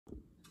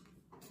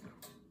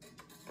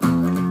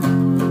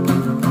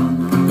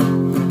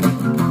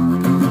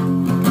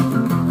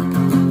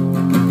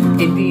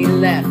Indie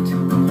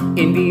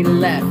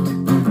left,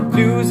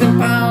 news and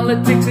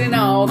politics and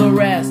all the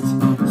rest.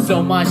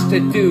 So much to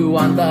do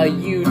on the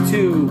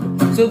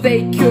YouTube, so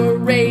they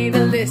curate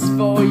a list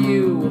for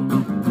you.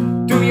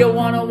 Do you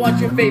wanna watch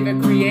your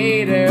favorite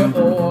creator,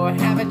 or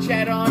have a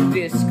chat on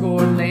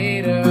Discord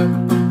later?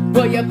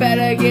 Well, you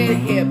better get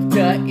hip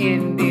to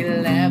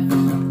Indie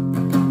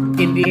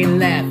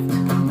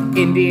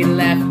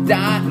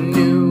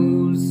Left.news.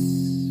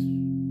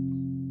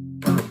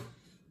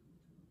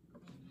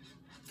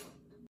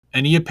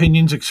 Any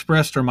opinions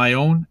expressed are my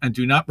own and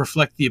do not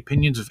reflect the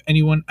opinions of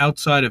anyone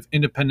outside of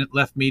Independent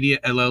Left Media,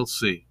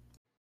 LLC.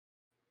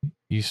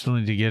 You still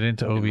need to get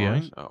into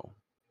OBS? Oh.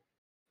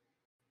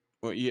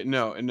 Well, yeah,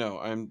 no.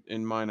 I'm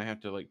in mine. I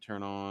have to like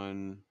turn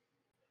on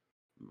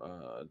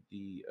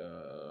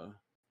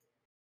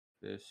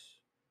this.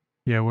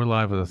 Yeah, we're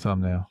live with a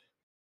thumbnail.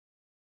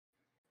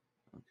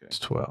 Okay. It's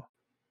 12.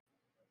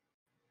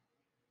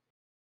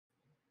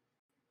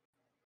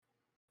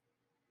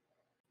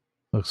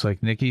 Looks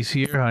like Nikki's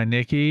here. Hi,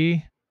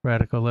 Nikki.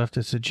 Radical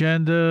Leftist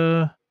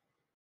Agenda.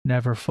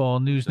 Never Fall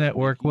News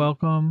Network. Nikki?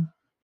 Welcome.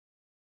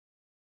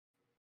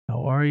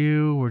 How are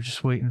you? We're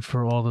just waiting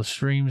for all the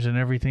streams and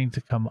everything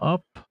to come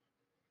up.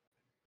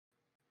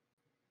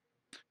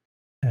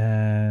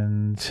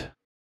 And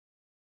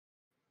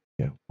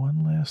get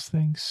one last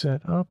thing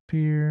set up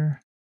here.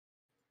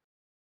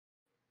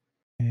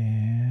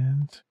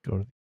 And go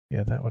to,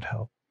 yeah, that would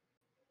help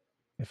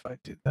if I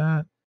did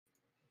that.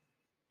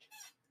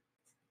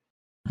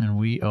 And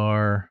we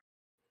are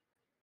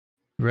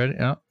ready.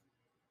 Oh.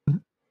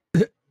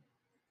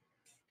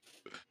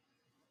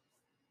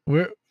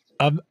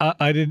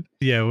 I didn't,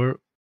 yeah, we're.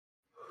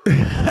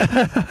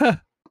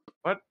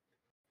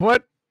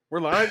 What? We're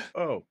live?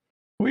 Oh.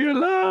 We are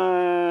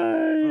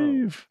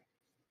live.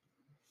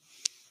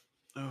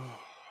 Oh.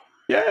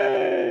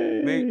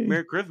 Yay.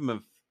 Merry Christmas,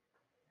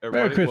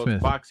 everybody. Merry Christmas. Well,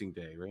 it's Boxing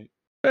Day, right?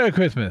 Merry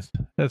Christmas.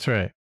 That's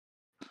right.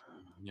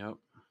 Yep.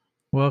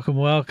 Welcome.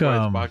 Well, it's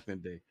Boxing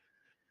Day.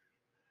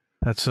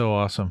 That's so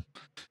awesome.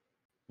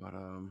 But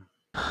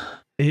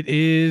it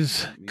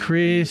is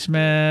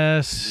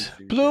Christmas.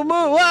 Blue Moon.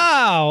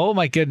 Wow. Oh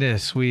my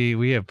goodness.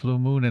 We have Blue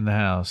Moon in the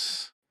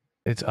house.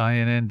 It's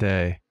INN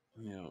Day.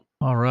 Yeah.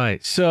 All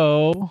right.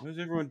 So what is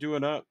everyone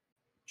doing up?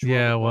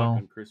 Yeah, well,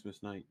 on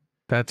Christmas night.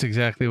 That's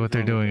exactly what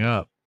they're doing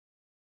up.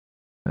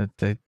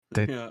 They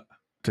yeah.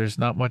 There's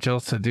not much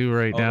else to do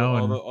right now.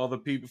 All the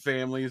people,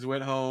 families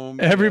went home.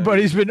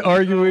 Everybody's been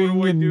arguing.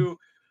 What do?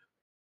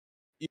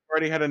 You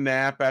already had a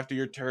nap after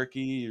your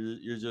turkey.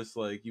 You're just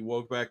like, you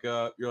woke back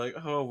up. You're like,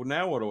 oh,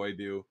 now what do I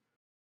do?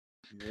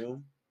 You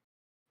know?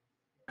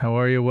 How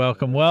are you?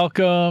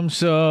 Welcome.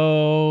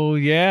 So,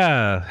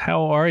 yeah,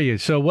 how are you?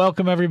 So,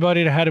 welcome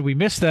everybody to How Did We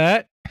Miss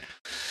That?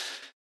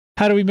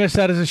 How Did We Miss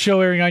That is a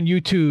show airing on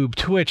YouTube,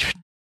 Twitch,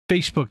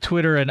 Facebook,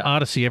 Twitter, and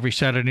Odyssey every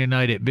Saturday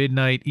night at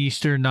midnight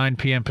Eastern, 9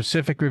 p.m.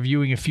 Pacific,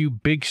 reviewing a few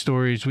big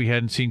stories we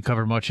hadn't seen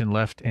covered much in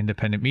left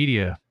independent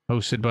media.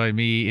 Hosted by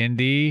me,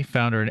 Indy,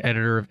 founder and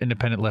editor of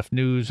Independent Left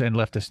News and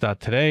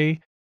Leftist.today,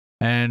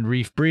 and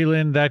Reef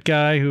Breland, that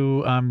guy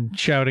who I'm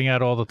shouting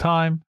at all the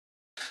time.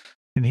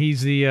 And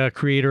he's the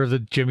creator of the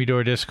Jimmy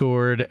Dore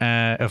Discord,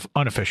 of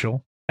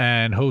unofficial,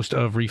 and host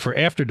of Reefer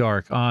After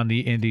Dark on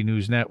the Indie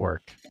News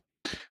Network.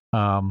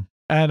 And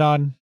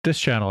on this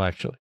channel,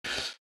 actually.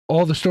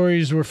 All the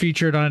stories were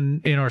featured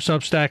in our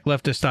Substack,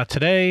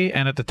 Leftist.today,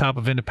 and at the top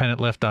of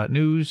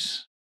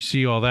IndependentLeft.news.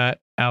 See all that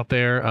out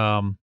there.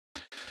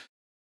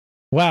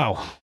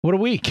 Wow, what a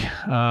week.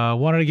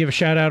 Wanted to give a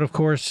shout out, of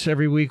course.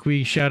 Every week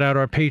we shout out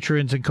our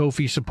patrons and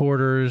Ko-fi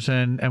supporters,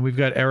 and we've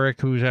got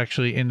Eric, who's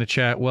actually in the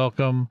chat.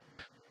 Welcome.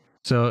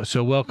 So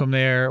welcome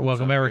there.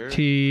 Welcome, Eric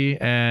T.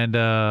 And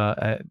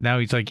now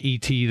he's like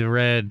E.T. the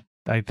Red,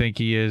 I think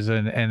he is.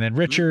 And then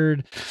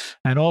Richard.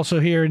 And also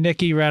here,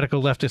 Nikki,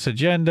 Radical Leftist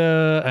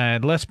Agenda,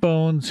 and Les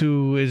Bones,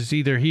 who is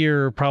either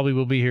here or probably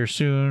will be here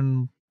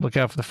soon. Look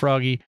out for the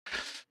froggy.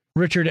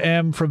 Richard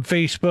M. from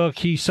Facebook,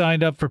 he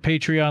signed up for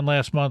Patreon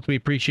last month. We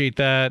appreciate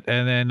that.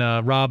 And then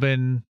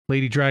Robin,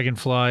 Lady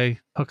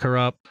Dragonfly, hook her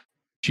up.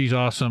 She's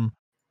awesome.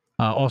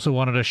 Also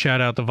wanted to shout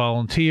out the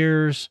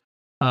volunteers,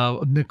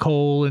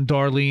 Nicole and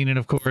Darlene, and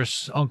of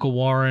course Uncle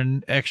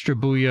Warren, extra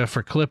booyah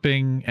for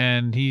clipping,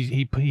 and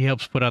he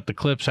helps put out the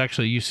clips.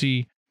 Actually, you'll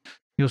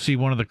see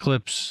one of the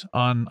clips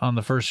on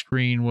the first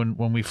screen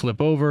when we flip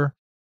over.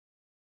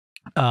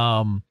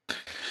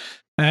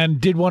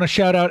 And did want to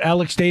shout out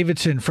Alex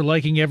Davidson for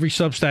liking every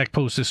Substack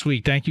post this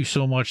week. Thank you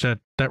so much. That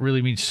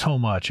really means so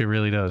much. It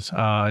really does.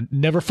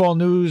 Never Fall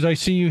News, I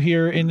see you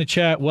here in the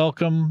chat.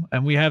 Welcome.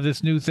 And we have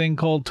this new thing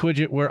called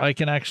Twidget where I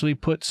can actually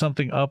put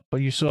something up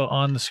you saw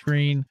on the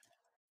screen.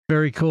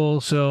 Very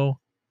cool. So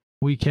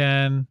we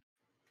can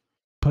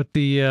put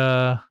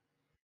the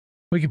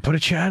we can put a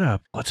chat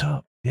up. What's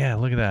up? Yeah,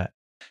 look at that.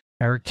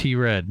 Eric T.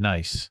 Red.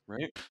 Nice.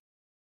 Right.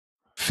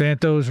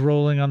 Fanto's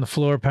rolling on the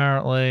floor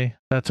apparently.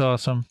 That's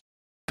awesome.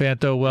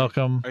 Fanto,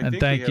 welcome, and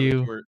thank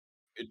you.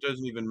 It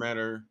doesn't even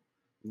matter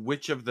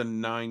which of the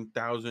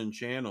 9,000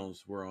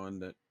 channels we're on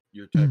that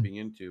you're typing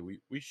into.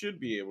 We should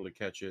be able to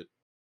catch it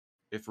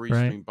if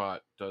Restream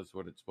Bot does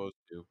what it's supposed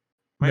to.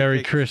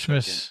 Merry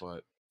Christmas.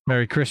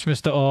 Merry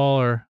Christmas to all,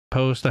 or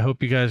post. I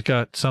hope you guys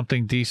got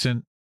something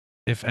decent,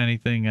 if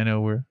anything. I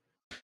know we're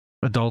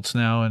adults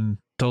now, and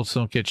adults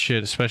don't get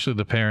shit, especially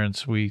the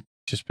parents. We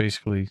just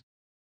basically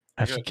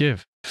have to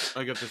give.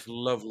 I got this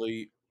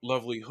lovely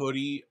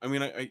hoodie. I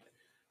mean,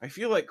 I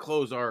feel like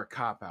clothes are a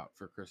cop out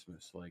for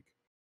Christmas. Like,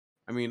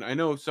 I mean, I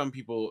know some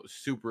people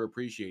super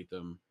appreciate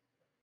them,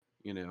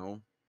 you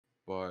know,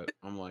 but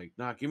I'm like,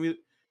 nah, give me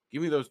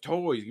those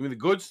toys, give me the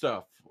good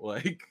stuff,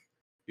 like,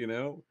 you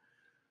know.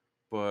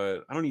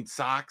 But I don't need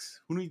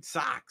socks. Who needs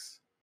socks?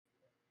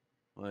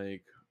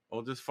 Like,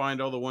 I'll just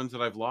find all the ones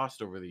that I've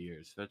lost over the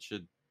years. That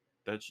should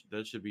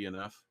be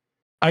enough.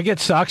 I get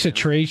socks at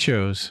trade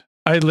shows.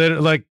 I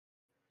literally like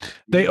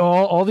they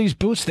all these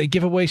booths, they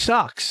give away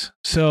socks.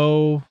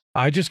 So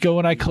I just go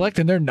and I collect,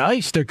 and they're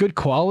nice. They're good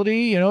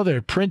quality, you know,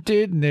 they're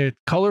printed and they're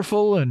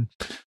colorful and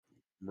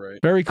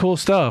very cool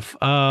stuff.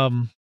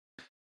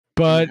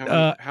 But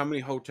how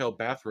many hotel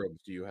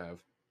bathrobes do you have?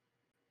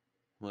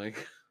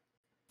 Like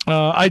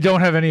I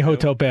don't have any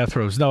hotel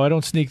bathrobes. No, I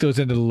don't sneak those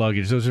into the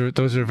luggage. Those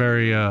are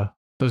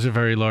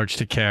very large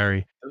to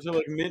carry. Those are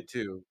like meant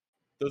to.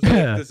 Those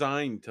are like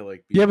designed to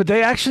like. Yeah, but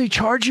they actually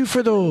charge you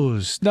for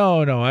those.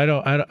 No, I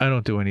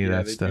don't do any of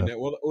that stuff.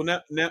 Well,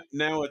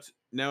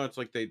 now it's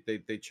like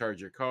they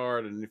charge your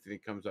card, and if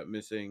anything comes up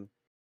missing,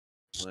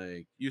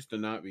 like used to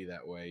not be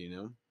that way, you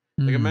know.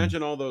 Like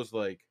imagine all those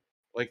like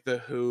the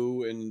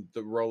Who and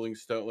the Rolling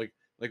Stone,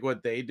 like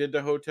what they did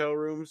to hotel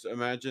rooms.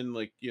 Imagine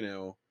like, you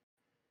know,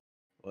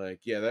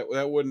 like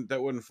that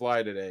wouldn't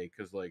fly today,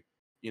 because like,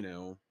 you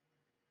know,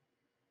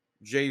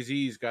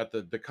 Jay-Z's got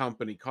the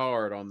company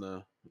card on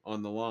the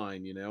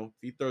line, you know.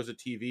 If he throws a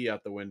TV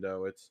out the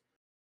window, it's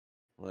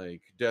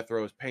like Death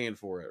Row is paying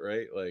for it,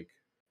 right? Like,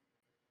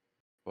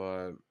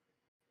 but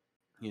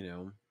you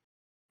know.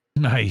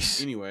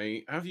 Nice.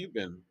 Anyway, how have you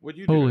been? What'd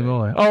you do? Holy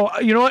moly! Oh,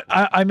 you know what?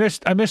 I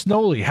missed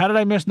Noli. How did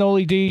I miss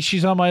Noli D?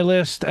 She's on my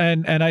list,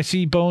 and I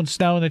see Bones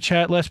now in the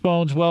chat. Les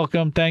Bones,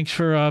 welcome. Thanks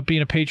for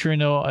being a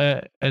patron,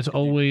 as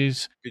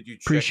always. Did you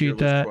check appreciate your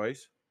that?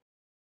 List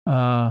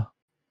twice?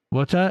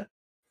 What's that?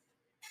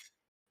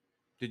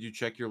 Did you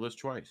check your list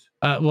twice?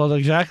 Well,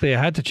 exactly. I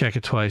had to check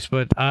it twice,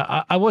 but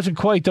I wasn't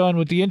quite done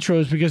with the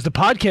intros because the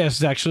podcast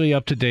is actually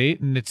up to date,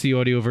 and it's the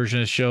audio version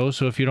of the show.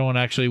 So if you don't want to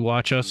actually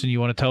watch us and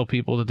you want to tell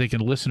people that they can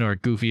listen to our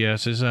goofy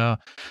asses,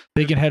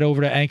 they can head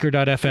over to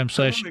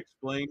anchor.fm/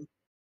 explain.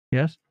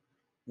 Yes.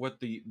 What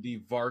the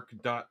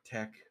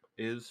vark.tech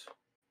is?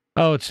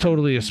 Oh, it's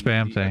totally a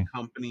spam thing.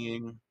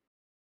 Accompanying.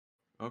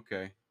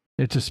 Okay.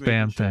 It's a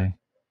spam thing.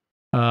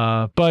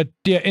 But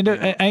yeah,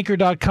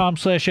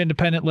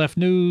 anchor.com/independent left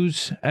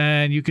news,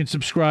 and you can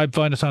subscribe,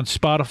 find us on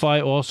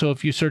Spotify. Also,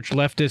 if you search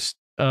Leftist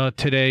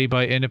today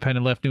by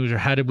Independent Left News, or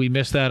How Did We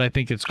Miss That, I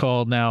think it's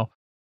called now.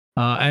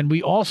 And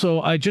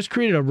I just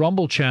created a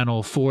Rumble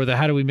channel for the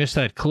How Did We Miss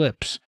That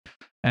clips,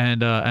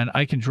 and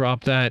I can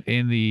drop that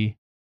in the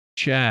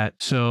chat.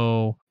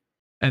 So,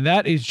 and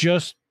that is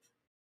just,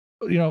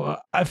 you know,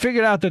 I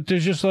figured out that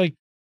there's just like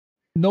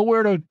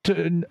nowhere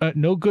to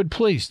no good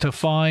place to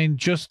find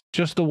just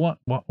the one.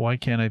 Why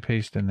can't I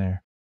paste in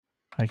there?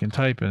 I can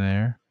type in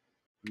there,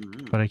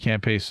 but I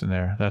can't paste in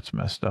there. That's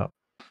messed up.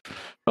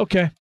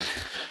 Okay.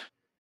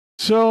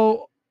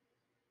 So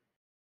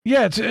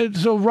yeah,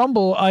 so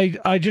Rumble,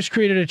 I just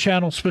created a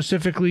channel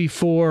specifically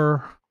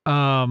for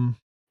the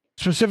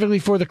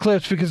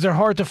clips, because they're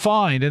hard to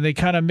find and they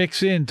kind of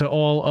mix into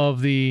all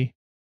the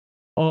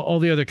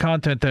other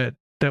content that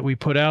we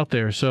put out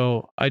there.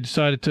 So I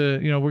decided to,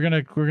 you know, we're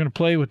gonna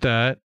play with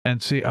that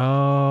and see.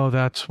 Oh,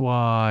 that's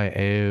why.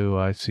 Oh,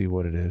 I see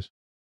what it is.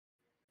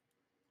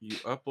 You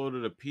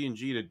uploaded a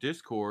PNG to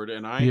Discord,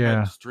 and I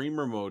had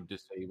streamer mode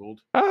disabled.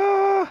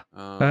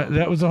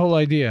 That was the whole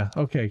idea.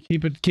 Okay,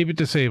 keep it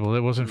disabled.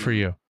 It wasn't for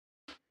you.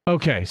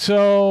 Okay,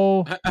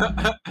 so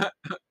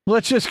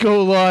let's just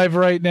go live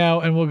right now,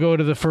 and we'll go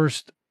to the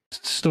first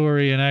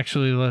story. And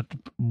actually,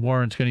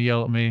 Warren's going to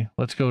yell at me.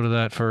 Let's go to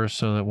that first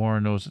so that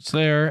Warren knows it's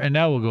there. And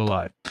now we'll go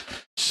live.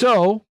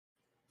 So,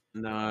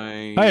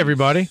 nice. Hi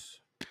everybody.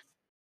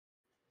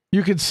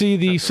 You can see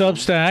the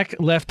Substack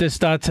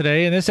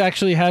leftist.today, and this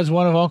actually has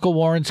one of Uncle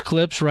Warren's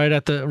clips right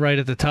at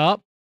the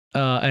top.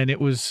 And it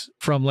was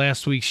from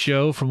last week's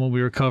show, from when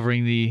we were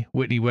covering the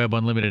Whitney Webb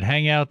Unlimited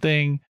Hangout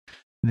thing.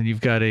 And then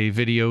you've got a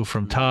video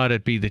from Todd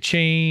at Be the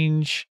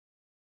Change.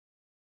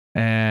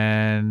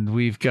 And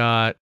we've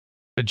got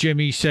a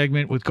Jimmy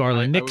segment with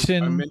Garland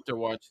Nixon. I meant to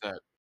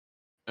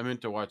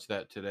watch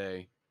that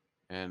today,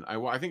 and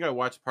I think I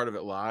watched part of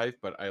it live,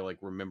 but I like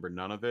remember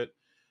none of it.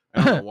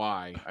 I don't know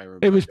why.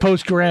 It was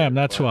post Graham.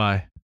 That's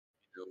why.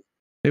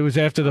 It was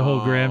after the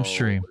whole Graham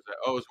stream.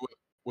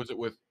 Was it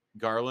with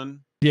Garland?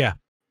 Yeah.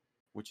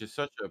 Which is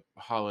such a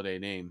holiday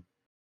name.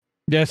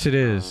 Yes, it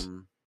is.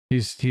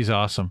 He's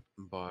awesome.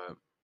 But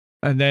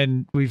and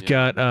then we've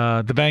got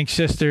the Bank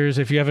Sisters.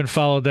 If you haven't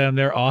followed them,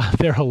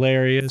 they're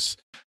hilarious.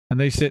 And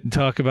they sit and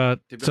talk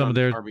about some of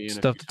their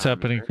stuff that's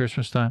happening at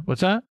Christmas time.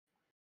 What's that?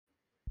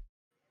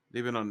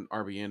 They've been on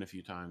RBN a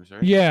few times,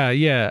 right? Yeah,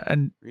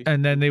 and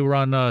Recently? then they were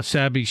on Sabby's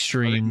Are they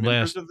stream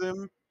members of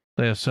them?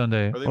 last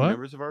Sunday. Are they What?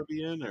 members of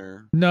RBN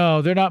or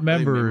No, they're not are they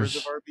members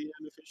of members.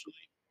 RBN officially?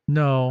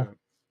 No. Okay.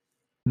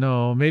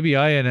 No, maybe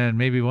INN,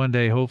 maybe one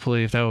day,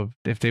 hopefully, if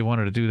they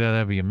wanted to do that,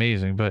 that'd be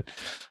amazing. But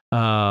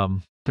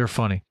they're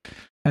funny.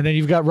 And then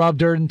you've got Rob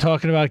Durden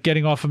talking about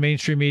getting off of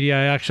mainstream media.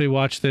 I actually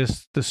watched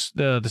this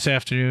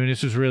afternoon.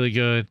 This was really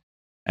good.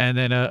 And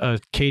then a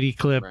Katie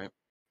clip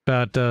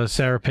about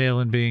Sarah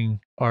Palin being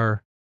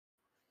our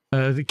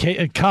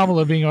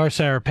Kamala being our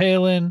Sarah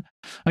Palin.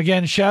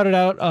 Again, shouted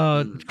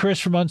out Chris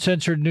from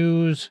Uncensored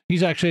News.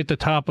 He's actually at the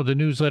top of the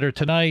newsletter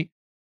tonight.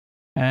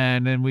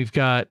 And then we've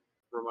got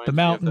The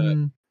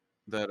Mountain.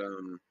 That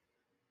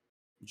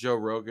Joe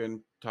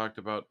Rogan talked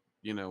about,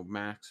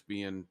 Max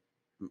being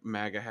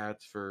MAGA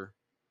hats for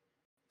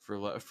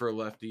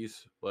lefties,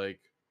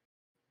 like,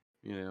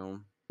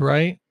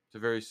 right? It's a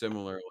very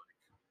similar, like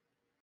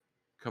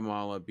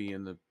Kamala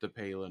being the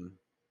Palin.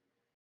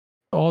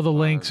 All the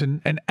links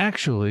and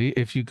actually,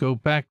 if you go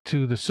back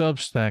to the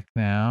Substack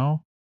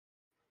now,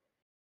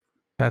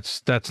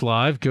 that's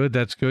live. Good,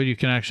 that's good. You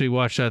can actually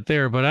watch that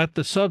there. But at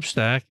the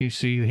Substack, you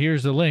see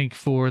here's the link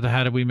for the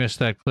How Did We Miss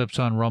That clips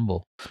on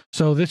Rumble.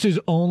 So this is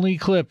only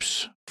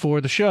clips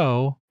for the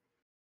show,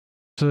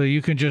 so that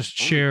you can just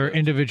share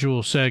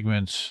individual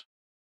segments.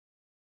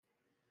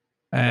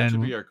 And that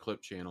should be our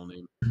clip channel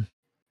name.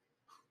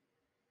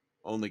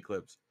 Only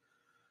clips.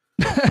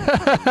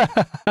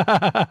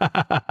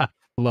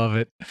 Love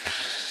it.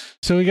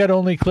 So we got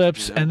only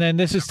clips, and then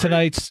this is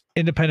tonight's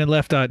Independent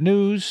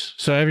Left.News.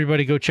 So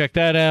everybody go check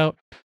that out.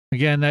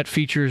 Again, that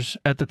features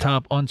at the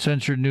top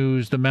Uncensored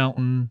News, The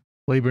Mountain,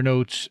 Labor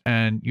Notes,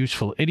 and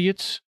Useful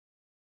Idiots.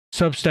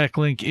 Substack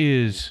link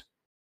is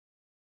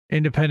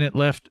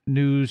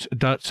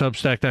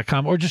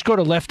independentleftnews.substack.com, or just go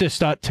to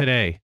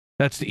leftist.today.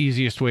 That's the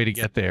easiest way to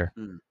get there.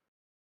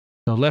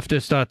 So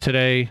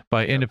leftist.today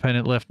by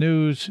Independent Left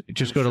News.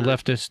 Just go to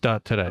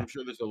leftist.today. I'm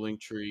sure there's a link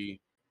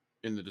tree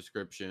in the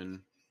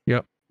description.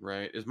 Yep.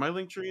 Right. Is my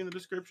link tree in the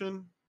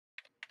description?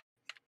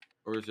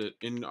 Or is it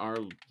in our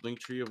link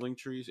tree of link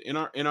trees? In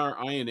our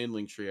INN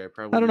link tree, I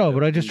don't know,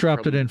 but I just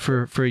dropped it in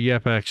for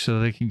YepX so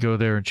they can go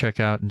there and check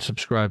out and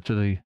subscribe to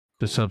the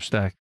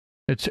Substack.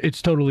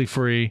 It's totally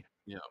free.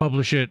 Yeah.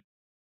 Publish it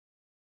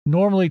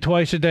normally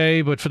twice a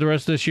day, but for the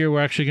rest of this year,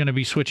 we're actually going to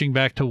be switching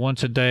back to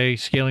once a day,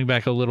 scaling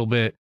back a little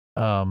bit.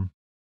 Spend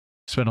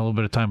a little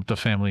bit of time with the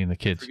family and the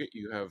kids. I forget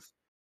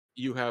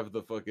you have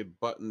the fucking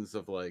buttons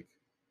of, like,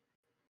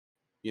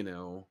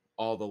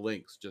 all the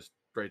links just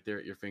right there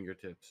at your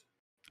fingertips.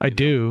 I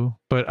do,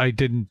 but I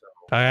didn't.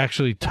 I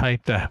actually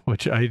typed that,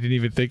 which I didn't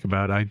even think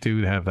about. I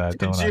do have that,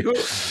 don't I?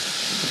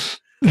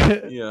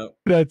 Yeah.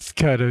 That's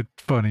kind of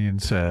funny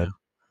and sad.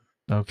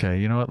 Okay,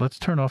 you know what? Let's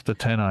turn off the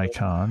 10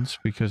 icons,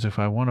 because if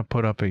I want to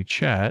put up a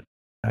chat,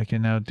 I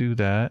can now do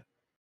that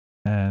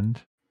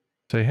and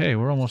say, hey,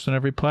 we're almost on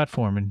every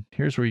platform, and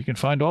here's where you can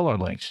find all our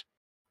links.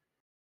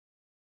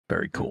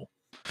 Very cool.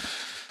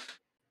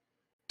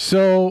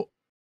 So,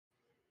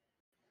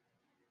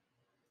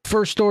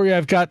 first story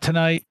I've got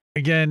tonight,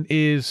 again,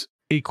 is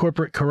a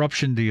corporate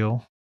corruption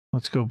deal.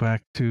 Let's go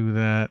back to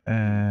that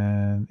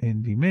and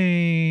Indy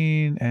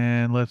Main,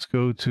 and let's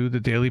go to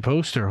the Daily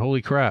Poster.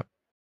 Holy crap.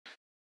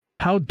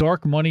 How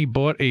dark money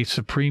bought a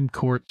Supreme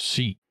Court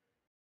seat,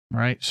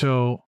 right?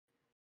 So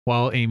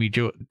while Amy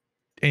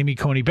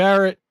Coney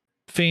Barrett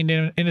feigned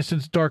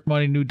innocence, dark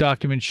money, new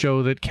documents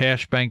show that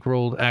cash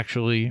bankrolled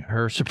actually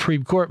her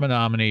Supreme Court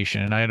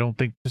nomination. And I don't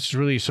think this is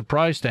really a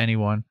surprise to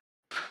anyone.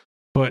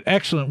 But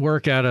excellent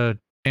work out of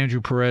Andrew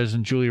Perez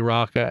and Julia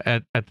Rocca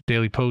at the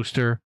Daily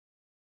Poster.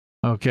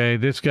 Okay,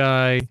 this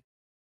guy,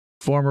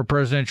 former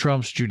President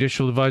Trump's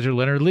judicial advisor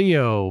Leonard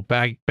Leo,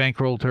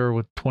 bankrolled her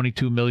with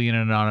 $22 million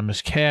in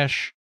anonymous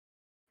cash.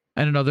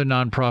 And another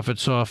nonprofit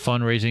saw a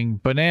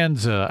fundraising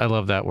bonanza, I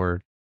love that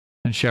word,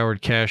 and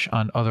showered cash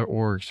on other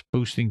orgs,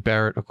 boosting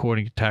Barrett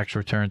according to tax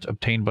returns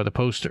obtained by the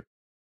Poster.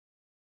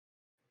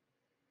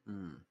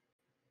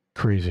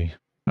 Crazy.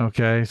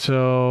 Okay,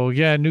 so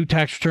yeah, new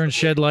tax returns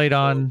shed light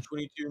on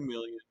 22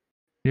 million.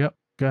 Yep,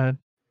 go ahead.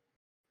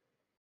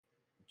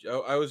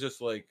 I was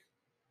just like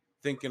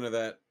thinking of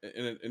that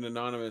in an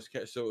anonymous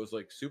cash. So it was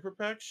like super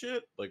PAC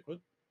shit. Like what?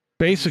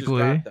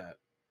 Basically, you just got that.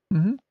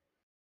 Mm-hmm.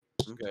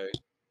 Okay.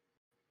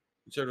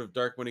 Sort of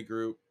dark money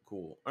group.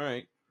 Cool. All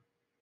right.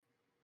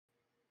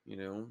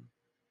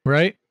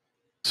 Right.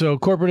 So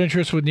corporate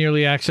interests with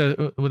access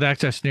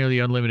to nearly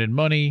unlimited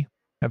money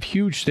have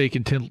huge stake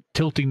in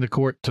tilting the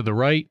court to the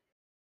right.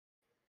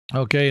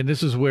 Okay, and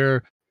this is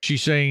where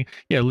she's saying,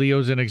 yeah,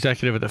 Leo's an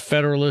executive at the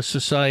Federalist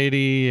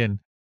Society, and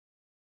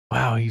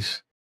wow,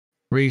 he's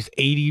raised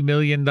 $80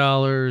 million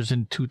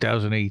in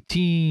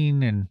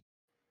 2018 and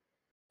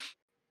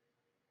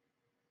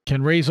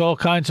can raise all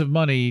kinds of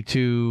money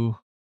to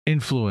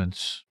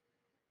influence.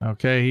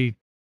 Okay, he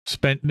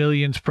spent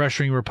millions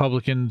pressuring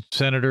Republican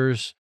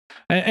senators.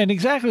 And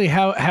exactly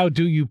how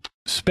do you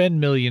spend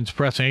millions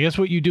pressing? I guess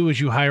what you do is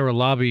you hire a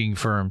lobbying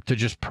firm to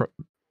just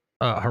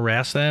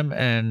harass them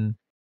and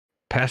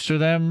pester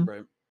them.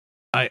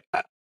 Right.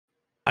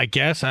 I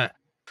guess I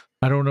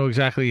don't know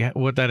exactly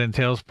what that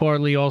entails.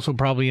 Partly also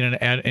probably in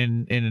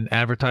an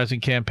advertising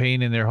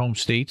campaign in their home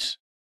states.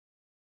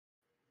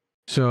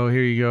 So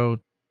here you go.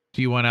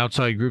 Do you want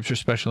outside groups or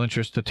special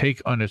interests to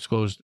take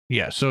undisclosed?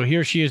 Yeah. So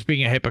here she is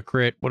being a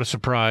hypocrite. What a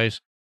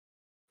surprise.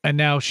 And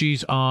now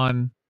she's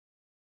on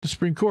the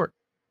Supreme Court.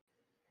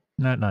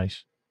 Not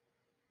nice.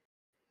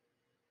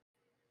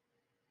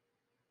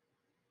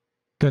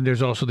 Then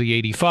there's also the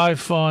 85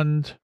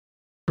 fund,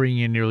 bringing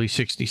in nearly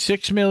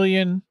 $66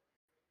 million.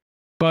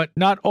 But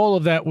not all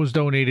of that was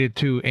donated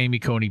to Amy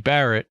Coney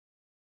Barrett.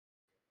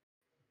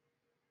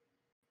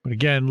 But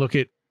again, look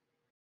at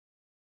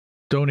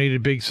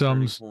donated big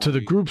sums to the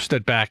groups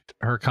that backed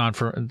her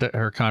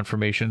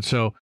confirmation.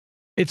 So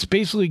it's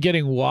basically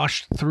getting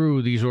washed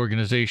through these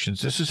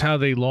organizations. This is how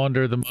they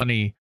launder the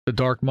money, the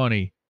dark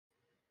money.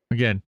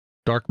 Again,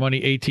 dark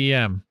money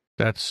ATM.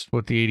 That's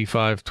what the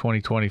 85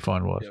 2020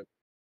 fund was. Yep.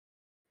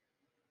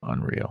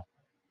 Unreal.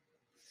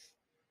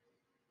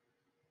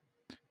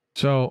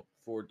 So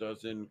 4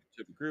 dozen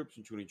groups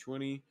in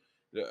 2020.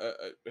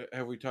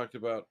 Have we talked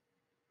about?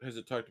 Has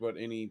it talked about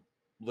any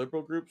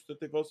liberal groups that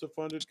they've also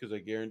funded? Because I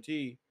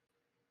guarantee,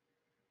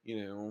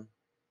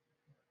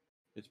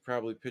 it's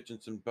probably pitching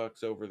some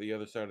bucks over the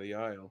other side of the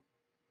aisle.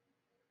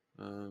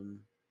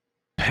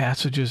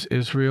 Passages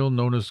Israel,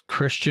 known as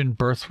Christian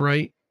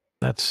Birthright.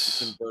 That's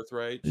Christian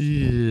Birthright.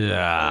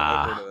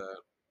 Yeah. I've heard of that.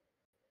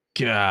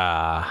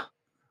 Yeah.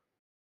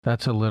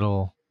 That's a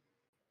little.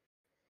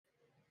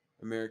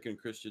 American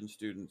Christian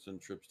students on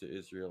trips to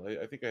Israel.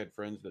 I think I had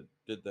friends that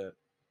did that.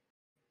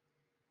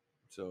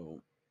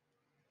 So,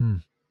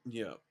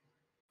 yeah.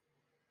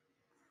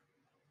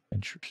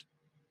 Interesting.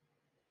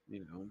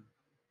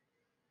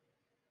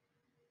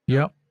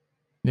 Yep.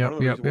 Yep. One of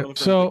the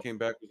friends that came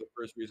back was the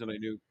first reason I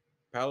knew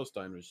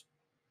Palestine was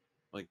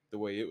like the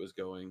way it was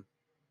going.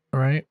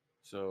 Right.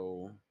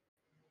 So.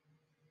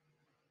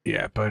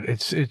 Yeah, but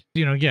it's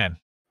again.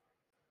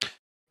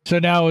 So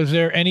now, is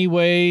there any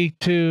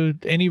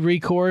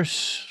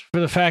recourse for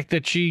the fact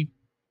that she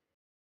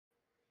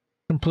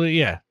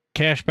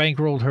cash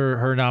bankrolled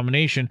her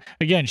nomination?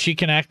 Again, she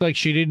can act like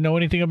she didn't know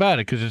anything about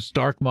it because it's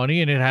dark money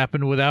and it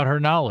happened without her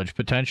knowledge,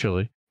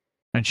 potentially.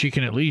 And she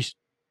can at least,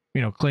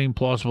 claim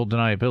plausible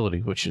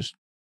deniability, which is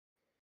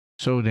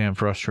so damn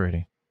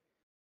frustrating.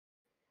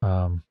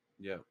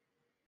 Yeah.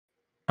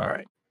 All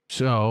right.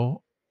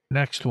 So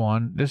next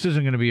one. This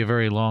isn't going to be a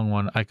very long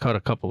one. I cut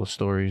a couple of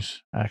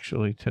stories,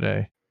 actually,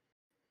 today.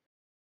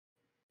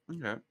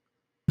 Okay.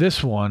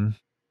 This one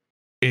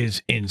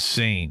is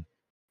insane.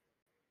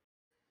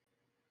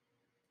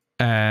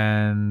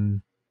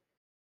 And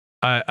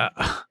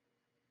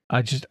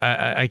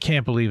I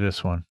can't believe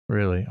this one,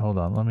 really. Hold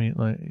on.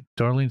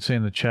 Darlene's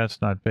saying the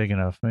chat's not big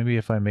enough. Maybe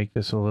if I make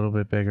this a little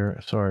bit bigger.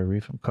 Sorry,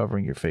 Reef, I'm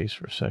covering your face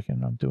for a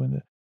second. We're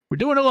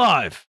doing it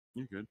live.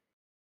 You're good.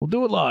 We'll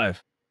do it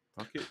live.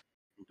 Fuck it.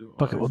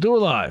 We'll do it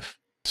live.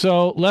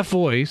 So, Left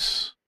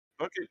Voice.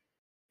 Fuck it.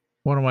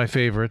 One of my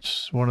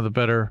favorites, one of the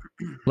better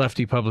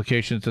lefty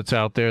publications that's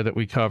out there that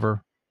we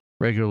cover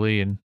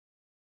regularly in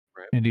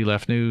Indie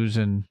Left News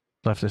and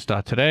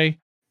Leftist.today.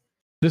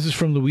 This is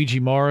from Luigi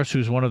Morris,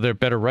 who's one of their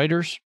better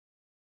writers.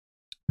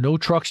 No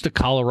trucks to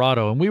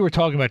Colorado. And we were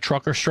talking about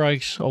trucker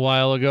strikes a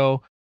while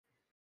ago.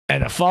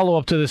 And a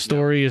follow-up to this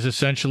story is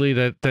essentially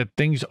that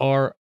things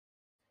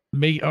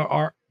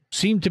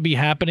seem to be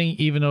happening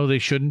even though they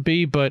shouldn't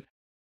be. But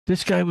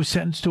this guy was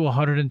sentenced to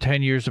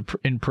 110 years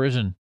in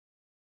prison.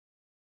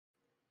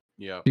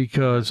 Yeah.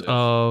 Because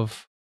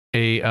of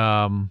an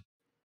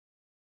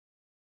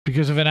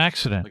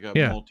accident. Like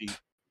a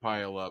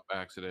multi-pile-up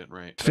accident,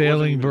 right?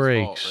 Failing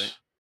brakes. Fault, right?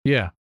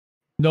 Yeah.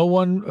 No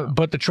one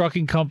but the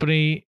trucking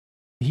company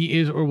he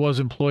is or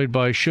was employed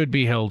by should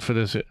be held for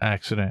this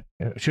accident.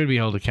 Should be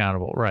held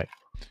accountable. Right.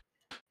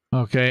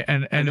 Okay.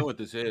 And I know what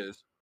this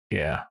is.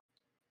 Yeah.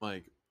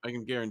 Like, I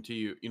can guarantee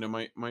you,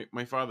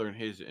 my father in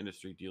his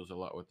industry deals a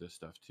lot with this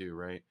stuff too,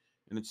 right?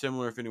 And it's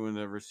similar if anyone's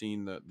ever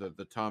seen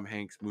the Tom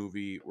Hanks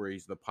movie where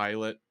he's the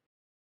pilot,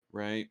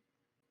 right?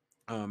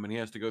 And he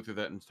has to go through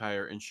that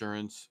entire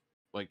insurance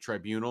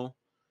tribunal.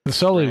 The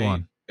Sully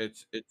one.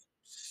 It's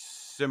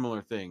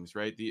similar things,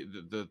 right?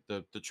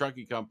 The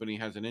trucking company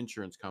has an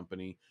insurance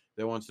company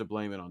that wants to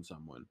blame it on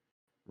someone,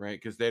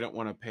 right? Because they don't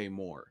want to pay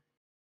more.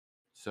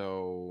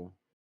 So,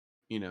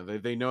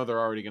 they know they're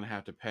already going to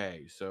have to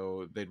pay.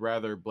 So they'd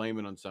rather blame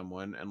it on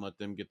someone and let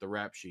them get the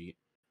rap sheet,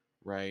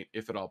 right?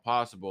 If at all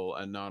possible,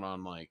 and not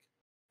on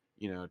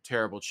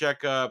terrible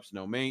checkups,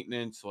 no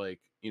maintenance,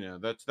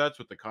 that's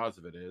what the cause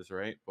of it is,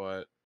 right?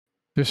 But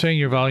they're saying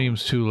your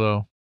volume's too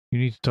low. You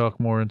need to talk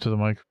more into the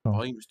microphone.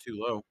 Volume's too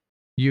low.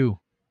 You.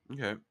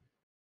 Okay.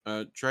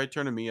 Try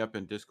turning me up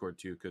in Discord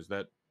too, because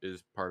that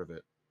is part of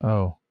it.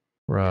 Oh,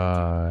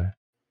 right.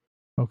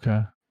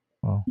 Okay.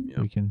 Well,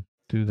 we can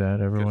do that.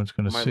 Everyone's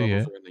going to see it. My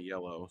levels are in the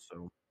yellow,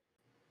 so.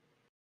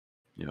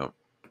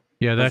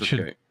 Yeah, that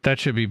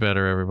should be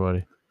better,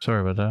 everybody.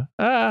 Sorry about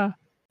that.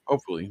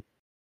 Hopefully.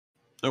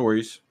 No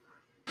worries.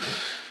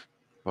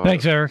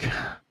 Thanks, Eric.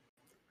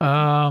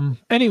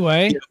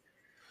 Anyway,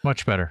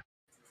 much better.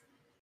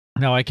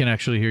 Now I can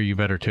actually hear you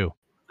better too.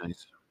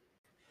 Nice.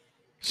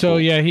 So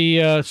Cool. yeah, he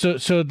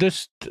so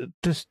this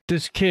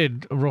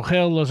kid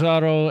Rogel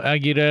Lazaro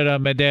Aguilera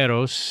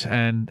Mederos,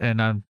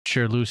 and I'm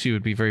sure Lucy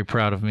would be very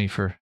proud of me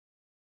for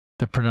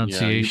the Yeah, you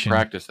pronunciation.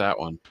 practiced that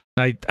one.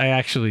 I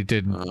actually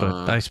didn't,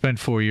 but I spent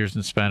 4 years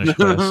in Spanish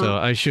class, so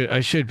I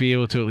should be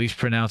able to at least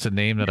pronounce a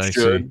name that I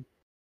see.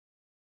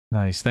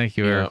 Nice, thank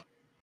you, Eric.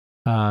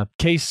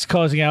 Case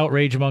causing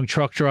outrage among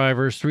truck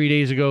drivers. 3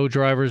 days ago,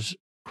 drivers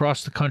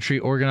across the country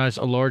organized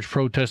a large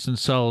protest in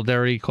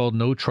solidarity called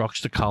No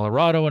Trucks to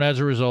Colorado, and as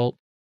a result,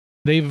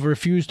 they've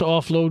refused to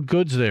offload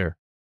goods there,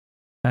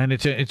 and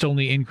it's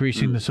only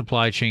increasing the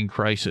supply chain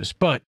crisis.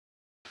 But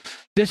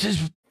this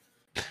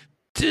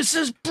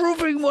is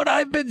proving what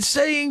I've been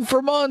saying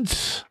for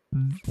months.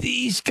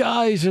 These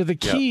guys are the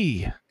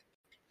key. Yep.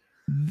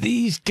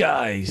 These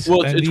guys.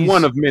 Well, it's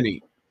one of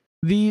many.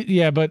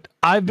 But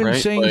I've been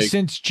saying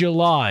since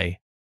July,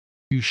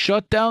 you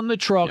shut down the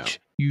trucks,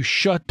 you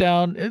shut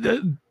down.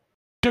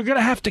 They're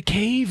gonna have to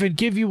cave and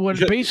give you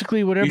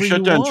basically whatever you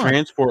want. You shut down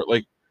transport.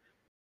 Like,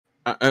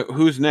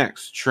 who's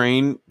next?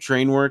 Train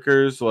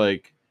workers.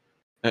 Like,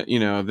 then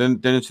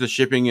it's the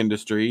shipping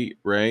industry,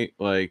 right?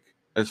 Like,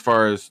 as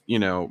far as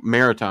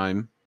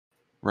maritime,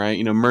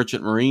 right?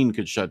 Merchant marine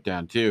could shut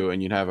down too,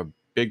 and you'd have a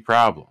big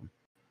problem.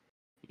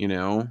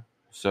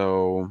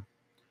 So,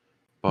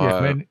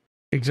 but.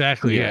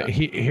 Exactly. Yeah.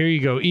 Here you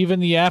go.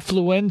 Even the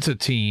affluenza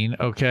teen.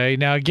 Okay.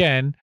 Now,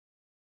 again,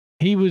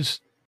 he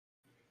was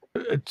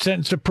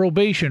sentenced to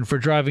probation for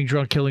driving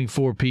drunk, killing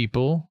 4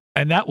 people.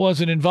 And that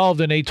wasn't involved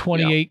in a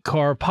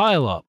 28-car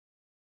pileup.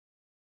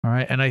 All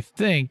right. And I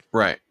think.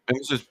 Right. And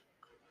this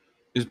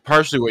is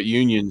partially what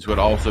unions would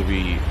also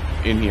be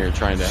in here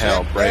trying to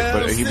help. Right.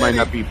 But he might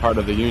not be part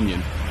of the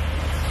union.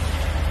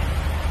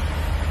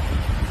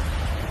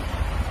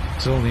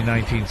 It's only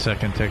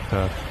 19-second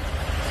TikTok.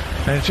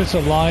 And it's just a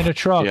line of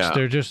trucks. Yeah.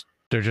 They're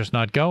just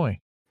not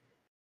going.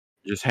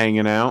 Just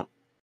hanging out.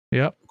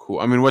 Yep. Cool.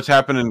 I mean, what's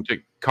happening to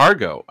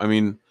cargo? I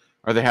mean,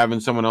 are they having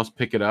someone else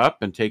pick it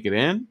up and take it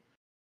in?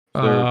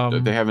 Are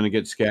they having to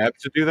get scabs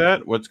to do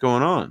that? What's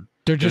going on?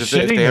 They're just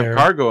sitting there. If they have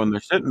cargo and they're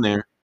sitting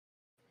there.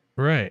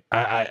 Right.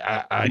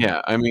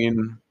 I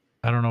mean,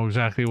 I don't know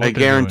exactly what. I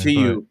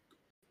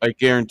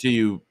guarantee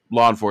you,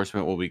 law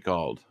enforcement will be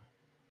called.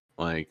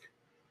 Like,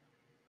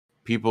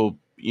 people,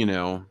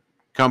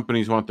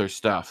 companies want their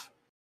stuff.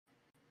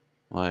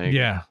 Like,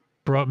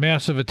 brought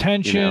massive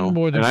attention.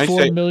 More than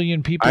 4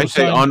 million people. I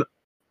say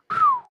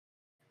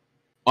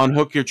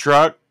unhook your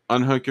truck,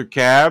 unhook your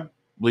cab,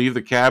 leave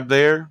the cab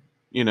there.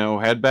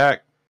 Head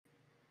back.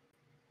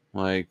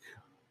 Like,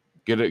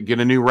 get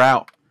a new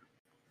route.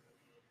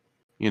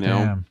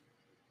 Damn.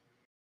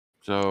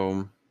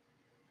 So,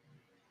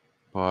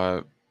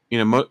 but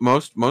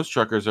most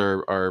truckers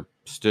are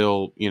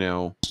still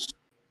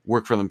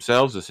work for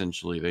themselves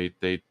essentially.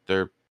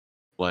 They're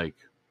like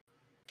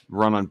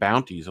run on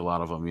bounties, a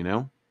lot of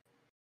them,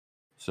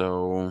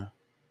 so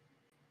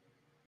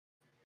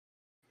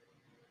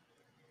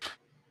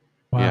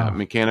wow. Yeah,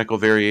 mechanical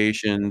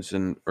variations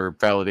or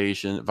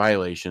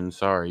violations,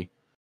 sorry.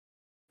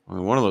 I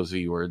mean, one of those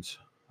V words.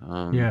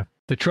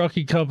 The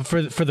trucking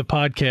company for the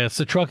podcast,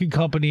 the trucking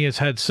company has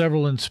had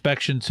several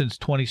inspections since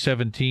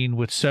 2017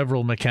 with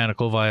several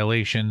mechanical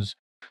violations.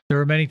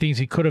 There are many things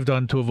he could have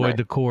done to avoid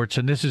the courts,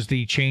 and this is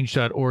the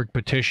change.org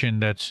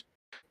petition that's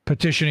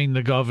petitioning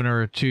the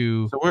governor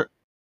to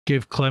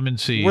give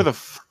clemency. Where the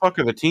fuck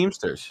are the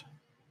Teamsters?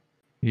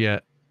 Yeah.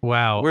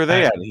 Wow. Where are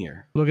they at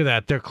here? Look at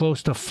that. They're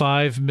close to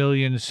 5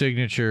 million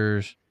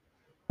signatures.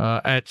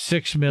 At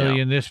 6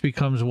 million, this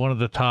becomes one of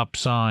the top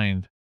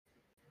signed.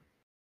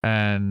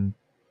 And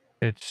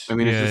it's... I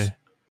mean, it's just...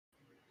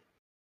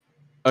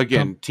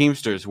 Again,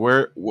 Teamsters,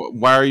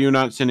 why are you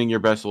not sending your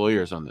best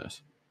lawyers on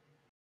this?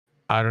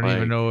 I don't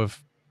even know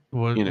if...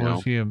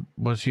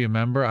 Was he a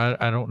member?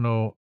 I don't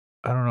know.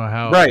 I don't know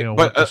how. Right, but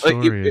what the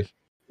story is.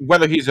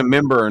 Whether he's a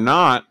member or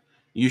not,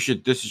 this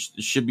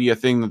should be a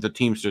thing that the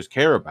Teamsters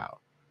care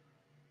about.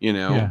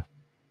 Yeah.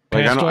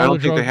 Like, I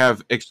don't think they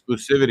have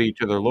exclusivity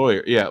to their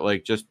lawyer. Yeah,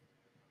 like, just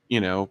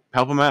help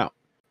them out.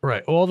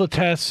 Right. All the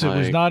tests. It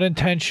was not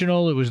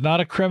intentional. It was not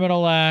a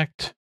criminal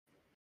act.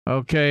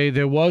 Okay.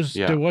 There was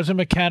a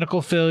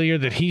mechanical failure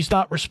that he's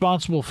not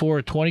responsible for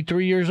at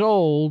 23 years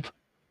old.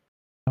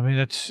 I mean,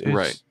 it's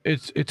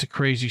a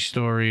crazy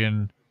story.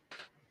 And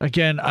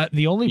again,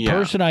 the only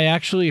person I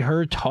actually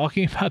heard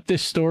talking about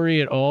this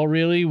story at all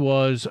really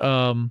was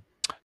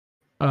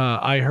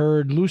I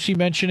heard Lucy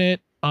mention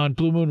it on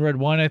Blue Moon Red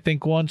Wine, I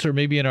think once, or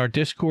maybe in our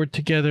Discord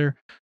together.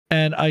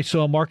 And I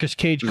saw Marcus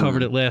Cage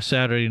covered it last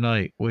Saturday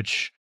night,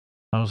 which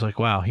I was like,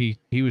 wow, he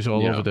was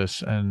all over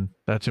this, and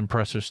that's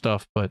impressive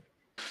stuff. But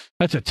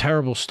that's a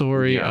terrible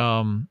story. This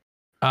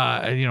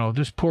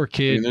poor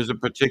kid. I mean, there's a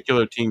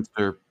particular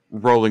Teamster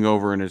rolling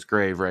over in his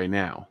grave right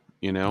now,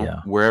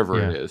 wherever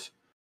it is.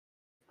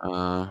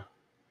 And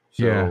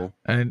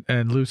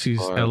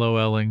Lucy's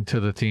LOLing to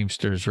the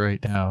Teamsters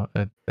right now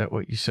at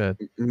what you said.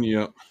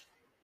 Yeah.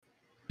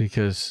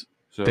 Because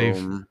one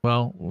of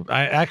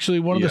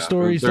the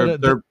stories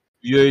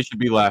they should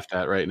be laughed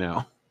at right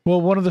now. Well,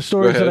 one of the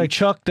stories that I ahead.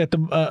 chucked at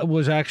the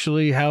was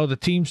actually how the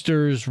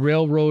Teamsters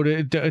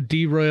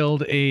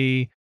derailed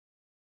a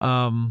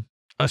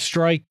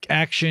strike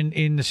action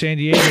in the San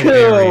Diego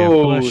area.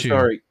 Oh, Bless you.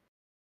 sorry.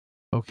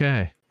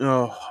 Okay.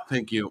 Oh,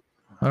 thank you.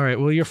 All right.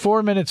 Well, you're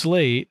 4 minutes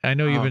late. I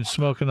know you've Oh, been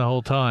smoking the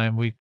whole time.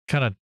 We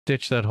kind of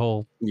ditched that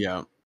whole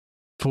yeah,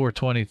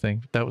 420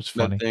 thing. That was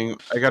that funny. thing.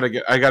 I gotta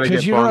Because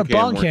get you don't have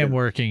Boncam Boncam working.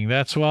 working.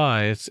 That's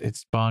why it's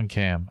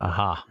Boncam.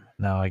 Aha.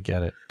 Now I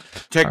get it.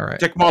 All right.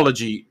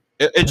 Technology.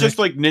 It's just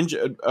like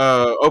Ninja.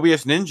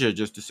 OBS Ninja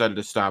just decided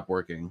to stop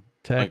working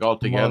like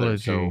altogether.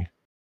 So Technology.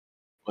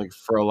 like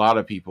for a lot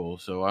of people.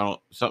 So I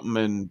don't. Something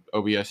in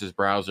OBS's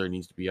browser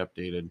needs to be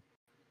updated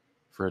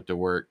for it to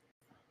work.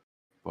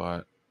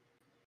 But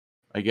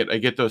I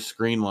get those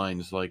screen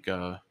lines like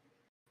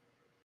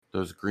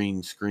those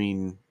green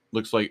screen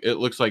looks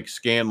like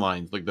scan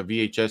lines, like the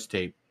VHS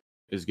tape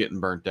is getting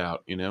burnt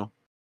out, you know?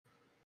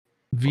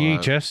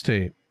 VHS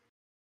tape.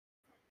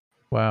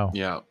 Wow.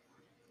 Yeah.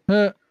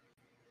 Uh,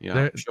 Yeah.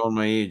 There- I'm showing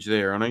my age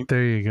there, aren't I?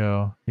 There you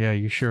go. Yeah,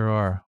 you sure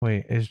are.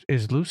 Wait,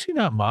 is Lucy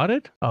not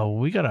modded? Oh,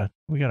 we gotta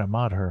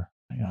mod her.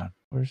 Hang on.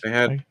 Where's I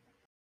had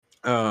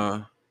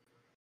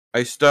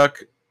I stuck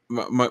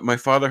my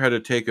father had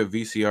to take a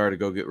VCR to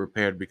go get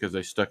repaired because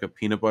I stuck a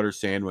peanut butter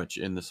sandwich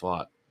in the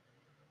slot.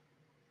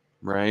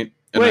 Right?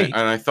 And Wait.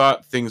 I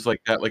thought things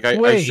like that. Like I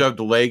Wait. shoved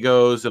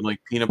Legos and like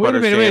peanut Wait a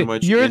butter minute, wait.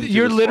 sandwich. You're into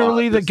the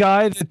literally slot. the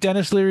guy that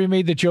Dennis Leary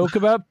made the joke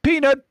about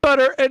peanut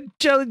butter and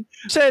jelly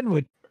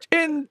sandwich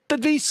in the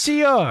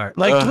VCR.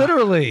 Like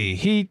literally,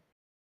 he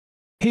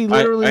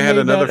literally I had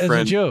made another that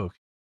friend. as a joke.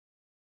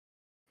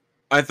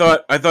 I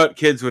thought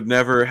kids would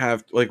never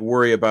have to, like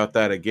worry about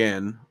that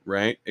again,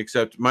 right?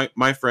 Except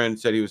my friend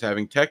said he was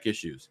having tech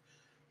issues,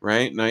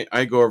 right? And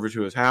I go over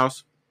to his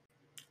house,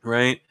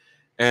 right?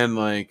 And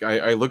like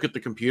I look at the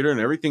computer and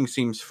everything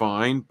seems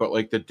fine, but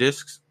like the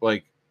disc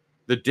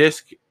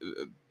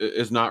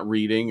is not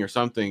reading or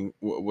something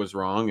was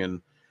wrong.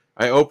 And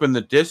I opened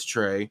the disc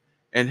tray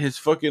and his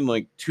fucking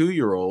like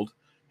 2-year-old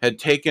had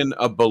taken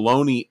a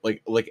bologna,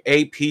 like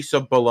a piece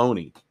of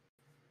bologna,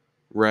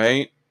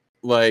 right?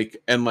 Like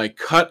and like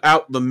cut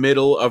out the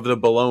middle of the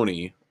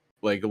bologna,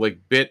 like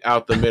bit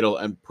out the middle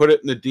and put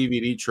it in the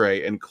DVD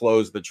tray and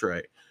closed the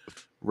tray,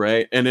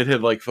 right? And it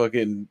had like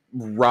fucking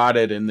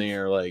rotted in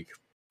there, like,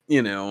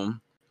 you know.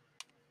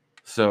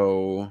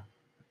 So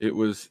it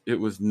was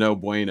no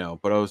bueno.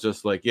 But I was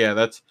just like, yeah,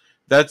 that's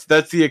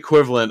the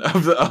equivalent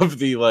of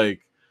the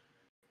like,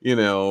 you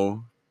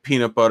know,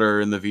 peanut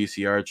butter in the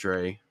VCR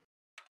tray.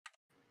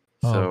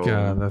 Oh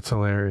god, that's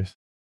hilarious.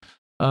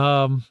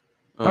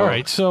 All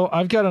right, so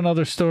I've got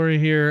another story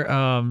here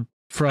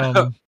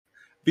from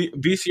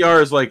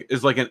VCR is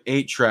like an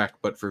 8-track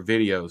but for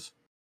videos.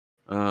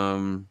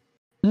 You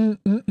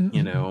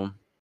know.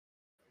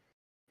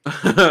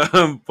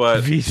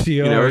 But VCR.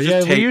 you know,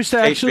 Yeah, we used to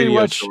actually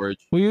watch storage.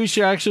 we used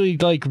to actually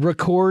like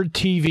record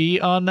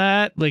TV on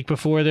that, like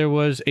before there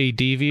was a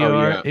DVR.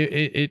 Oh, yeah.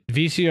 It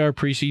VCR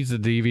precedes the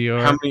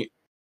DVR. How many?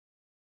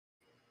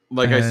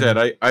 Like I said,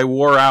 I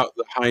wore out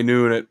the High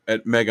Noon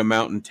at Mega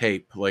Mountain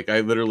tape. Like I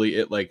literally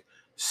it like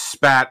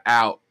spat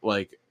out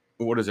like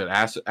what is it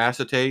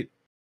acetate?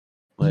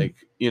 Like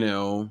you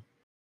know,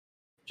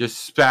 just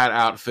spat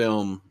out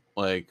film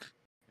like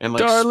and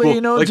like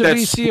Darlene owns like a that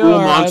VCR. spool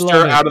I monster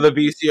love it. out of the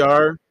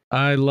VCR.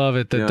 I love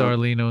it that Yeah.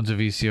 Darlene owns a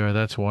VCR.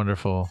 That's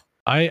wonderful.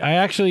 I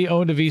actually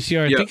owned a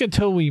VCR. I Yeah. think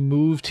until we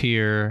moved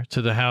here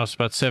to the house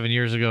about 7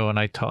 years ago, and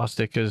I tossed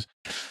it because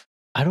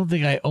I don't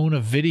think I own a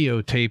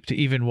videotape to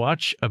even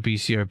watch a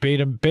VCR.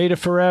 Beta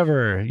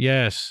forever.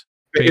 Yes.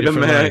 Beta for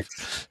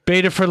life.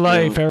 Beta for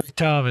life. Yeah. Eric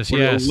Thomas. What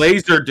Yes.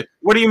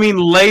 what do you mean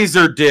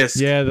laser disc?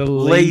 Yeah, the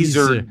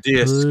laser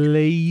disc.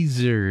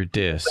 Laser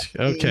disc.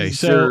 Okay,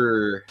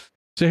 Laser.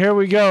 so here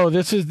we go.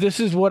 This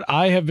is what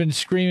I have been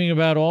screaming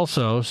about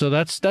also. So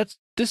this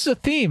is a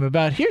theme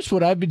about here's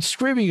what I've been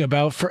screaming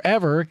about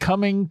forever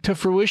coming to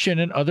fruition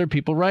and other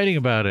people writing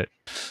about it.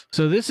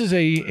 So this is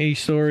a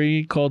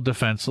story called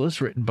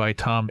Defenseless, written by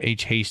Tom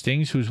H.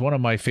 Hastings, who's one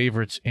of my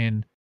favorites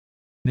in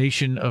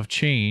Nation of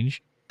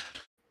Change.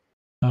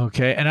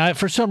 Okay, and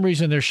for some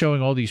reason they're showing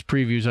all these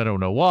previews. I don't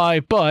know why,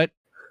 but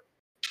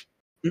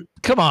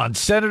come on,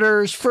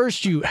 senators.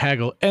 First you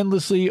haggle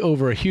endlessly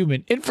over a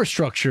human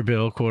infrastructure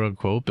bill, quote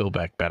unquote, Build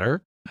Back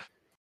Better,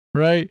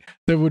 right?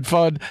 That would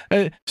fund.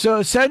 So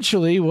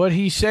essentially what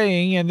he's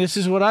saying, and this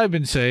is what I've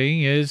been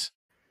saying, is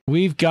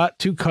we've got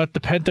to cut the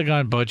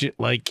Pentagon budget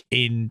like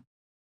in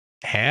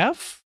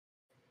half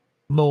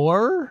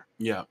more.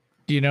 Yeah.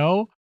 You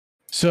know?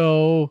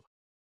 So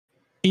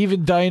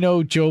even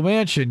Dino Joe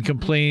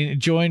Manchin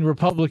joined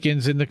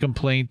Republicans in the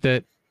complaint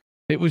that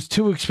it was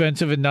too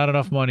expensive and not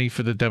enough money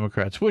for the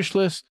Democrats' wish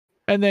list.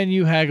 And then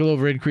you haggle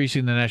over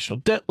increasing the national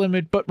debt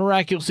limit, but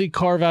miraculously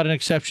carve out an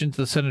exception to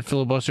the Senate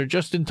filibuster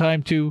just in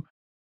time to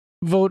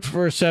vote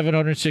for a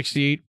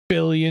 $768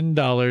 billion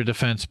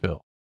defense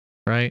bill,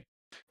 right?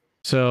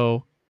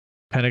 So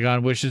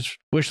Pentagon wish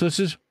list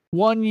is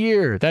 1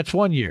 year. That's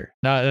 1 year.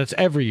 Now that's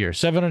every year.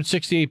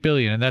 $768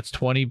 billion, and that's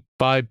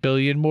 $25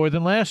 billion more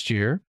than last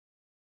year.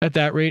 At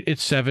that rate,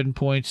 it's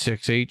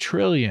 7.68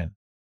 trillion,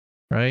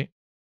 right?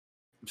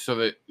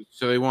 So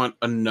they want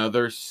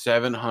another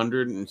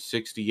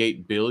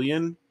 768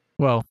 billion.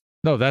 Well,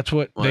 no, that's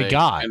what they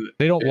got.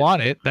 They don't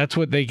want it. That's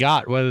what they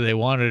got, whether they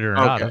want it or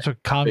not. That's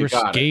what Congress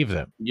gave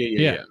them.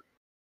 Yeah.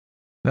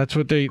 That's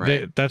what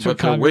that's what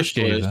Congress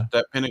gave them.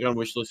 That Pentagon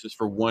wish list is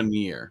for 1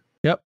 year.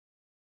 Yep.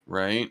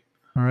 Right.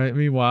 All right.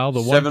 Meanwhile, the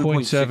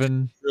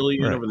 1.7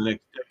 trillion over the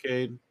next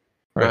decade.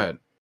 Go ahead.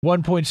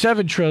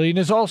 1.7 trillion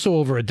is also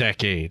over a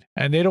decade,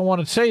 and they don't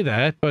want to say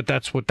that, but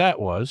that's what that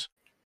was.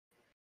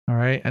 All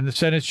right. And the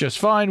Senate's just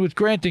fine with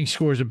granting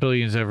scores of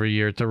billions every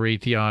year to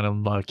Raytheon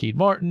and Lockheed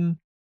Martin,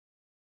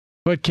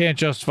 but can't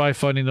justify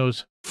funding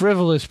those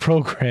frivolous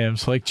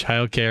programs like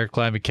childcare,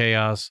 climate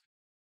chaos,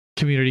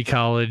 community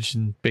college,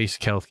 and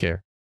basic health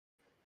care.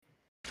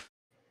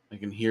 I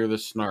can hear the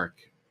snark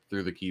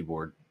through the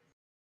keyboard.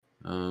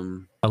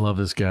 I love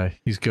this guy.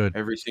 He's good.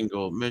 Every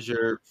single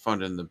measure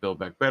funded in the Build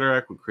Back Better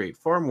Act would create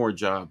far more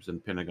jobs than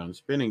Pentagon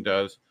spending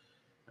does.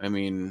 I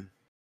mean,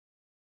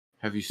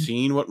 have you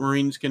seen what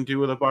Marines can do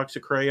with a box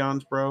of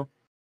crayons, bro?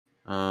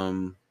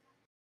 In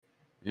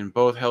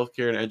both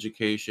healthcare and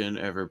education,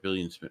 ever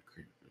billions spent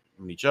creating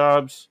many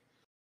jobs.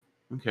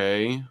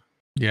 Okay.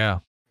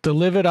 Yeah. The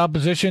livid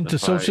opposition to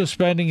social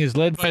spending is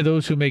led by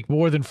those who make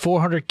more than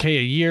 $400K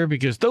a year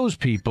because those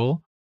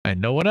people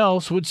and no one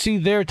else would see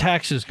their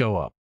taxes go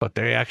up. But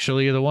they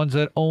actually are the ones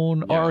that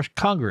own our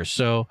Congress.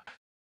 So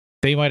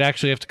they might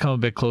actually have to come a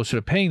bit closer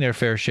to paying their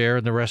fair share,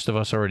 and the rest of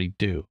us already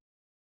do.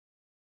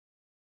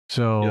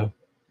 So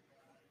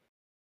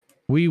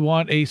we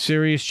want a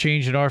serious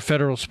change in our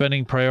federal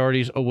spending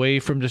priorities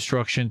away from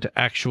destruction to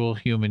actual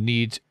human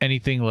needs.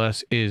 Anything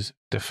less is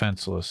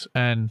defenseless.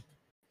 And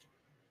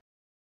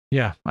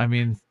yeah, I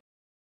mean,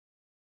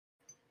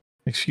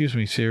 excuse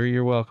me, Siri,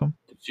 you're welcome.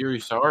 Siri,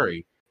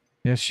 sorry.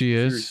 Yes, she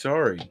is. Siri,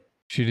 sorry.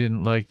 She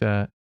didn't like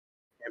that.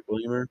 Can't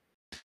blame her.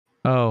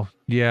 Oh,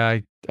 yeah,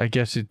 I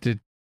guess it did.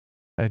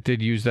 I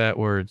did use that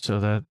word,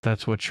 so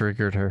that's what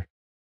triggered her.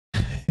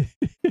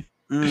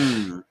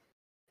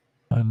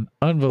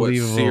 Unbelievable. What,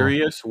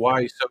 serious?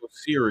 Why so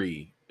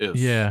serious?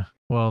 Yeah.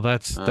 Well,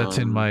 that's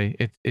in my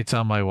it's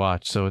on my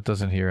watch, so it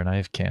doesn't hear, and I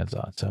have cans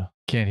on, so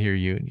can't hear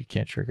you, and you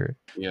can't trigger it.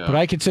 Yeah. But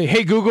I can say,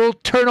 "Hey Google,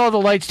 turn all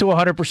the lights to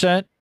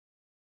 100%."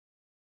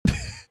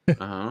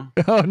 Oh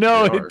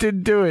no, it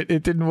didn't do it.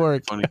 It didn't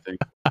work. Funny thing.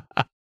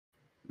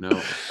 No,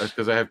 that's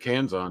because I have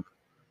cans on.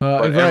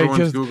 But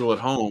everyone's Google at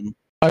home.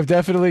 I've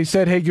definitely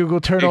said, "Hey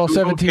Google, turn all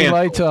Google 17 cancel.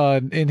 Lights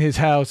on in his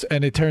house,"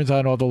 and it turns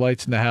on all the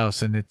lights in the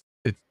house, and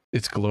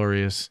it's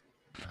glorious.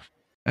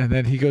 And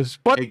then he goes,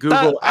 "What? Hey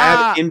Google,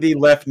 add Indie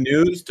Left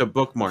News to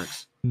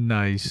bookmarks."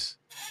 Nice.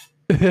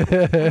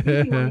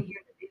 Hey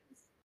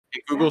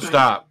Google,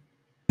 stop.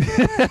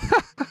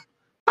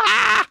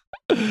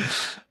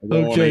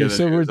 Okay,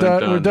 so we're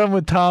done. We're done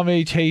with Tom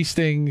H.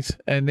 Hastings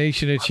and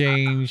Nation of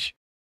Change.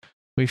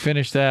 We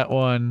finished that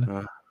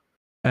one,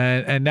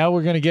 and now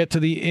we're gonna get to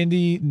the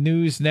Indie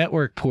News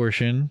Network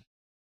portion.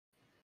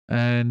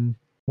 And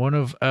one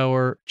of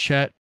our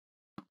chat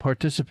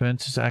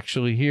participants is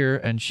actually here,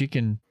 and she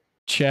can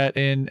chat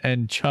in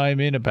and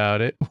chime in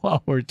about it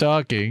while we're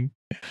talking.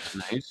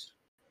 Nice.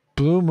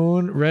 Blue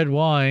Moon Red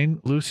Wine.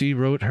 Lucy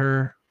wrote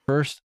her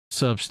first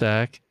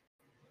Substack,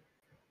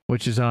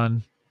 which is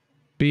on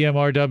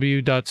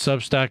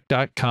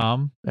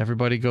bmrw.substack.com.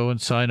 Everybody go and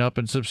sign up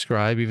and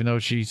subscribe, even though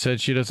she said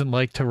she doesn't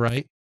like to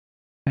write.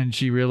 And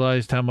she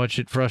realized how much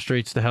it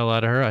frustrates the hell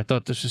out of her. I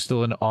thought this was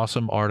still an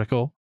awesome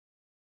article.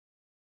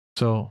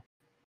 So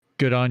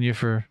good on you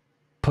for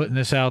putting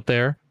this out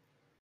there.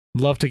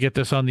 Love to get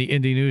this on the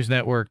Indie News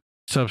Network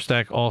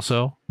Substack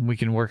also. We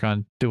can work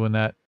on doing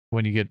that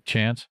when you get a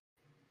chance.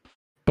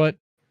 But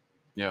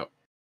yeah,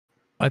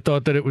 I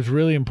thought that it was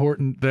really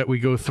important that we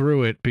go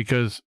through it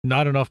because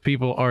not enough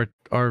people are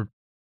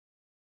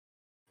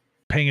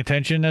paying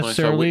attention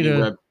necessarily to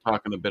Webb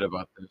talking a bit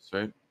about this,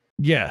 right?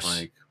 Yes.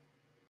 Like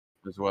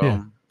as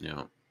well.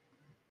 Yeah.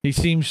 He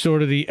seems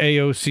sort of the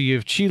AOC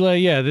of Chile.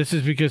 Yeah, this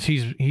is because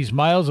he's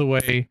miles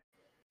away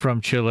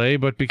from Chile,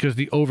 but because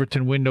the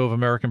Overton window of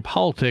American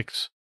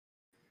politics,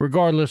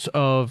 regardless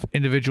of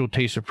individual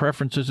tastes or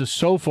preferences, is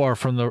so far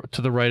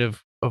to the right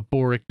of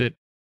Boric that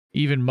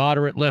even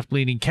moderate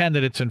left-leaning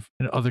candidates in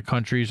other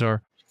countries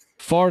are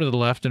far to the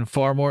left and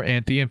far more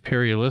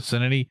anti-imperialist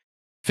than any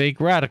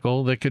fake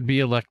radical that could be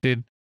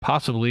elected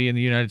possibly in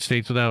the United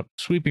States without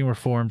sweeping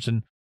reforms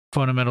and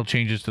fundamental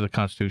changes to the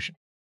Constitution.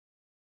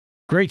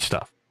 Great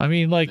stuff. I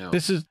mean,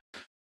 this is,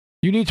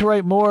 you need to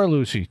write more,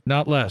 Lucy,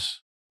 not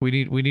less. We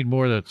need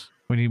more of this.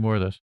 We need more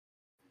of this.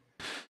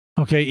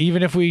 Okay,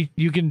 even if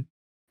you can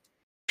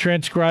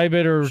transcribe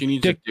it or she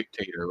needs a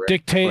dictator, right?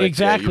 Dictate,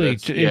 exactly.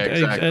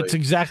 Exactly. That's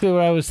exactly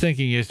what I was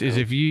thinking. Is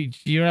if you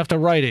don't have to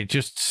write it,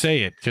 just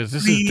say it because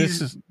this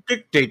is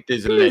dictate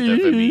this letter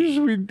for me.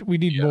 We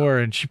need more,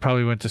 and she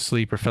probably went to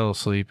sleep or fell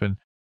asleep, and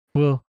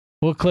we'll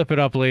clip it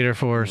up later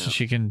for her so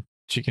she can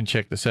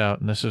check this out.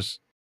 And this is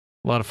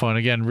a lot of fun.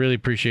 Again, really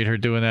appreciate her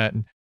doing that.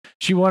 And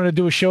she wanted to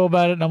do a show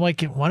about it, and I'm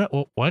like, why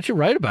don't you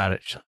write about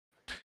it? She's like,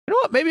 you know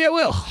what? Maybe I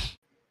will.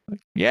 Like,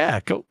 yeah,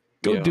 go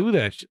Yeah. do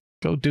that.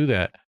 Go do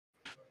that.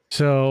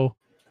 So,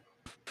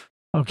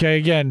 okay,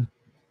 again,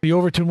 the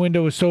Overton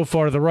window is so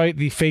far to the right.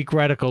 The fake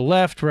radical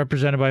left,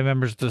 represented by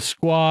members of the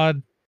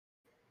squad,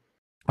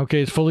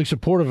 okay, is fully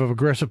supportive of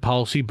aggressive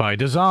policy by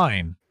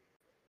design,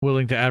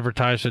 willing to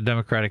advertise the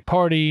Democratic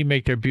Party,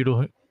 make their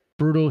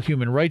brutal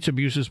human rights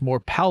abuses more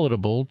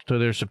palatable to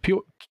their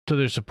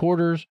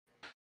supporters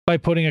by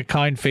putting a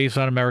kind face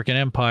on American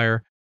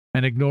empire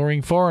and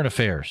ignoring foreign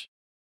affairs.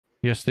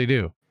 Yes, they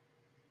do.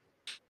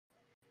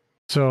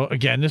 So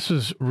again, this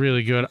is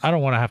really good. I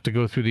don't want to have to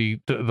go through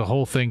the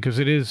whole thing because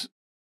it is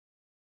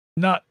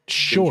not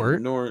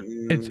short.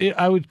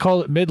 I would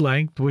call it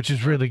mid-length, which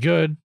is really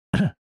good.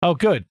 Oh,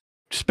 good.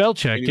 Spell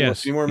check,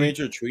 yes. Any more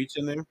major tweets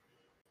in there?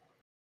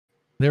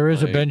 There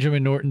is a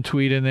Benjamin Norton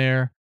tweet in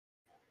there.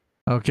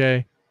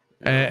 Okay.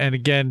 And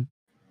again,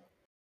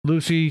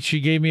 Lucy, she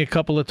gave me a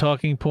couple of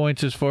talking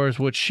points as far as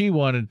what she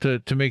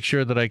wanted to make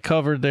sure that I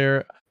covered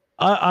there.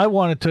 I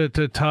wanted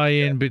to tie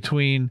in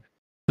between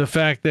the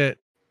fact that,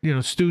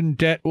 student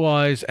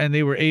debt-wise, and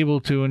they were able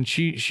to, and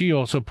she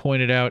also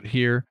pointed out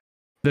here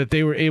that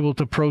they were able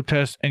to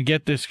protest and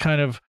get this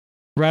kind of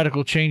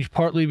radical change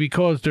partly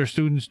because their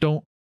students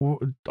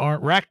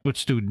aren't racked with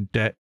student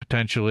debt,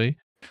 potentially.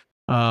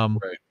 Right.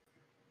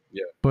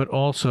 Yeah. But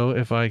also,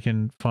 if I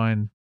can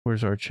find,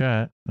 where's our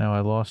chat? Now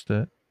I lost it,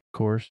 of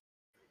course.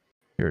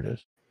 Here it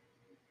is.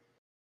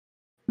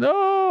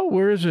 No,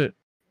 where is it?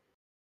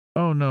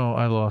 Oh, no,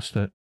 I lost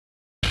it.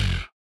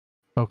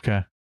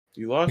 Okay.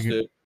 You lost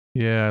it?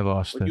 Yeah, I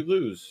lost it. What did you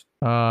lose?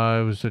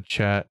 It was the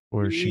chat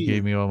where she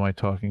gave me all my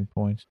talking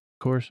points.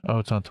 Of course. Oh,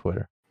 it's on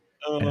Twitter.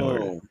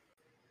 Oh.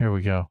 Here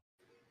we go.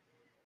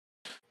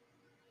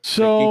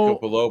 So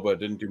Ginkgo biloba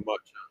didn't do much.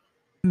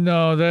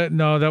 No,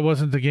 that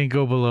wasn't the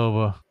Ginkgo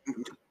biloba.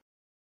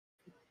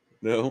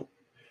 No.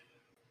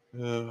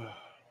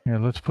 Yeah,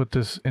 let's put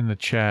this in the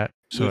chat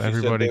so Lucy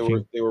everybody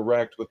said they were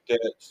racked with debt,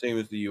 same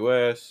as the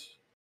U.S.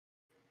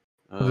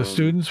 The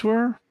students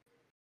were?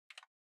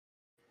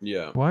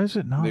 Yeah. Why is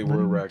it not? They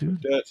were racked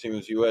with debt, same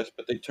as the U.S.,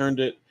 but they turned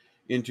it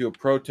into a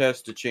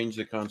protest to change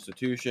the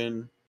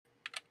Constitution.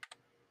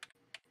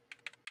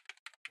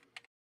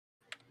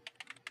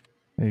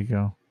 There you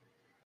go.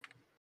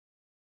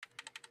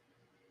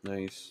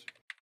 Nice.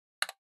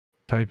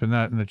 Typing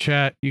that in the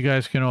chat. You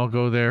guys can all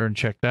go there and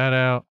check that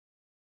out.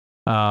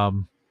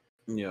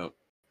 Yeah.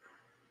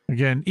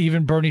 Again,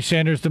 even Bernie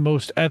Sanders, the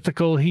most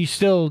ethical, he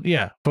still,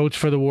 votes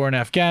for the war in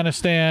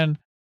Afghanistan.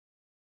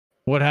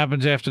 What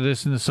happens after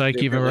this in the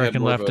psyche of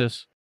American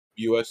leftists?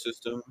 U.S.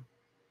 system,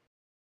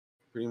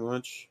 pretty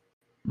much.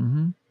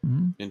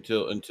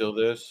 Until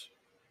this,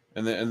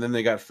 and then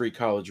they got free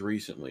college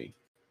recently.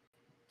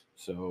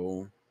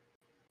 So,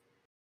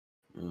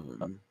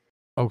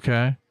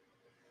 okay.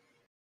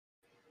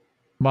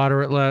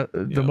 Moderate left,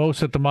 the most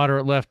that the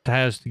moderate left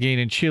has to gain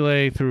in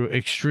Chile through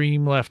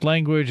extreme left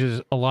language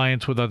is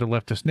alliance with other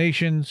leftist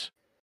nations.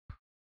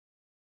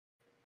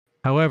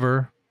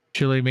 However,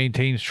 Chile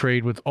maintains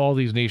trade with all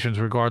these nations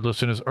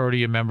regardless and is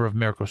already a member of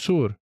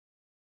Mercosur.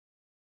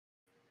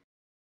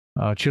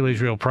 Chile's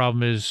real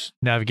problem is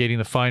navigating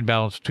the fine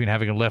balance between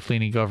having a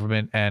left-leaning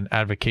government and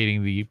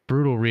advocating the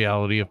brutal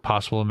reality of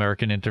possible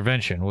American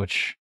intervention,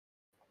 which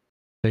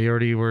they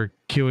already were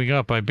queuing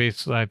up. I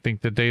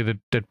think the day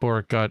that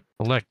Boric got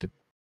elected.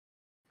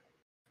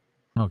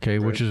 Okay,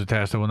 right. Which is a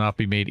task that will not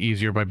be made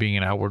easier by being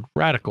an outward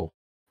radical.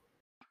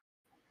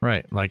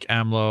 Right, like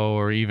AMLO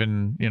or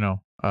even,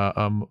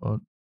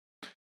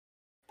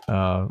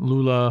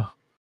 Lula.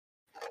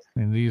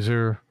 And these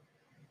are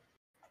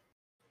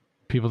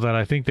people that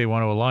I think they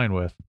want to align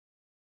with.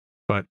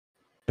 But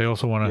they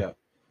also want to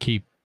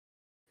keep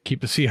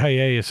the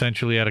CIA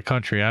essentially out of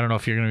country. I don't know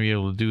if you're going to be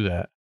able to do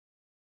that.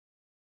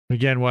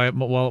 Again,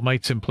 while it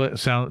might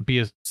sound a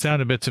bit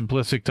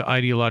simplistic to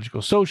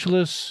ideological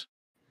socialists,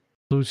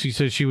 Lucy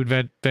says she would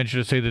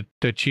venture to say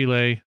that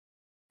Chile,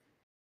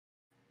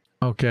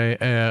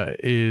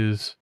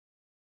 is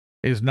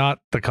not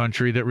the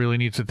country that really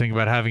needs to think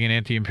about having an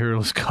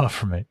anti-imperialist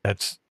government.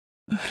 That's,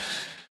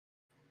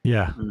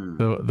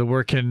 the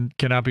work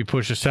cannot be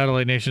pushed to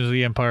satellite nations of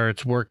the empire.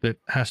 It's work that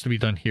has to be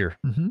done here.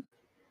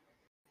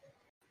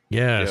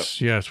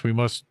 Yes, we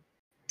must.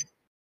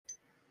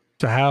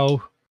 So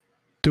how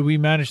do we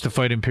manage to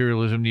fight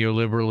imperialism,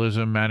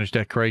 neoliberalism, manage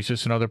debt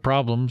crisis, and other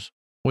problems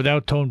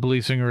without tone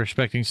policing or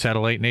expecting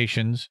satellite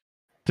nations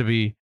to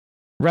be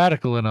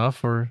radical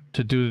enough or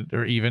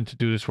even to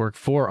do this work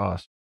for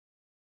us?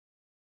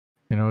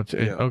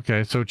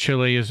 Okay. So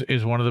Chile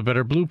is one of the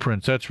better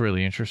blueprints. That's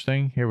really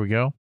interesting. Here we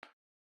go.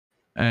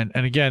 And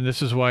again,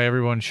 this is why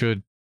everyone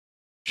should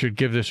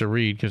give this a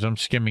read, because I'm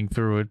skimming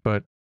through it,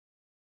 but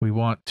we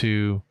want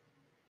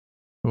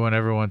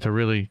everyone to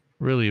really,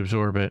 really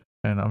absorb it.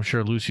 And I'm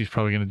sure Lucy's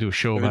probably going to do a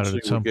show about it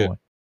at some point.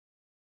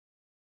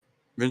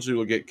 Eventually,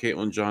 we'll get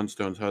Caitlin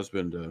Johnstone's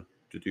husband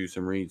to do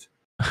some reads.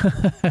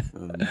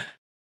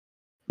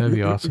 That'd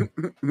be awesome.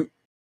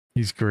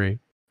 He's great.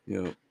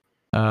 Yeah.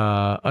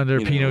 Under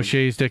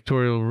Pinochet's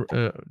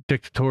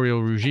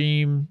dictatorial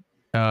regime,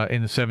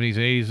 in the 70s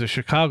and 80s, the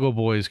Chicago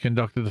Boys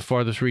conducted the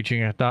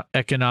farthest-reaching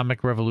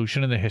economic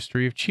revolution in the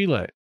history of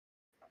Chile.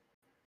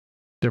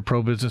 Their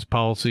pro-business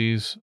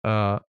policies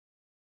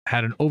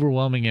had an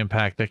overwhelming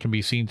impact that can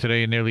be seen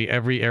today in nearly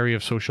every area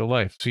of social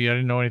life. See, I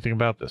didn't know anything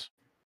about this.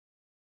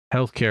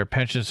 Healthcare,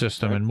 pension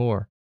system, and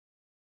more.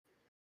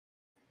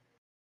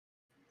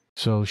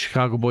 So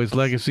Chicago Boys'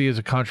 legacy is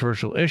a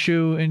controversial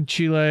issue in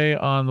Chile.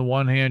 On the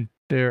one hand,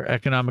 their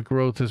economic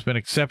growth has been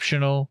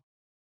exceptional.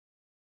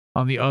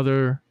 On the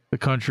other, the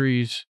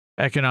country's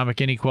economic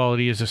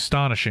inequality is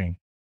astonishing.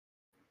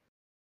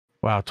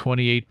 Wow,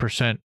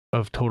 28%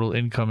 of total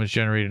income is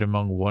generated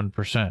among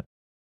 1%.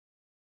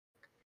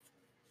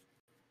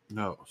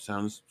 No,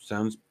 sounds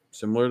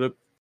similar to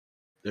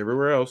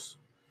everywhere else.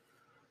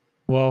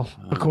 Well,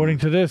 according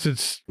to this,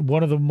 it's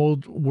one of the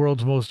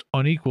world's most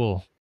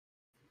unequal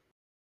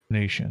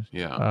nations.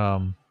 Yeah.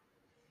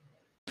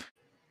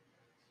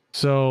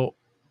 So,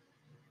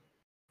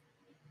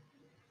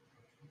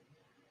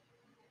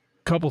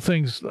 couple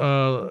things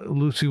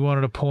Lucy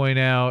wanted to point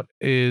out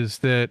is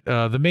that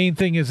the main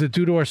thing is that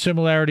due to our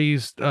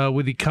similarities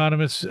with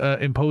economists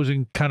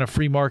imposing kind of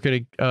free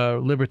market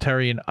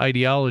libertarian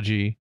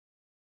ideology,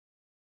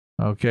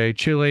 okay,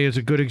 Chile is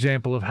a good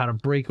example of how to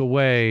break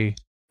away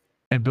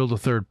and build a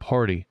third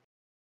party.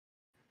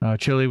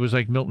 Chile was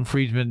like Milton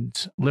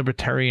Friedman's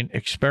libertarian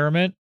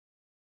experiment.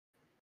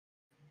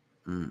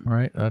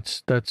 Right?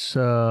 That's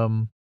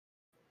and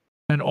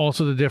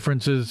also the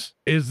difference is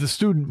the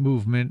student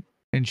movement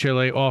in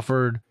Chile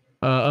offered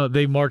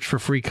they marched for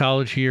free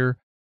college here,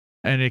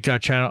 and it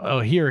got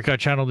channeled it got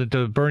channeled into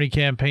the Bernie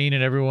campaign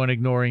and everyone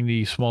ignoring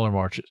the smaller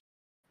marches.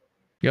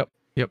 Yep.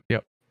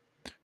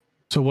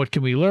 So what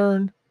can we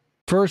learn?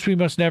 First, we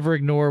must never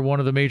ignore one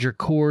of the major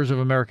cores of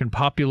American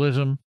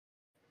populism,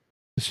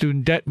 the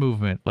student debt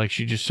movement, like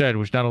she just said,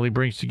 which not only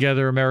brings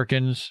together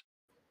Americans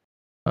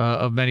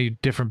of many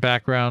different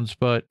backgrounds,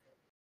 but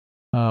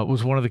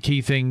was one of the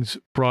key things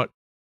brought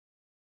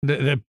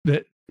that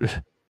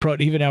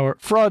brought even our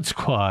fraud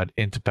squad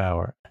into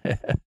power.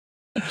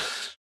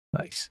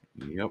 Nice.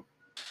 Yep.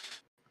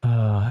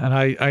 And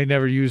I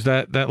never use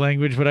that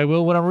language, but I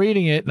will when I'm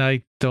reading it, and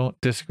I don't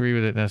disagree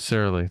with it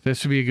necessarily.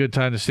 This would be a good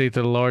time to state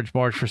that a large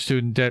march for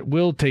student debt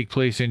will take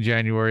place in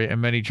January,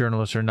 and many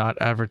journalists are not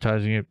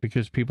advertising it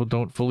because people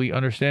don't fully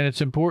understand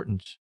its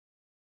importance.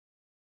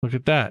 Look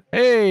at that.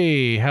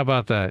 Hey, how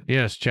about that?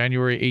 Yes,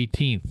 January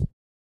 18th.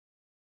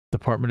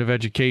 Department of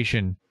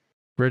Education.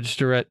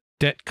 Register at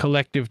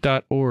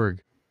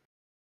debtcollective.org.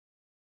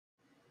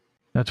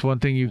 That's one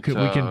thing we can.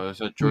 Is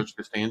that George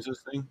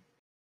Costanza's thing?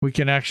 We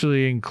can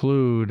actually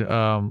include,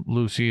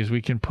 Lucy, is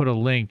we can put a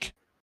link,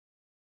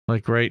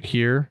 like right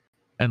here,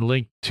 and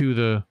link to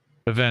the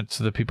event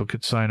so that people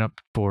could sign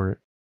up for it.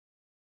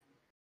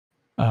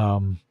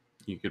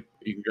 You can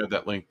grab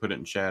that link, put it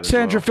in chat.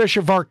 Sandra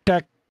Fisher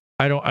Varktech.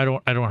 I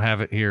don't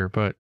have it here,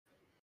 but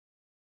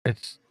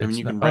it's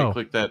you can right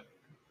click that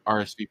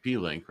RSVP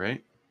link,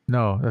 right?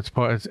 No,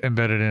 it's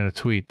embedded in a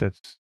tweet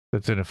that's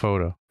in a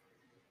photo.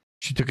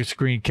 She took a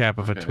screen cap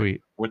of a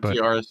tweet. What's the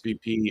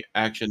RSVP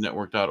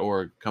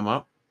actionnetwork.org come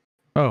up?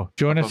 Oh,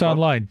 join us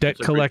online,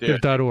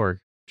 debtcollective.org.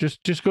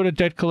 Just go to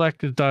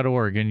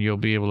debtcollective.org and you'll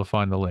be able to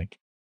find the link.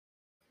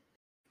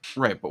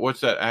 Right, but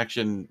what's that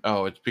action?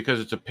 Oh, it's because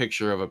it's a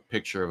picture of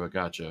a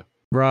gotcha.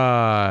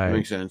 Right. That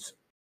makes sense.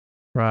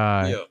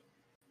 Right. Yeah.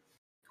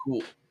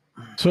 Cool.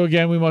 So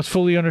again, we must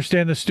fully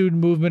understand the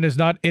student movement is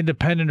not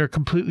independent or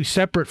completely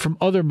separate from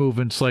other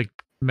movements like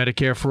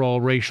Medicare for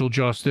all, racial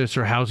justice,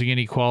 or housing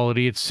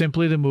inequality. It's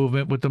simply the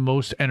movement with the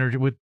most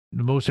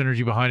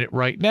energy behind it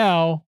right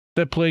now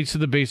that plays to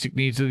the basic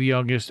needs of the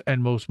youngest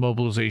and most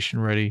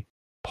mobilization-ready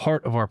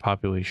part of our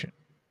population.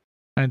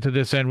 And to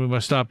this end, we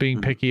must stop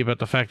being picky about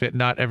the fact that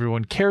not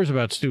everyone cares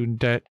about student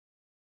debt.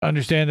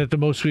 Understand that the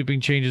most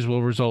sweeping changes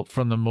will result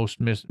from the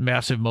most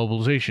massive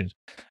mobilizations,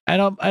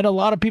 and a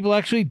lot of people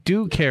actually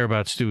do care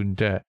about student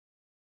debt,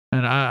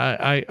 and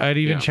I'd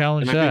even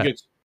challenge that.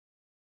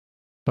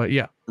 But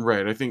yeah,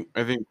 right. I think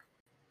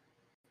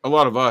a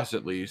lot of us,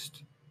 at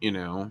least,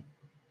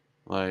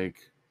 like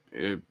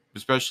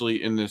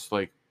especially in this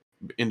like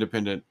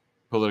independent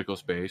political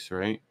space,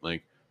 right?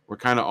 Like we're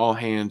kind of all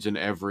hands in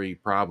every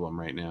problem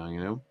right now,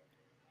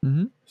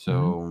 Mm-hmm.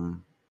 So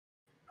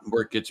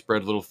work gets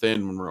spread a little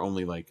thin when we're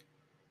only like,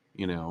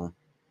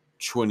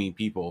 20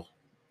 people,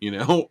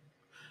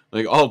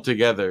 like all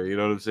together. You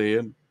know what I'm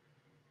saying?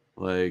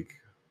 Like,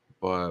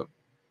 but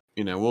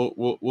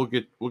we'll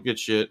get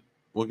shit.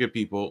 We'll get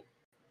people.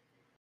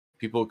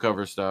 People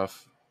cover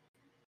stuff.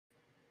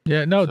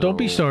 Yeah, no, don't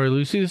be sorry,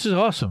 Lucy. This is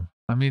awesome.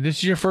 I mean, this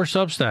is your first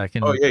Substack,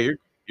 and oh yeah,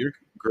 you're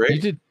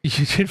great. You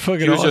did fucking.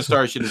 She was awesome. just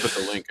sorry she didn't put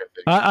the link.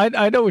 I think.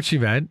 I know what she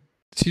meant.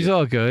 She's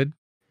all good.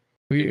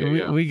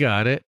 We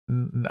got it.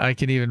 I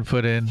can even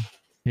put in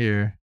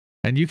here,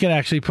 and you can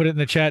actually put it in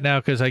the chat now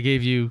because I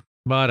gave you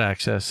mod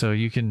access, so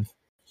you can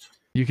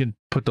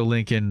put the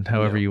link in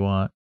however you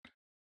want.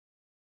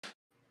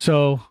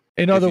 So,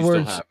 in other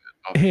words,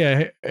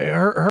 Yeah,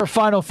 her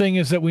final thing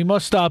is that we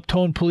must stop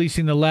tone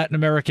policing the Latin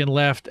American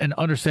left and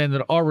understand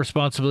that our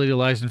responsibility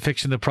lies in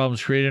fixing the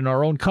problems created in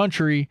our own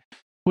country,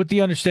 with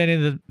the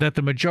understanding that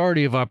the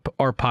majority of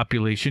our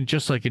population,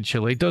 just like in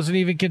Chile, doesn't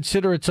even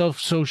consider itself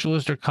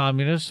socialist or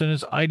communist and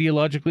is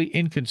ideologically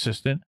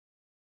inconsistent,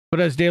 but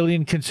has daily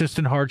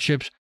inconsistent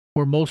hardships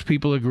where most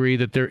people agree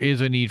that there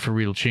is a need for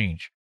real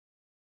change.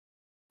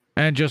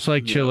 And just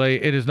like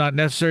Chile, it is not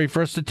necessary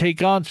for us to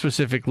take on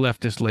specific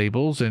leftist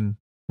labels, and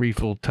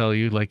Reef will tell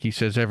you, like he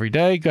says every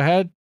day. Go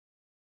ahead.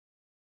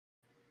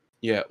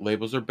 Yeah,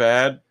 labels are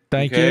bad.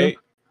 Thank you.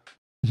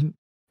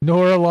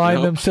 Nor align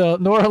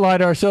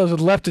ourselves with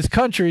leftist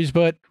countries,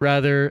 but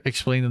rather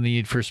explain the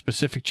need for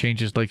specific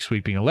changes like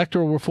sweeping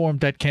electoral reform,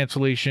 debt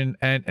cancellation,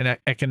 and an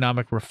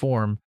economic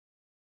reform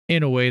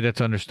in a way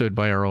that's understood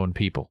by our own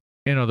people.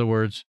 In other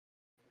words,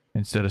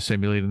 instead of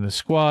simulating the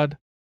squad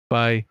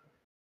by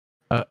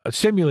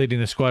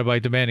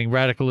demanding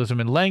radicalism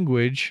in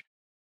language,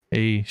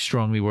 a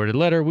strongly worded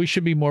letter, we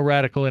should be more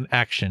radical in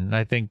action. And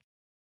I think,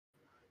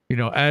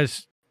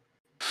 as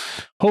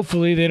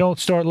hopefully they don't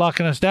start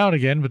locking us down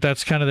again, but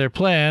that's kind of their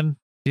plan.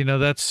 We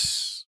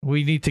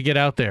need to get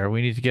out there.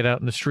 We need to get out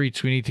in the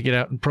streets. We need to get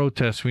out and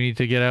protest. We need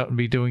to get out and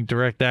be doing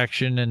direct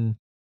action and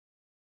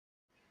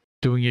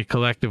doing it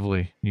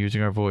collectively,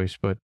 using our voice.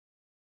 But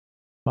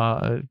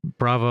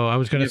bravo. I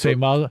was going to say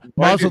Mazel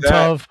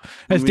Tov,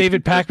 as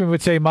David Pakman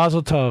would say,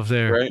 Mazel Tov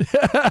there. Right.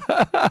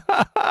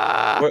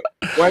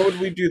 Why would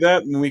we do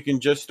that when we can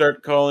just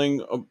start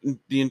calling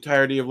the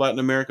entirety of Latin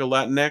America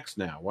Latinx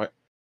now?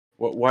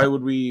 Why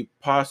would we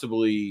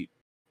possibly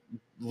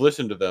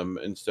listen to them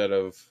instead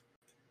of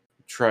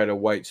try to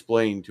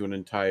white-splain to an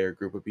entire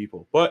group of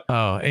people? But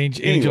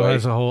Angel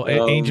has a whole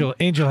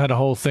Angel had a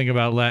whole thing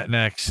about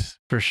Latinx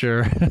for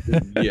sure.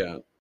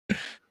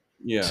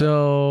 Yeah.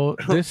 So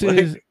this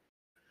is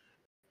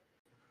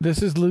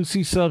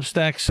Lucy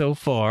Substack so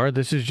far.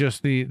 This is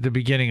just the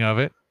beginning of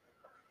it.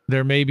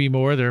 There may be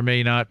more, there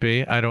may not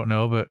be. I don't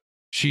know, but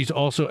she's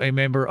also a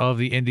member of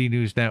the Indie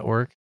News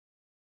Network.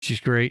 She's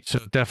great,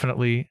 so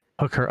definitely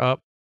hook her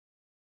up.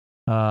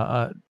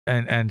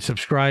 And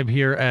subscribe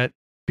here at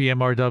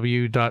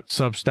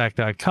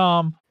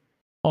bmrw.substack.com.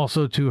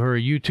 Also to her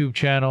YouTube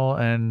channel,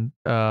 and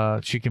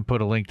she can put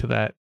a link to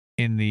that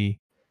in the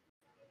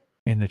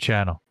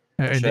channel.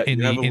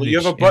 You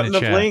have a button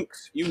of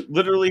links. You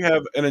literally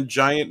have a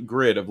giant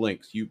grid of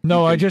links.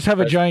 I just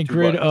have a giant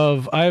grid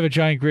of. I have a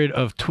giant grid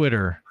of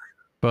Twitter,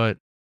 but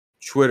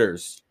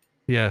Twitters.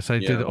 Yes, I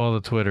did all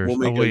the Twitters.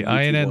 We'll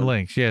INN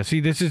links. Yeah,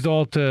 see, this is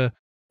all to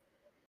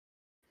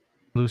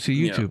Lucy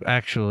YouTube.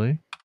 Actually,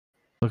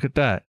 look at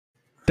that.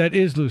 That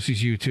is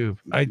Lucy's YouTube.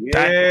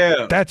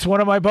 That's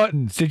one of my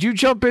buttons. Did you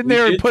jump in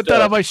there and put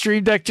that on my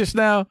stream deck just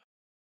now?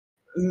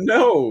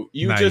 No,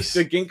 just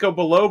the ginkgo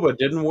biloba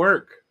didn't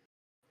work.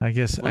 I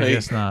guess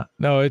not.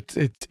 No,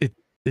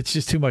 it's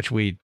just too much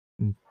weed.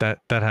 That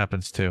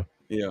happens too.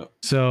 Yeah.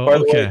 So by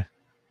the way,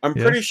 I'm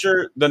pretty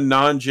sure the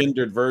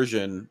non-gendered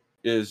version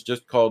is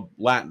just called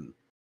Latin.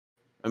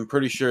 I'm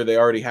pretty sure they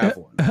already have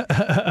one.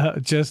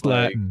 Just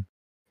Latin.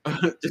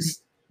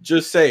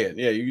 Just say it.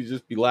 Yeah, you can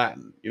just be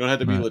Latin. You don't have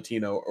to be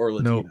Latino or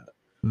Latina.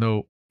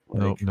 Nope.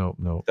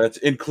 That's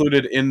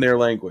included in their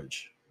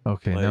language.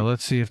 Okay, now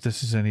let's see if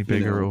this is any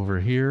bigger over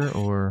here,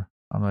 or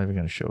I'm not even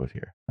going to show it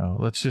here. No,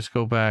 let's just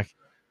go back.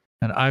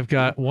 And I've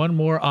got one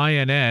more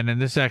INN,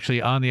 and this is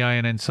actually on the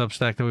INN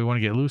Substack that we want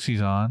to get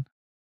Lucy's on.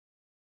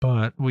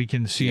 But we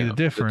can see the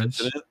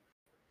difference.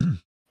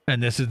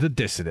 And this is the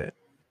Dissident.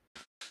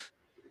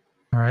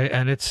 All right,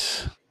 and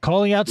it's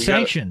calling out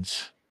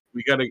sanctions.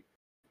 We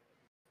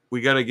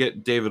gotta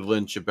get David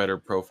Lynch a better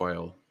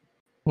profile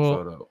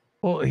photo.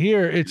 Well,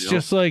 here it's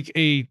just like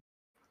a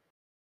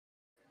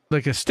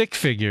stick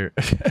figure.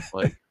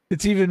 Like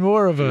it's even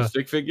more of a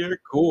stick figure.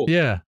 Cool.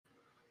 Yeah.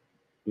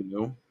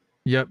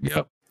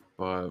 Yep.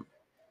 But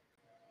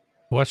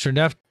Western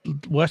left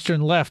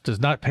does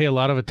not pay a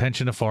lot of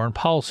attention to foreign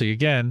policy.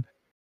 Again,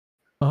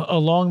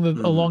 along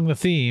the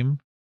theme,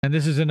 and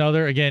this is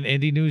another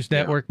Indie News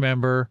Network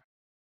member.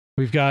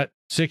 We've got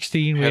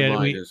 16.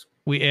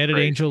 We added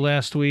Angel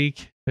last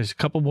week. There's a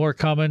couple more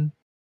coming.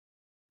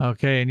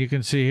 Okay, and you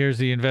can see here's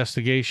the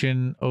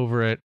investigation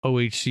over at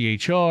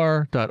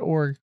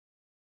ohchr.org.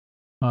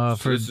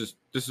 So this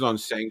is on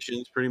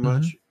sanctions, pretty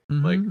much,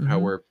 how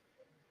we're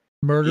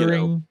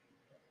murdering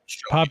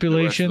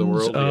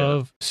populations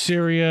of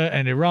Syria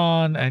and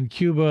Iran and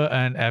Cuba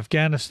and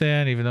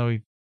Afghanistan, even though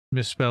he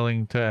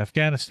misspelling to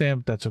Afghanistan,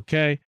 but that's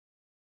okay.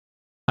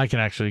 I can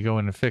actually go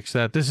in and fix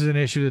that. This is an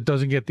issue that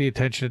doesn't get the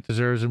attention it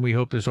deserves, and we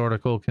hope this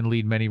article can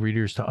lead many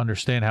readers to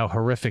understand how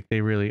horrific they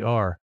really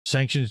are.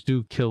 Sanctions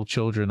do kill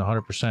children,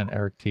 100%,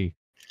 Eric T.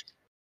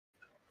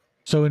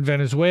 So in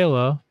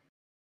Venezuela,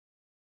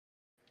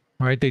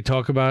 right, they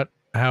talk about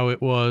how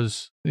it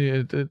was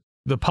the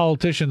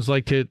politicians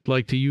like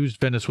to use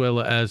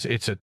Venezuela as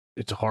it's a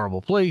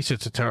horrible place,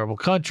 it's a terrible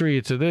country,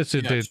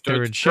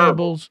 they're in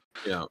shambles.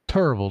 Yeah.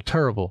 Terrible.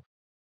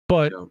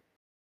 But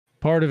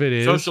part of it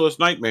is socialist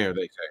nightmare,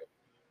 they say.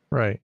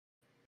 Right.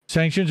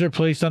 sanctions are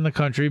placed on the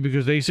country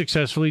because they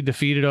successfully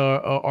defeated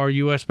our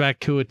U.S.-backed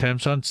coup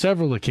attempts on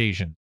several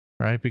occasions,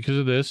 right? Because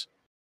of this,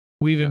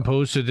 we've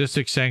imposed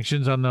sadistic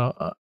sanctions on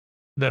the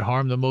that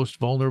harm the most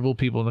vulnerable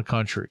people in the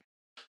country.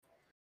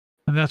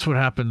 And that's what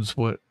happens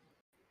with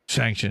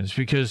sanctions,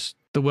 because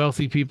the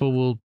wealthy people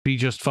will be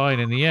just fine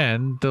in the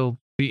end. They'll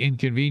be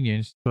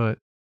inconvenienced, but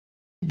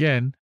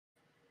again,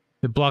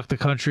 they block the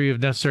country of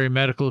necessary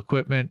medical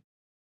equipment.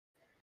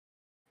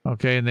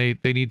 Okay, and they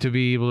need to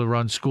be able to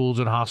run schools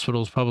and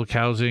hospitals, public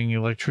housing,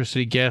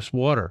 electricity, gas,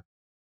 water.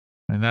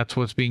 And that's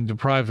what's being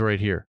deprived right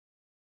here.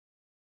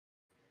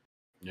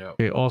 Yeah.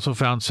 They also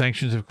found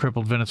sanctions have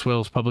crippled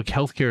Venezuela's public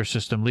healthcare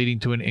system, leading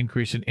to an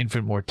increase in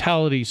infant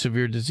mortality,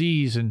 severe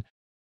disease, and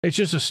it's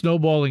just a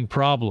snowballing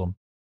problem.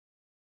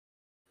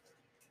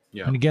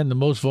 Yeah. And again, the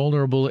most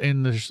vulnerable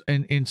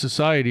in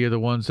society are the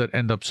ones that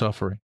end up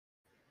suffering.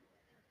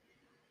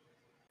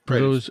 For Right,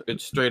 those,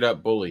 it's straight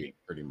up bullying,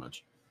 pretty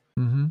much.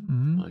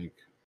 Like,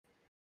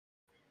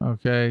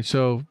 okay,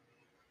 so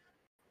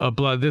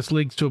this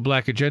links to a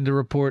Black Agenda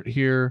report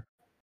here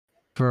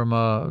from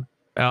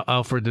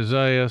Alfred de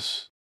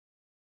Zayas.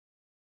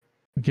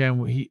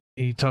 Again,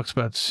 he talks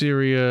about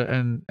Syria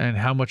and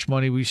how much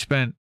money we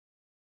spent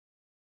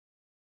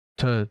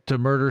to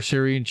murder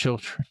Syrian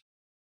children.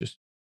 Just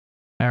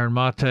Aaron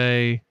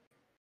Mate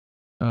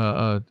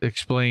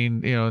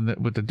explained,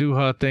 with the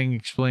Doha thing,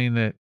 explained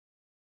that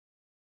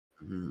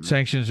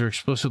sanctions are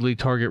explicitly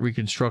target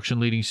reconstruction,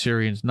 leading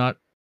Syrians not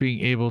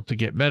being able to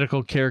get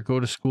medical care,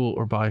 go to school,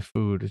 or buy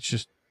food. It's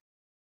just,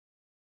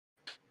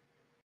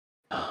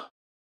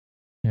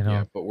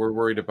 Yeah, but we're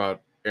worried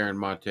about Aaron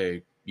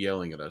Mate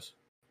yelling at us.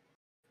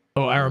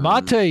 Oh, Aaron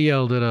Mate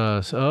yelled at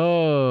us.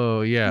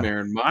 Oh, yeah.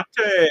 Aaron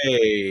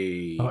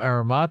Mate. Oh,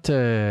 Aaron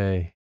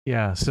Mate.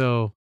 Yeah,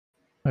 so,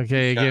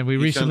 okay, again, we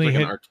recently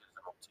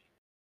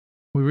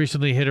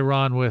hit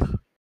Iran with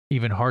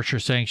even harsher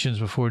sanctions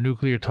before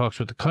nuclear talks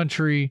with the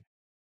country.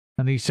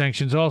 And these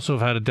sanctions also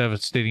have had a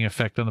devastating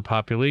effect on the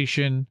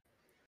population.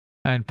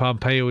 And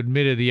Pompeo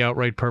admitted the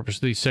outright purpose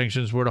of these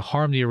sanctions were to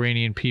harm the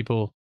Iranian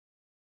people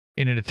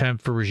in an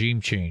attempt for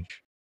regime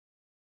change.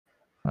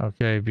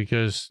 Okay,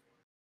 because...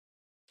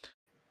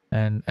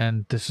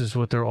 And this is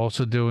what they're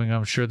also doing.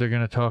 I'm sure they're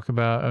going to talk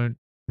about...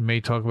 may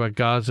talk about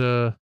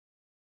Gaza.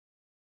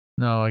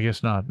 No, I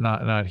guess not.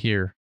 Not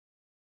here.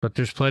 But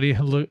there's plenty...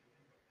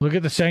 Look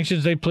at the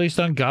sanctions they placed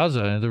on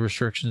Gaza and the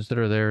restrictions that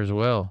are there as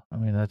well. I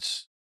mean,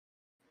 that's...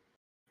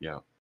 Yeah.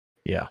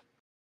 Yeah.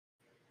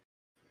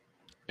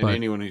 And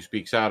anyone who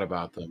speaks out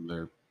about them,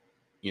 they're,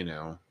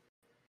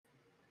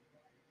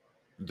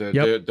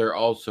 they're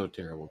also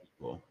terrible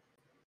people.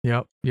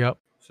 Yep.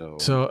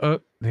 So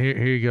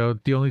here you go.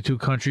 The only two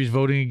countries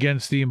voting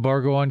against the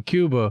embargo on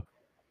Cuba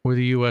were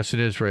the U.S.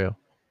 and Israel.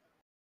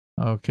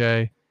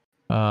 Okay.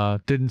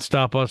 Didn't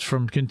stop us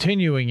from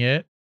continuing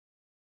it,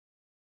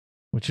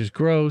 which is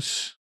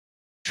gross.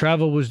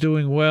 Travel was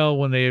doing well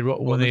when they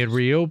had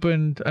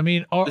reopened. I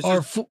mean, go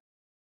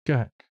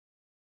ahead.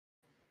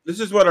 This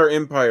is what our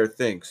empire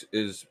thinks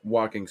is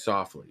walking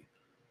softly,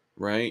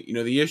 right?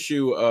 The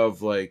issue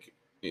of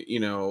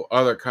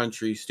other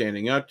countries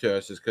standing up to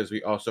us is because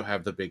we also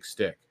have the big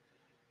stick,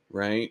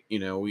 right?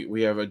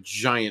 We have a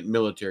giant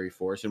military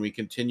force and we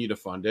continue to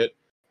fund it.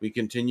 We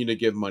continue to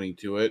give money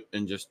to it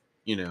and just,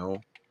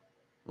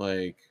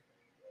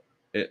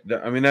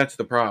 that's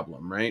the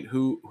problem, right?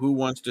 Who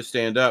wants to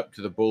stand up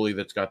to the bully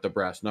that's got the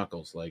brass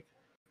knuckles?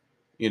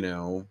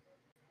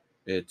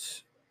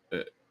 It's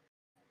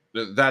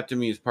that to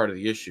me is part of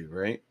the issue,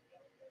 right?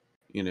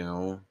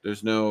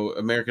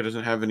 America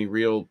doesn't have any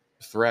real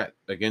threat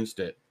against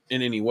it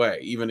in any way,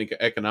 even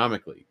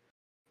economically,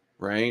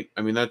 right?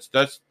 I mean, that's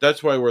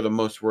why we're the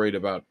most worried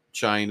about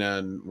China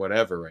and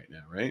whatever right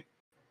now, right?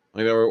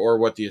 Or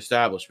what the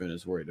establishment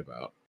is worried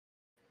about.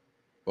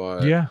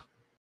 But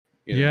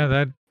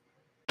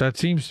that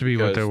seems to be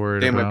what they're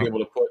worried about. They might be able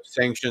to put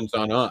sanctions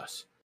on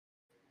us,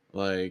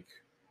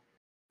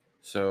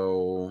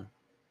 so.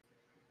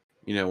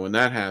 When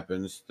that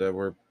happens,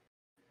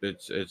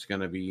 it's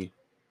going to be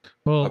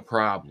a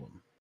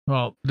problem.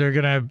 Well, they're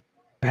going to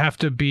have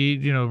to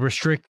be,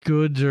 restrict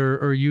goods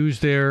or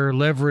use their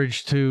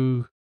leverage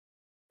to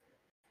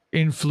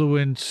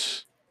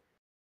influence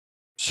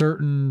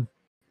certain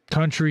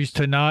countries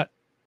to not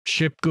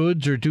ship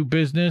goods or do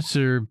business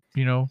or,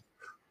 like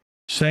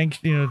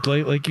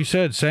you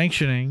said,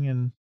 sanctioning.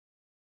 And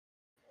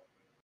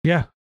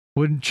yeah,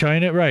 wouldn't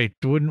China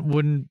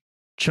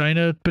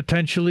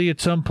potentially at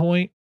some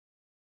point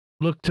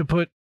look to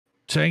put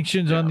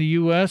sanctions on the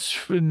U.S.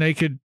 and they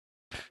could,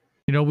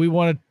 we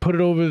want to put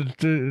it over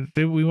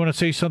we want to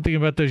say something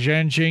about the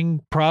Xinjiang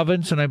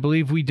province, and I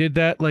believe we did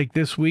that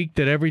this week,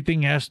 that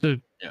everything has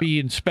to be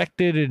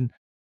inspected and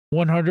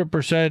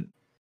 100%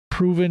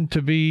 proven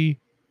to be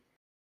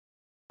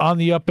on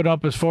the up and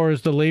up as far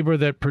as the labor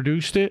that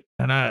produced it.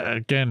 And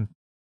again,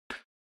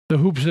 the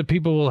hoops that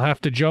people will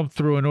have to jump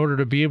through in order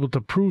to be able to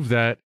prove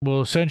that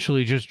will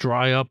essentially just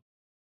dry up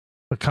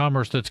the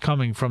commerce that's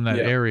coming from that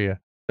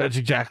area. That's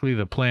exactly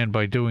the plan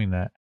by doing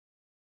that.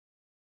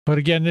 But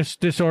again,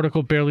 this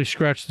article barely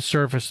scratched the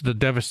surface of the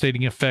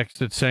devastating effects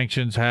that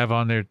sanctions have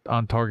on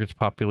targets'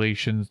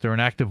 populations. They're an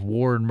act of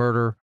war and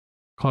murder,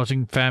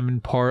 causing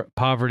famine,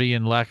 poverty,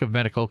 and lack of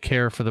medical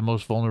care for the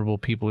most vulnerable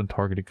people in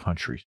targeted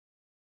countries.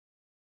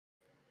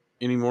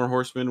 Any more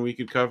horsemen we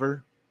could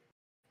cover?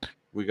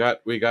 We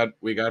got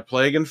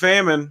plague and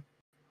famine.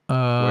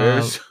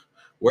 Where's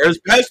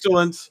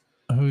pestilence?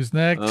 Who's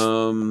next?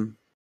 Who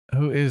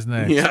is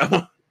next?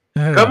 Yeah.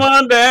 Come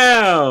on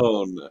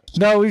down.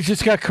 No, we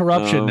just got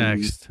corruption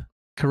next.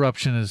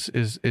 Corruption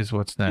is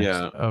what's next.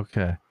 Yeah.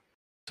 Okay.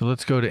 So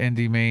let's go to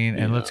Indie Main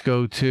and let's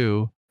go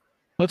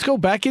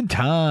back in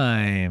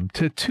time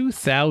to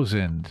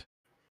 2000.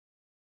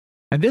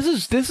 And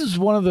this is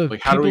one of the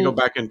like how do we go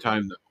back in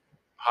time? Though?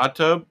 Hot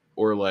tub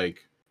or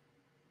like,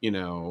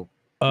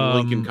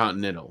 Lincoln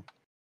Continental?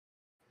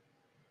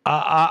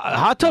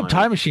 Hot tub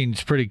time machine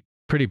is pretty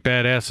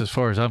badass as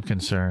far as I'm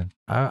concerned.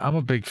 I'm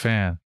a big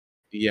fan.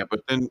 Yeah,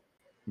 but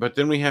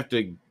then we have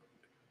to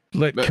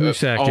let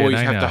Cusack always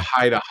in. have to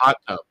hide a hot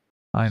tub.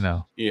 I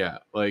know. Yeah,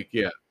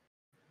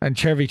 And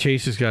Chevy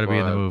Chase has got to be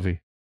in the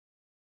movie.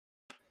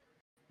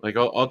 Like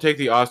I'll take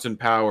the Austin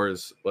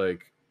Powers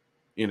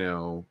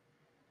time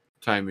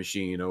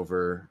machine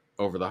over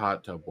the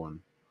hot tub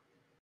one.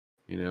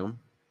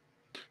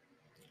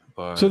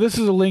 But so this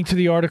is a link to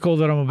the article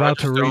that I'm about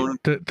to read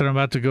that I'm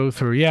about to go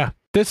through. Yeah.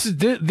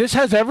 This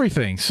has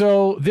everything.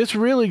 So this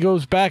really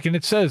goes back, and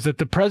it says that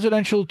the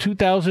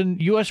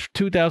U.S.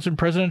 2000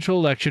 presidential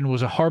election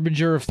was a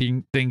harbinger of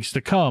things to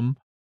come.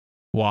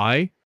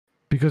 Why?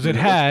 Because it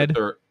had.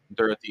 They're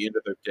at the end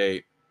of their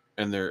date,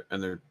 and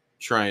they're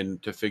trying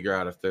to figure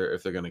out if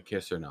they're going to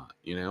kiss or not.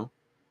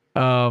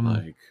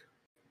 Like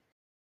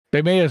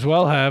they may as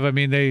well have. I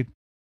mean, they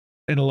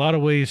in a lot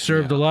of ways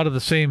served a lot of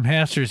the same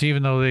masters,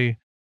 even though they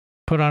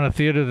put on a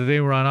theater that they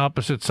were on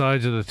opposite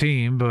sides of the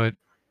team, but.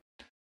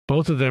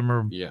 Both of them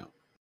are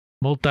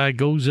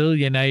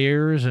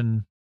multi-gazillionaires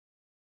and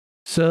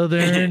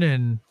Southern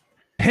and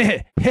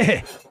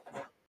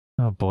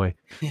oh boy.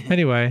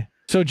 Anyway,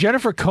 so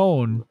Jennifer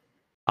Cohn,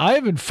 I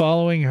have been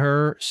following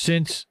her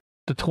since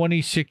the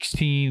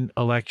 2016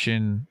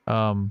 election.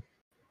 Honestly,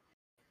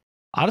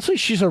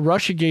 she's a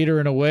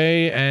Russiagator in a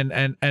way,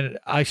 and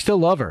I still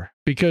love her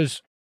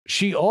because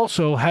she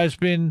also has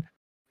been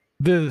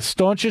the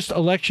staunchest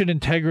election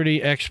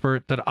integrity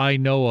expert that I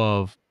know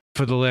of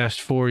for the last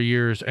 4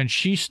 years, and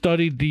she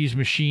studied these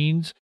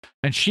machines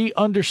and she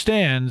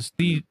understands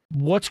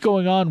what's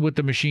going on with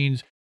the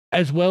machines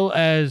as well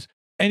as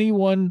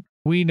anyone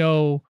we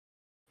know.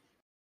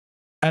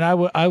 And I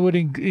would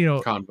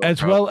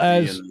as well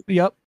as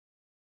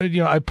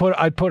I'd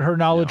put her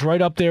knowledge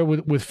right up there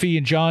with Fee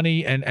and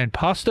Johnny and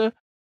Pasta.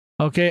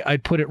 Okay,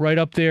 I'd put it right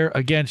up there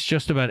against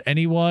just about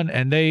anyone,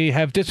 and they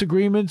have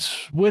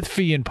disagreements with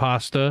Fee and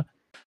Pasta,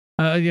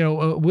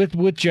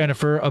 with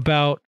Jennifer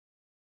about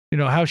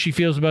how she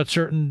feels about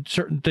certain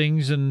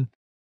things, and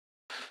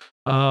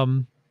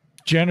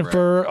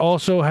Jennifer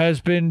also has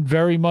been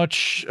very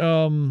much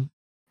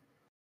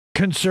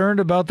concerned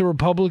about the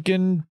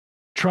Republican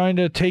trying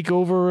to take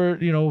over,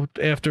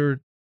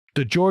 after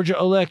the Georgia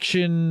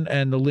election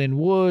and the Lynn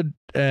Wood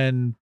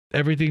and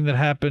everything that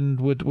happened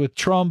with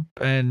Trump,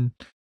 and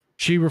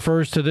she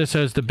refers to this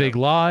as the big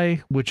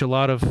lie, which a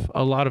lot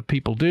of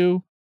people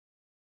do.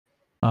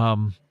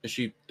 Is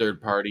she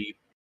third party?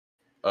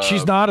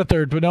 She's not a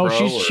third, but no,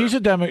 she's a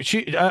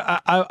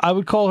Democrat. I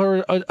would call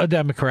her a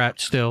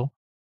Democrat still.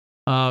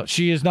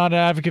 She is not an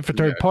advocate for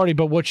third party,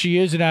 but what she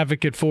is an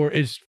advocate for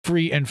is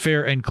free and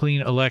fair and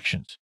clean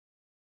elections.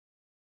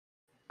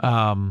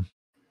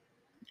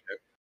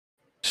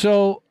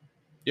 So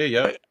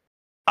again,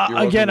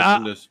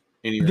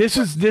 this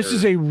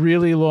is a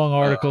really long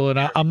article, and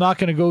I'm not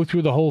going to go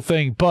through the whole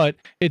thing, but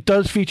it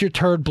does feature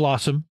Turd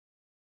Blossom,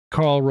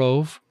 Karl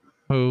Rove,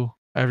 who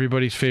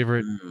everybody's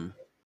favorite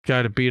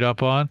guy to beat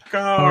up on.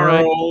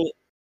 All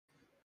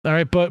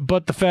right,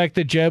 but the fact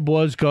that Jeb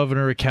was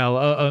governor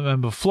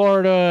of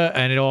Florida,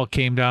 and it all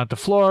came down to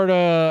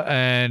Florida,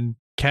 and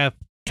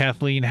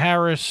Catherine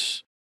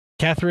Harris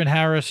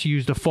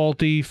used a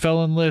faulty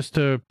felon list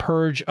to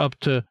purge up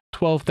to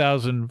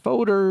 12,000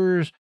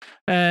 voters,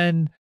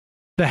 and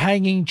the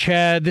hanging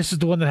Chad. This is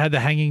the one that had the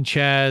hanging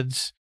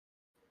Chads.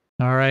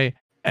 All right,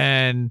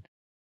 and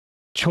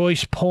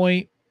Choice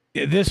Point.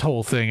 This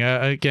whole thing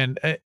again.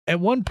 At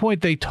one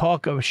point,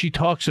 she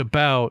talks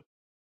about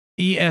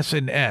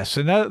ES&S,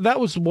 and that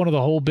was one of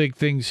the whole big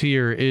things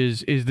here.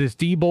 Is this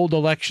Diebold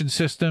election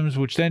systems,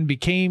 which then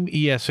became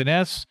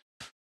ES&S.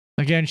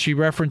 Again, she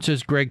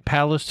references Greg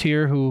Palast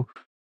here, who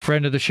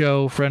friend of the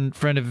show, friend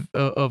of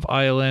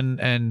ILN,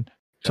 and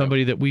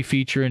somebody that we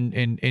feature in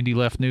Indie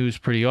Left News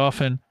pretty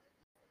often.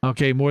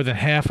 Okay, more than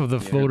half of the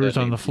voters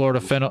on the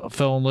Florida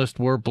felon list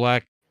were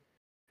black.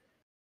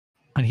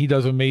 And he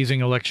does amazing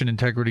election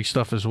integrity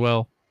stuff as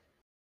well.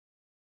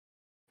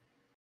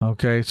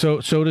 Okay,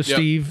 so does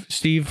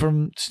Steve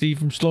from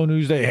Slow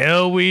News Day.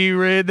 Hell, we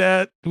read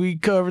that. We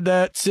covered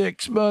that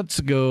 6 months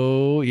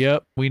ago.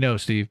 Yep, we know,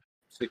 Steve.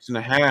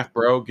 6.5,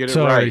 bro. Get it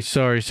Sorry, right.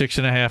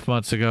 6.5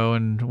 months ago,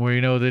 and where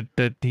you know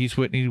that he's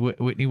Whitney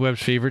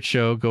Webb's favorite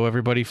show. Go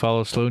everybody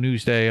follow Slow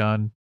News Day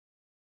on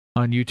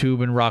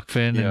YouTube and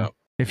Rockfin. Yeah. And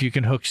if you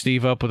can hook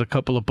Steve up with a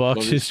couple of bucks,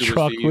 Love you, his Super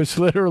truck Steve. was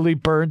literally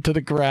burned to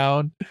the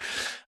ground.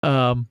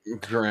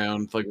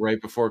 Ground like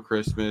right before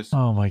Christmas.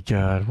 Oh my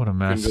God, what a Couldn't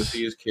go mess!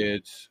 see his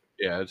kids.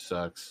 Yeah, it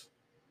sucks.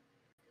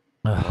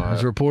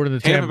 As reported in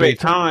the Tampa Bay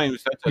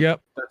Times. That's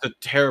a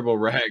terrible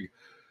rag.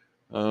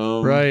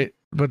 Right,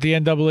 but the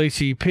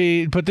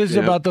NAACP. But this is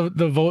about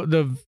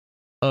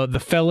the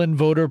felon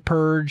voter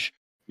purge.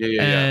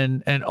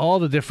 And all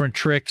the different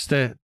tricks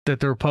that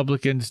the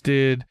Republicans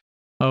did.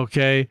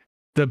 Okay,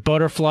 the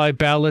butterfly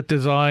ballot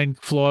design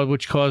flaw,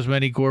 which caused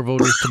many Gore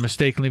voters to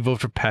mistakenly vote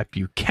for Pat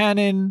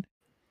Buchanan,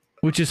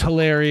 which is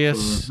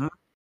hilarious. Mm-hmm.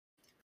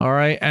 All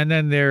right, and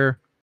then their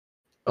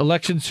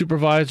election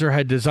supervisor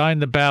had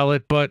designed the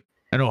ballot, but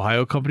an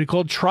Ohio company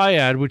called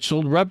Triad, which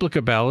sold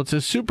replica ballots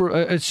as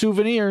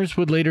souvenirs,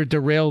 would later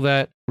derail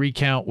that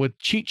recount with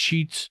cheat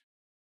sheets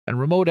and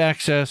remote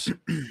access,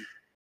 and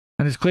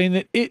has claimed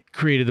that it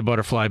created the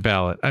butterfly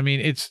ballot. I mean,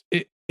 it's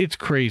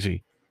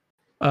crazy.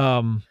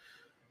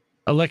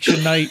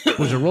 Election night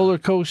was a roller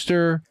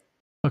coaster.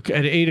 Okay,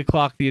 at 8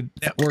 o'clock, the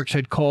networks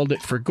had called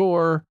it for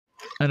Gore,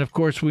 and of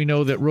course, we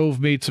know that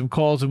Rove made some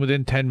calls, and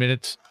within 10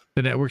 minutes,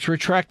 the networks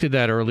retracted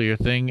that earlier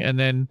thing, and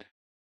then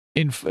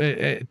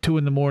at 2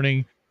 in the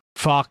morning,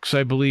 Fox,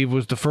 I believe,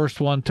 was the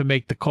first one to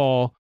make the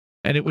call,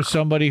 and it was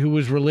somebody who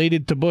was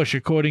related to Bush.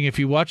 If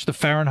you watch the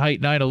Fahrenheit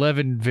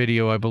 9/11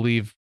 video, I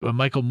believe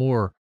Michael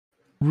Moore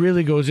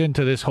really goes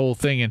into this whole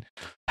thing and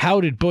how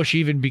did Bush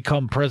even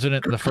become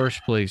president in the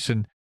first place,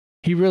 and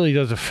he really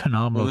does a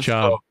phenomenal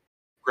job.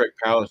 Greg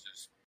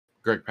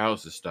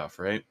Palace's stuff,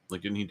 right?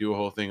 Like, didn't he do a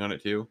whole thing on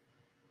it too?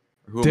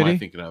 Or who Did am I he?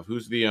 thinking of?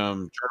 Who's the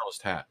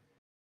journalist hat?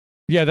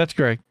 Yeah, that's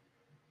Greg.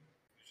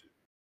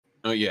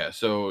 Oh yeah,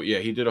 so yeah,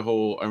 he did a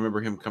whole. I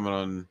remember him coming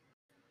on.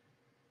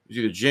 It was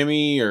either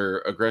Jimmy or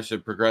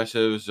Aggressive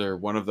Progressives or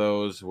one of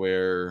those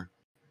where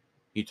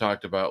he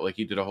talked about, like,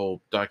 he did a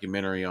whole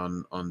documentary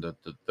on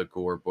the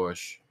Gore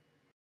Bush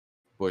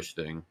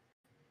thing.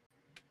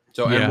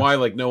 So and why,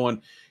 like, no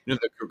one, the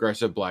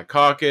Progressive Black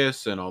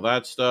Caucus and all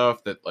that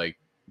stuff that, like,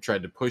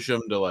 tried to push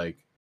him to, like,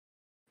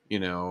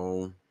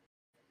 do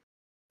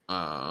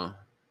a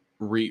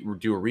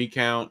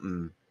recount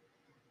and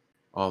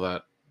all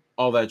that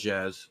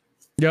jazz.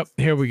 Yep,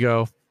 here we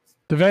go.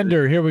 The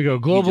vendor, here we go.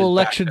 Global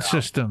Election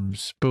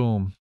Systems.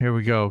 Boom. Here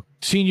we go.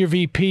 Senior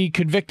VP,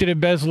 convicted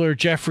embezzler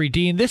Jeffrey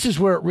Dean. This is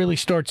where it really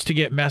starts to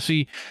get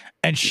messy.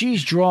 And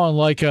she's drawn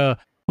like an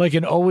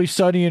Always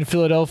Sunny in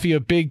Philadelphia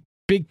big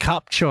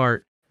cop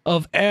chart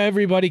of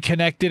everybody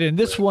connected. And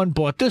this one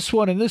bought this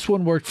one, and this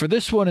one worked for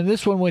this one, and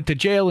this one went to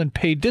jail and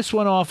paid this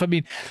one off. I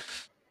mean,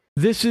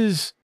 this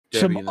is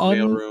Debbie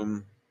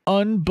some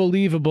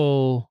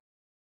unbelievable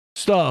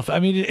stuff. I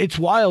mean, it's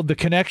wild, the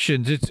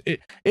connections.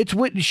 It's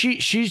Whitney.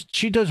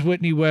 She does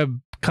Whitney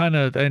Webb kind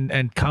of,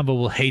 and Combo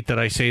will hate that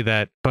I say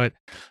that, but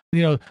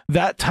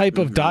that type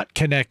of dot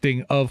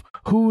connecting of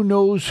who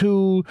knows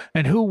who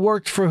and who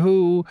worked for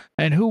who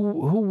and who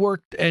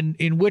worked and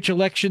in which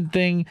election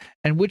thing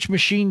and which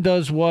machine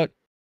does what.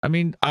 I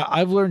mean,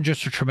 I've learned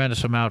just a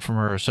tremendous amount from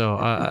her, so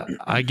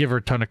I give her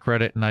a ton of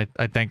credit, and I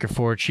thank her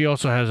for it. She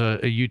also has a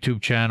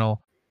YouTube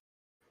channel.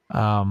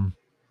 I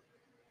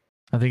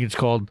think it's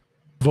called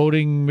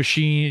Voting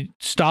Machine,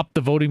 Stop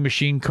the Voting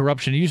Machine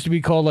Corruption. It used to be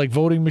called like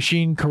Voting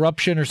Machine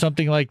Corruption or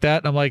something like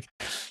that. And I'm like,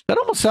 that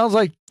almost sounds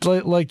like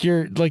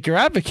you're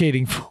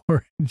advocating for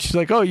it. And she's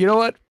like, oh, you know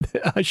what?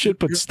 I should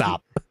put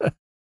stop.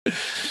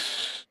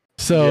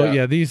 So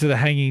yeah, these are the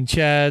hanging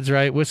chads,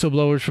 right?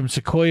 Whistleblowers from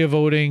Sequoia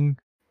Voting.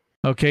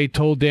 Okay,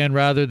 told Dan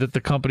Rather that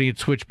the company had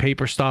switched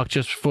paper stock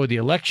just before the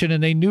election,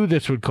 and they knew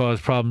this would cause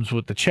problems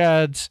with the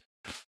chads.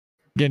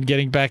 Again,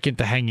 getting back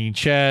into hanging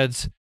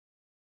chads.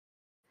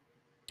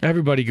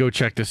 Everybody go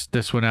check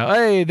this one out.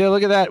 Hey,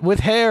 look at that.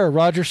 With hair,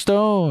 Roger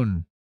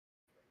Stone.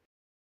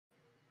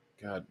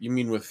 God, you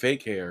mean with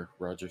fake hair,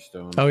 Roger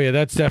Stone? Oh, yeah,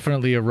 that's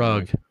definitely a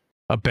rug.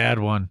 A bad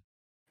one.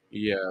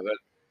 Yeah,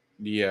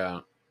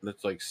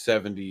 that's like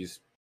 70s,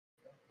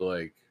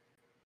 like,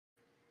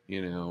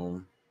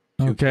 2K.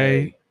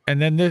 Okay.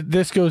 And then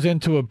this goes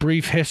into a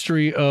brief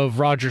history of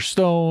Roger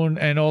Stone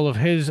and all of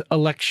his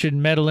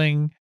election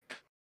meddling.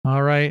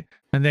 All right.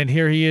 And then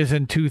here he is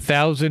in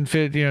 2000.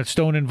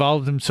 Stone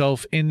involved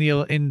himself in the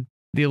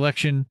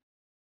election,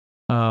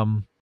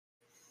 out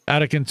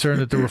of concern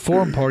that the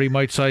Reform Party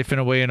might siphon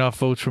away enough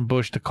votes from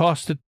Bush to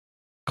cost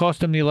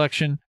him the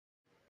election.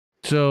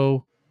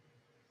 So,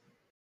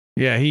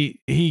 yeah,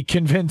 he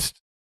convinced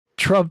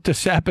Trump to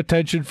sap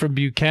attention from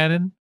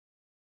Buchanan.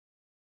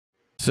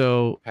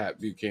 So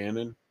Pat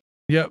Buchanan.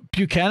 Yeah,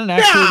 Buchanan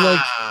actually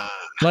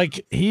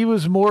like he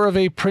was more of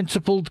a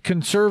principled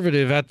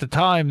conservative at the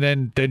time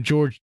than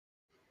George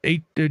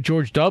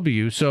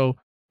W. So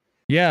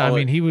yeah, I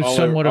mean he was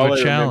somewhat of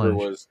a challenge.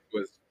 Was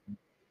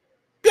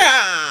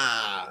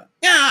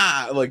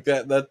like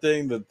that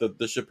thing, the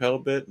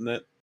Chappelle bit and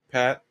that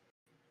Pat.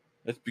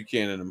 That's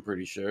Buchanan, I'm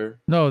pretty sure.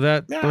 No,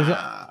 that was.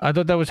 Ah, I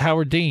thought that was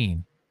Howard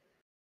Dean.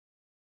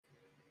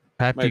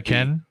 Pat might be.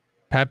 Buchanan.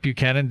 Pat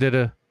Buchanan did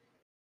a.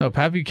 No,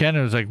 Pat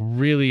Buchanan was like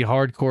really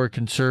hardcore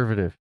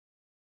conservative.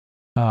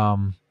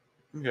 Okay.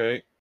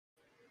 I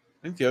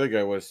think the other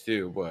guy was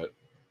too, but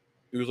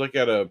he was like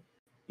at a,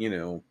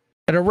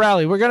 at a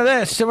rally, we're gonna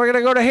this and we're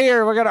gonna go to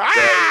here. We're gonna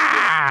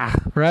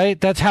right.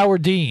 That's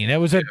Howard Dean. That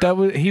was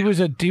he was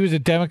a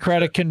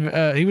Democratic.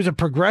 He was a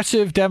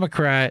progressive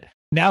Democrat.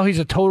 Now he's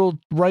a total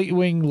right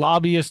wing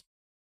lobbyist.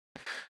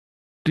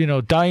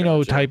 Dino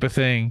type of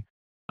thing.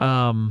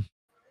 And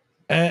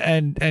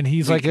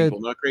he's like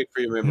not great for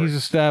your memory. He's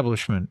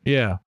establishment.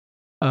 Yeah.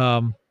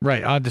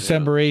 Right. On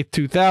December 8th,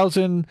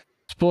 2000,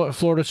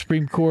 Florida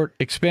Supreme Court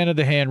expanded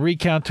the hand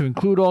recount to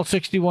include all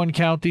 61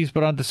 counties,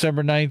 but on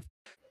December 9th,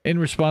 in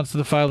response to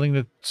the filing,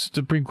 the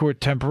Supreme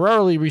Court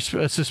temporarily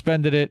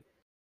suspended it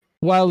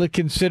while it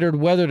considered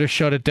whether to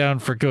shut it down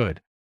for good,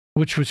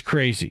 which was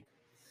crazy.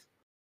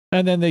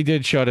 And then they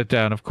did shut it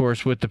down, of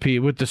course, with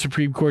the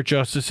Supreme Court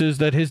justices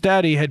that his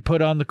daddy had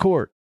put on the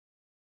court,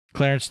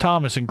 Clarence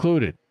Thomas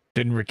included,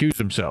 didn't recuse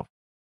himself.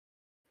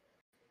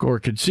 Gore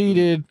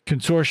conceded.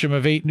 Consortium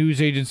of 8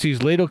 news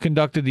agencies later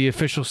conducted the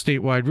official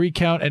statewide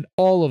recount, and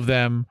all of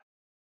them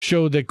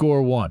showed that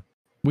Gore won.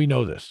 We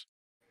know this.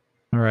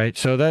 All right,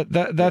 so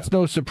that's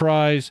no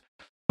surprise.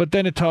 But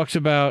then it talks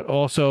about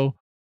also,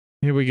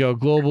 here we go,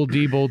 Global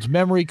Diebold's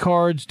memory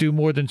cards do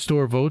more than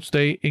store votes.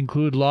 They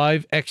include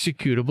live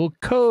executable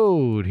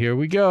code. Here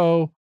we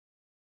go.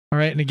 All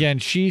right, and again,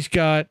 she's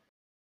got,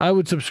 I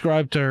would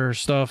subscribe to her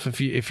stuff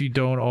if you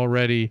don't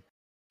already.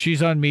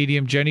 She's on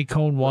Medium,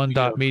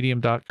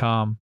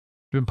 JennyCone1.medium.com.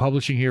 Been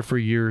publishing here for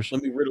years.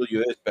 Let me riddle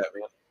you this,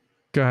 Batman.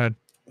 Go ahead.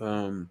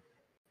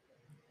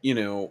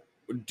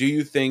 Do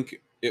you think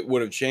it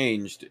would have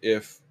changed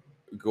if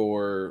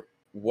Gore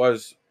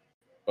was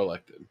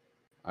elected?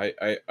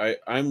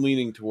 I'm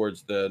leaning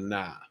towards the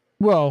nah.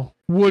 Well,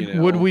 would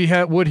he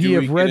have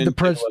read the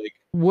PDB?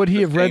 Would he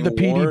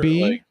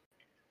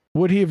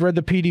have read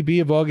the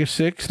PDB of August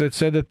 6th that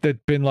said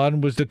that bin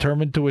Laden was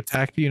determined to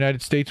attack the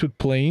United States with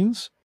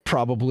planes?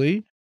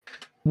 Probably.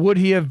 Would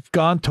he have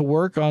gone to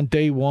work on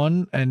day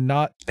one and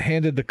not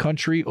handed the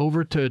country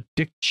over to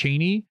Dick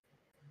Cheney?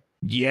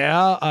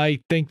 Yeah,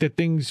 I think that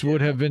things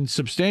would have been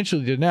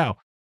substantially different. Now,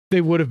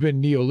 they would have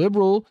been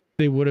neoliberal.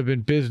 They would have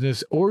been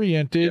business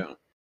oriented. Yeah.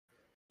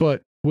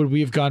 But would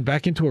we have gone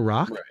back into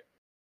Iraq? Right.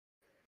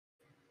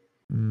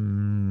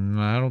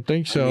 I don't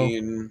think so. I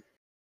mean,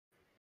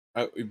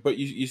 but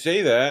you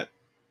say that,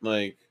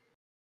 like,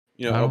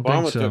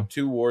 Obama took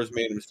 2 wars,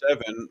 made him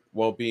 7,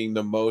 while being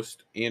the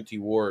most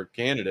anti-war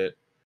candidate.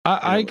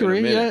 I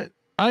agree. Yeah,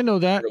 I know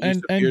that.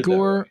 And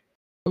Gore,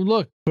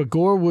 look, but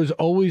Gore was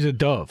always a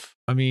dove.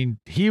 I mean,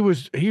 he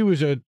was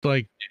a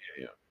like.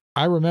 Yeah.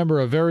 I remember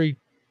a very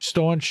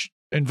staunch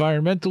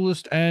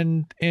environmentalist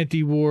and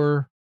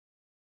anti-war.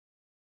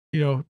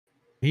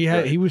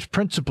 He was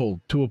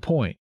principled to a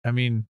point. I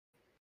mean,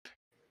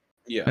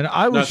 yeah. And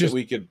I was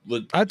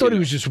I thought he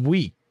was just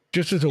weak.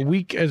 Just as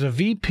a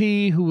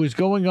VP who was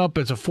going up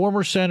as a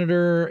former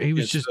senator, he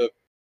was just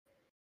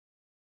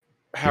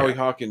Howie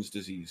Hawkins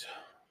disease.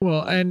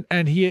 Well,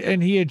 and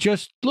he had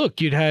just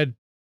you'd had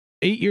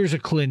 8 years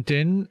of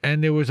Clinton,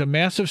 and there was a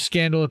massive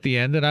scandal at the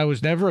end, and I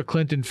was never a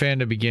Clinton fan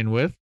to begin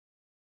with,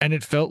 and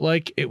it felt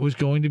like it was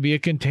going to be a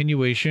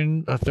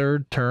continuation, a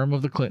third term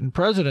of the Clinton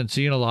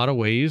presidency in a lot of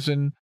ways,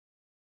 and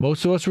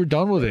most of us were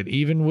done with it,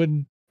 even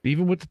with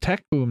the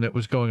tech boom that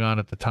was going on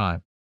at the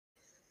time.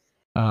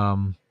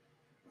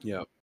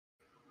 Yeah.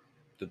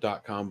 The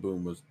 .com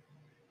boom was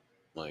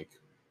like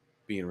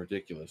being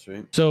ridiculous,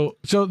 right? So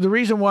the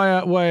reason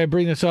why I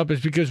bring this up is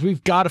because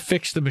we've got to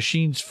fix the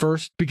machines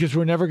first, because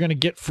we're never going to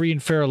get free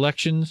and fair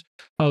elections.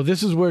 Oh,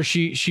 this is where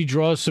she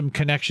draws some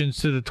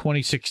connections to the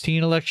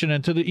 2016 election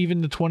and to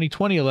even the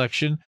 2020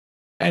 election,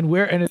 and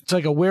it's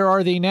like where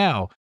are they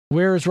now?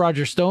 Where is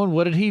Roger Stone?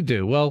 What did he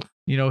do? Well,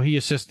 he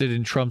assisted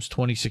in Trump's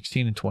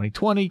 2016 and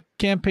 2020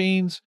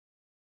 campaigns.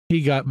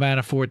 He got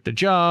Manafort the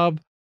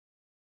job.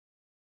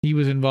 He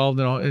was involved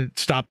in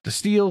Stop the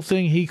Steal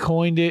thing. He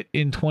coined it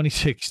in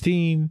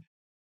 2016.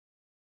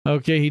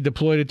 Okay, he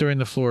deployed it during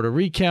the Florida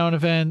recount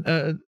event,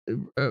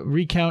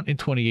 recount in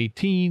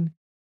 2018.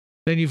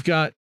 Then you've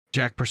got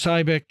Jack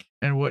Persybek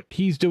and what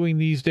he's doing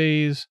these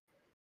days.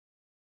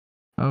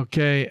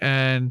 Okay,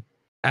 and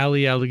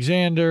Ali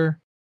Alexander,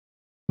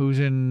 who's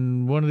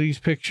in one of these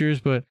pictures,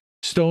 but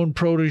Stone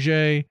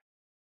protege.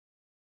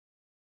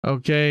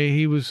 Okay,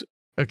 he was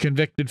a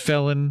convicted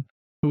felon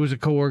who was a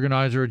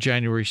co-organizer of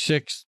January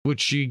 6th,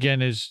 which she,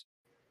 again, is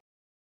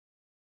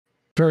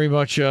very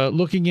much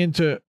looking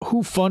into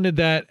who funded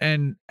that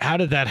and how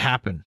did that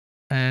happen.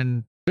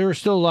 And there are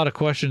still a lot of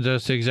questions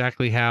as to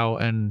exactly how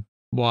and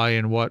why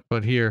and what,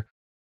 but here,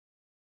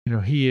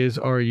 he is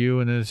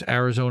RU and it's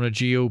Arizona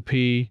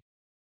GOP,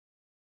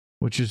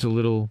 which is a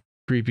little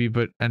creepy,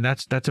 and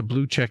that's a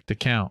blue check to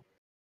count.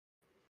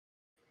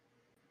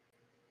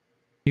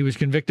 He was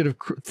convicted of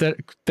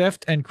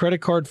theft and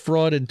credit card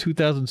fraud in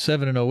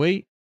 2007 and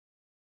 08.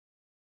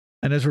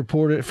 And as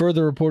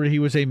further reported, he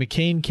was a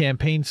McCain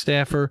campaign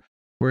staffer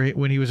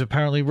when he was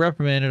apparently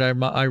reprimanded,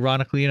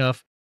 ironically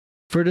enough,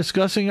 for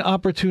discussing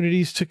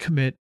opportunities to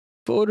commit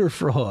voter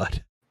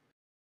fraud.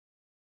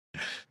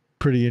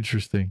 Pretty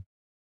interesting.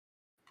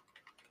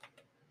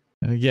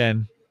 And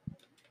again,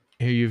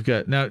 here you've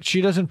got, now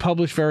she doesn't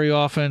publish very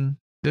often.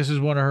 This is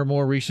one of her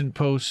more recent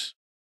posts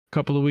a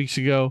couple of weeks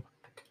ago.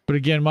 But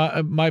again,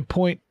 my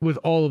point with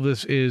all of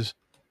this is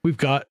we've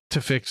got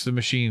to fix the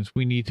machines.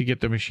 We need to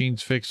get the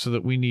machines fixed so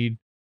that we need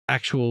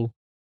actual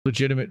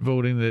legitimate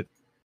voting that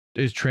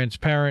is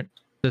transparent,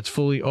 that's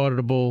fully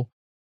auditable,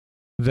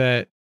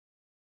 that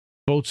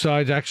both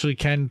sides actually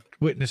can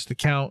witness the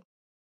count,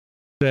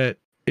 that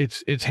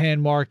it's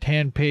hand marked,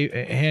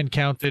 hand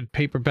counted,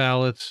 paper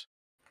ballots,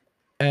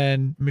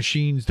 and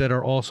machines that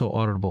are also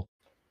auditable.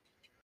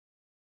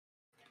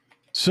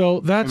 So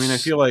that's, I mean, I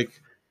feel like,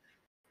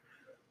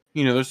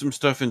 there's some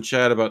stuff in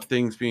chat about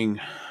things being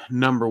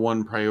number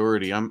one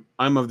priority. I'm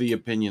of the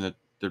opinion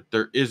that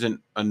there isn't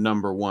a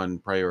number one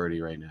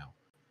priority right now.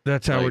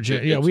 That's how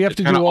we're we have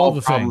to do all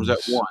the problems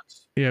things at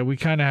once. Yeah, we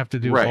kind of have to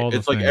do right. all the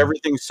it's things. Like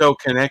everything's so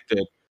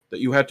connected that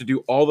you have to do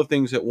all the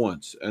things at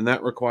once, and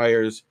that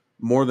requires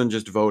more than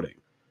just voting.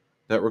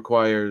 That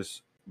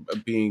requires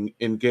being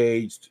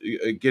engaged,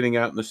 getting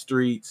out in the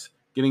streets,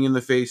 getting in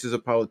the faces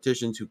of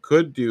politicians who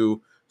could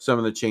do some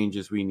of the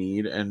changes we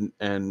need, and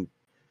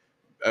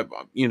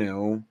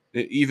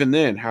even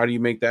then, how do you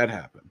make that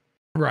happen?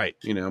 Right.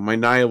 My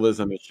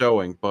nihilism is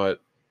showing,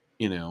 but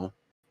yeah.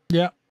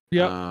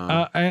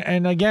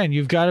 And again,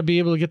 you've got to be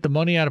able to get the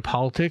money out of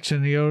politics,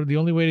 and the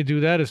only way to do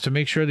that is to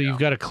make sure that you've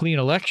got a clean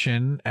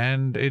election,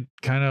 and it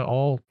kind of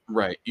all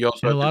right. You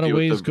also in a lot of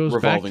ways goes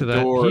back to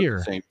that here.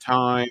 At the same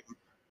time,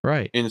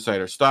 right?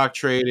 Insider stock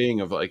trading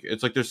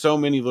it's like there's so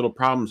many little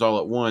problems all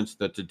at once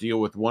that to deal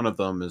with one of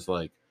them is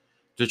like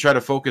to try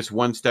to focus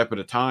one step at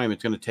a time.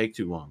 It's going to take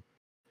too long.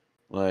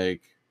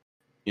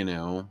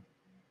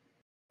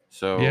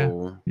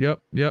 So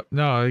yep.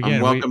 No, again,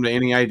 I'm welcome to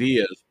any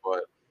ideas,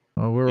 but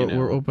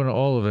we're open to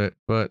all of it.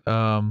 But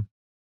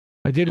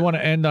I did want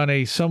to end on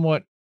a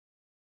somewhat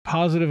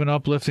positive and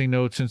uplifting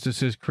note, since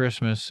this is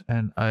Christmas,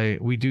 and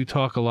we do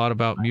talk a lot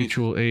about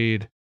mutual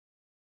aid.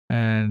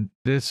 And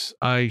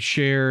I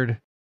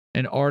shared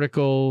an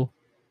article.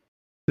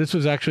 This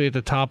was actually at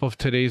the top of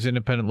today's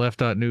Independent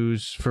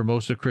Left.News for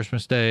most of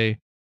Christmas Day,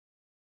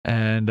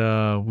 and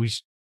we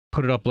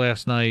put it up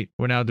last night.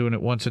 We're now doing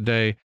it once a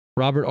day.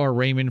 Robert R.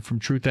 Raymond from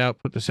Truth Out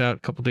put this out a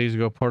couple days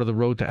ago, part of the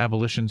Road to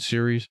Abolition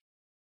series.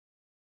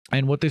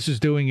 And what this is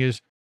doing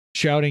is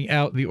shouting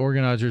out the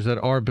organizers that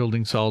are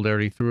building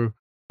solidarity through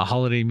a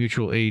holiday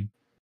mutual aid,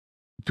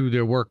 through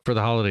their work for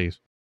the holidays.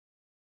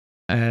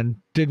 And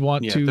did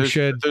want to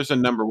shed... There's a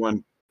number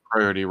one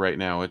priority right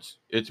now. It's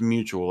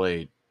mutual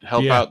aid.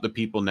 Help out the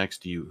people next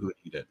to you who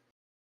need it.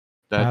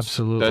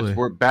 Absolutely.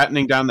 We're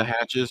battening down the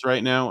hatches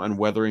right now, and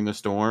weathering the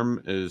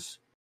storm is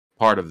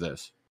part of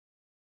this.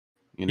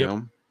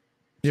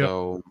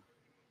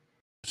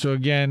 So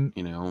again,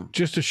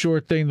 just a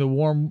short thing. The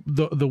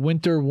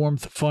Winter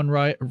Warmth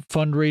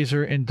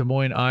fundraiser in Des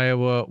Moines,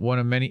 Iowa, one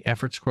of many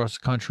efforts across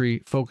the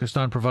country focused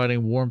on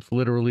providing warmth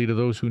literally to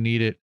those who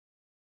need it.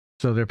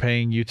 So they're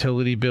paying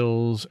utility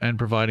bills and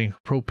providing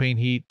propane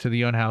heat to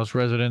the unhoused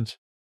residents.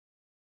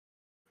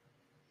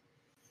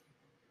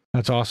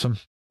 That's awesome.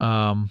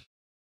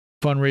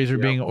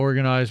 Fundraiser being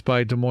organized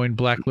by Des Moines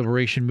Black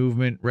Liberation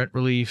Movement, Rent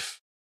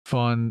Relief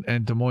Fund,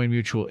 and Des Moines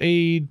Mutual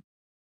Aid,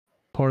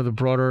 part of the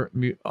broader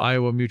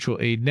Iowa Mutual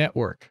Aid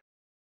Network.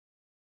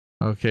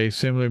 Okay,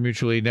 similar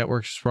mutual aid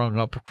networks sprung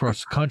up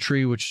across the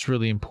country, which is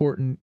really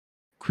important.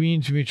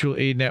 Queens Mutual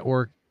Aid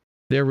Network,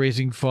 they're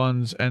raising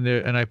funds, and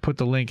I put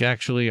the link,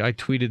 actually, I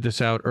tweeted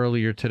this out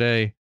earlier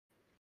today.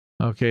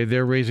 Okay,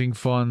 they're raising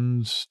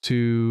funds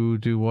to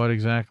do what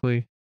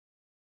exactly?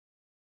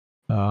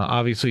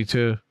 Obviously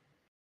to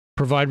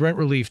provide rent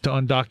relief to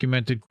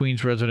undocumented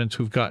Queens residents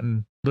who've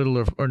gotten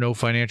little or no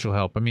financial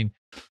help. I mean,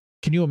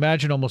 can you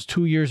imagine almost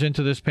 2 years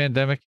into this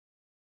pandemic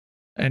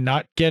and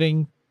not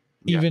getting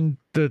even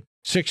the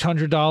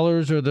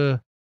 $600 or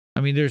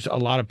there's a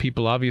lot of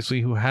people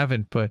obviously who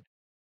haven't, but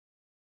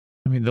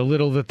I mean, the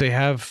little that they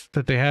have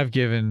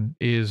given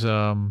is,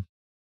 wow.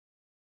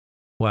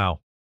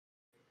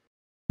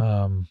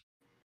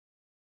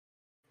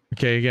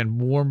 Okay, again,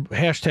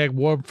 hashtag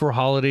warm for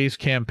holidays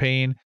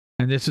campaign.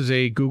 And this is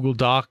a Google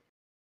Doc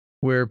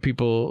where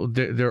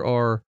there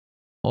are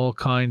all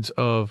kinds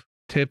of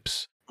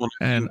tips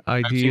and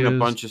ideas. I've seen a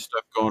bunch of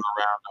stuff going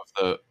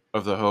around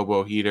of the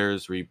hobo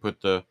heaters, where you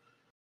put the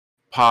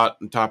pot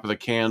on top of the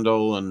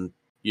candle and,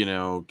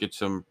 get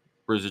some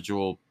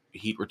residual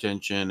heat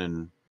retention.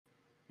 And,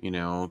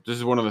 this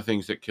is one of the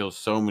things that kills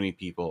so many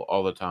people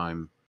all the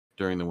time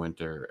during the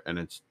winter. And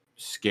it's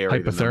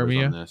scary.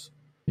 Hypothermia. On this.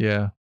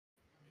 Yeah.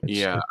 I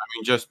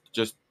mean,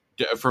 just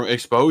from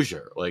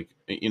exposure,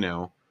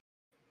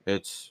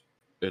 it's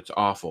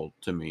awful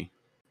to me,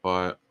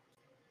 but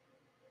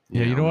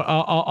you know what?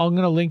 I'm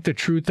going to link the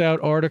Truth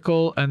Out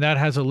article, and that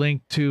has a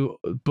link to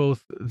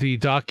both the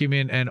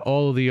document and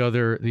all of the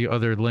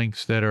other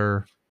links that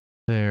are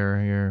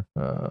there. Here,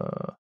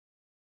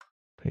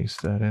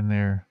 paste that in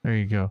there. There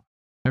you go.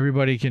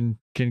 Everybody can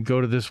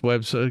go to this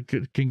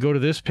website, can go to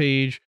this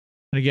page.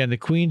 And again, the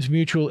Queens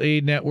Mutual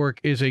Aid Network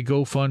is a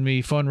GoFundMe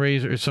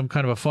fundraiser, some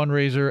kind of a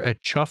fundraiser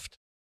at Chuffed.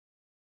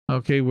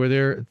 Okay,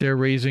 where they're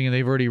raising, and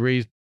they've already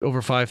raised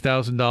over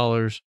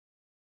 $5,000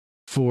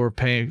 for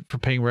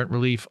paying rent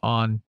relief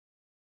on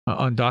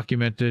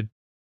undocumented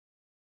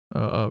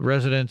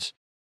residents.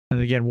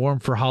 And again, Warm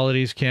for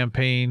Holidays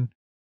campaign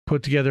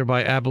put together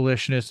by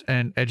abolitionist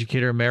and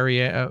educator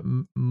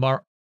Mariam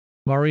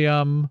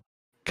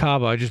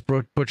Kaba. I just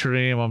butchered her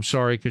name. I'm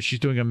sorry, because she's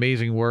doing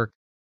amazing work.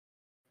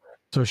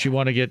 So she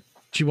wants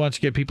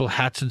to get people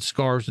hats and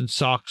scarves and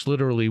socks,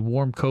 literally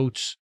warm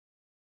coats.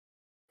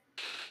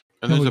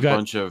 And there's a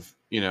bunch of,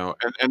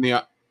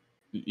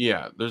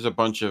 there's a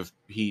bunch of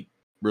heat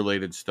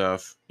related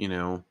stuff,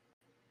 that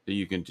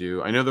you can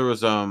do. I know there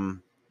was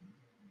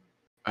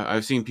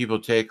I've seen people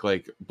take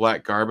like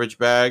black garbage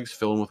bags,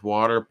 fill them with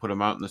water, put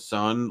them out in the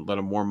sun, let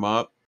them warm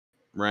up,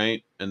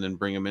 right? And then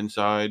bring them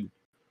inside.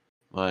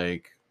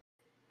 Like,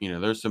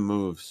 there's some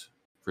moves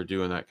for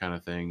doing that kind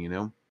of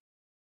thing,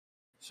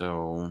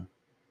 So,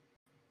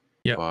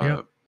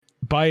 yeah.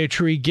 Buy a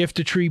tree, gift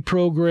a tree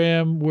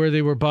program where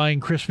they were buying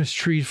Christmas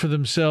trees for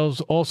themselves,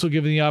 also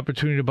giving the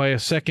opportunity to buy a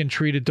second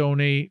tree to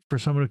donate for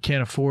someone who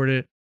can't afford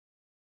it.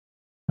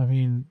 I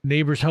mean,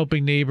 neighbors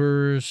helping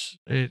neighbors.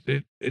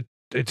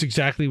 It's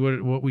exactly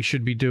what we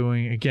should be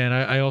doing. Again,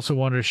 I also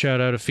wanted to shout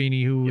out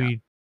Afeni, who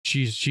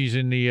she's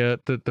in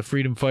the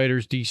Freedom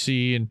Fighters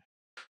DC, and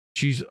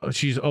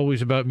she's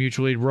always about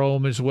mutual aid.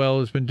 Rome as well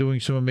has been doing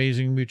some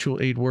amazing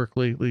mutual aid work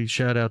lately.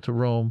 Shout out to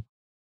Rome.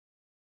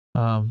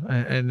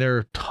 And there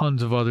are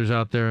tons of others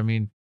out there. I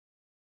mean,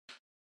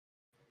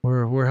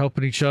 we're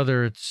helping each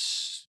other.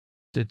 It's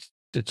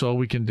all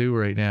we can do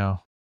right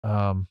now.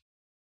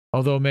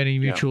 Although many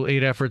mutual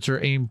aid efforts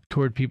are aimed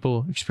toward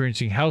people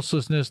experiencing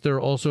houselessness, there are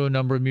also a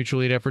number of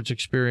mutual aid efforts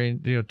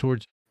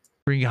towards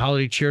bringing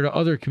holiday cheer to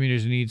other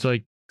communities' needs,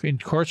 like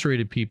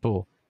incarcerated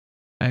people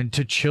and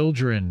to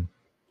children.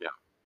 Yeah.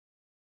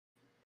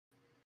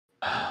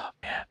 Oh,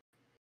 man.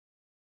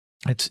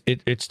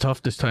 It's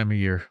tough this time of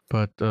year,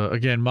 but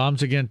again,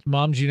 Moms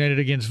United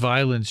Against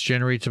Violence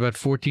generates about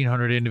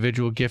 1,400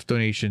 individual gift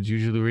donations,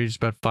 usually raises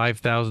about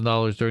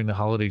 $5,000 during the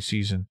holiday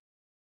season.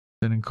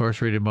 Then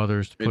incarcerated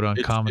mothers to put on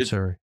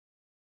commissary.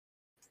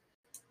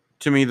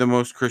 To me, the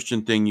most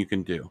Christian thing you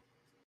can do.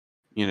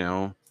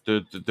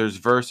 There's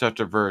verse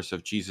after verse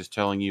of Jesus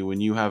telling you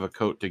when you have a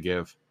coat to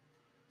give.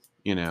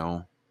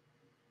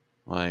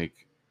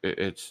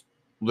 It's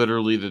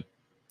literally the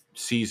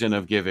season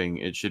of giving.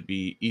 It should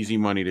be easy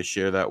money to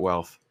share that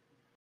wealth.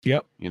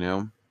 Yep.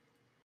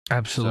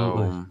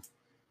 Absolutely.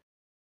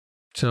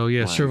 So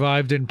yeah,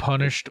 Survived and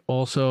Punished,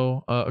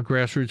 also a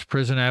grassroots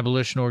prison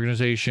abolition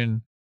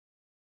organization.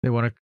 They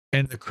want to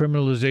end the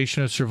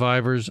criminalization of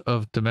survivors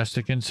of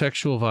domestic and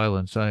sexual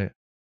violence. I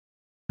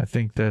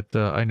think that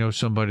I know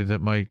somebody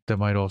that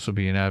might also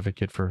be an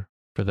advocate for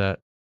that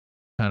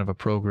kind of a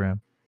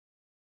program.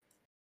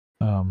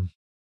 And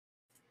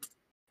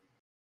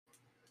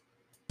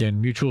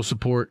mutual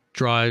support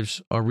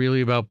drives are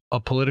really about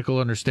a political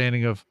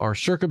understanding of our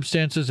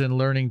circumstances and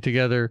learning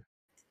together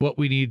what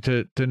we need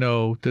to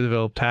know to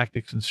develop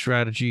tactics and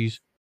strategies.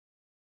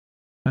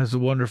 As the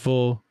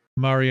wonderful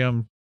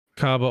Mariam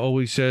Kaba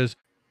always says,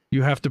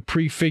 you have to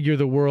prefigure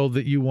the world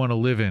that you want to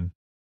live in.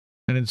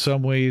 And in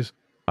some ways,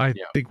 I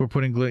think we're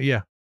putting...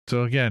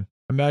 So again,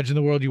 imagine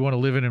the world you want to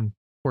live in and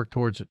work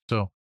towards it.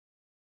 So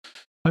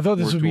I thought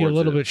this would be a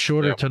little bit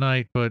shorter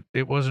tonight, but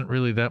it wasn't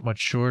really that much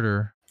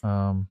shorter.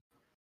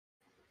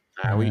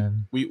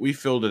 We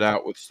filled it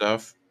out with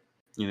stuff,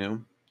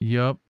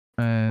 Yep.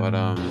 And but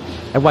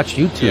I watch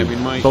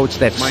YouTube boats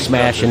that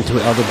smash into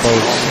other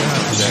boats.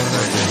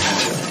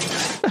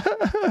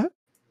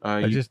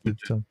 I just did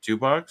some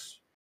 $2.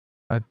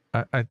 I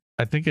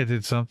think I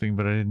did something,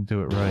 but I didn't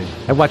do it right.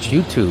 I watch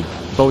YouTube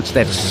boats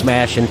that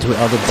smash into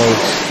other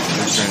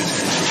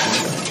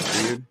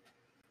boats.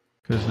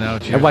 Because now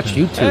it's I watch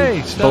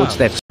YouTube boats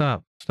that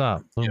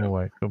stop. Move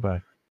away. Go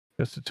back.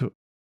 Just the two.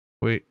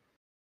 Wait.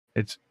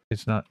 It's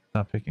not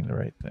picking the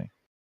right thing.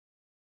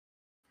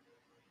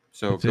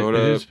 So go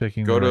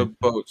to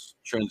boats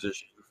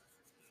transition.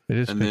 It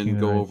is, and then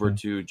go over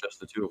to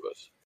just the two of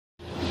us.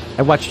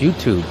 I watch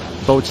YouTube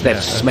boats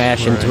that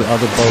smash into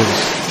other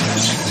boats.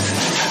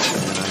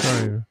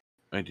 Sorry.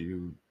 I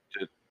do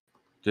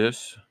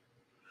this.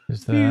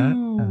 Is that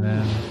and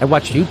then I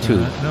watch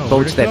YouTube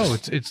boats that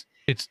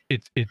it's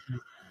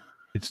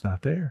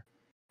not there.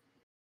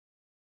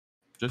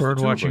 Just Bird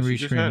watching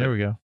rescreen. There we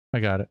go. I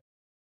got it.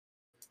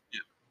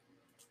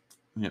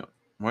 Yeah.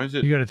 Why is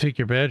it? You got to take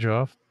your badge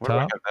off. Why do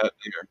I have that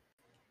here?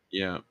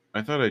 Yeah,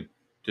 I thought I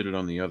did it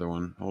on the other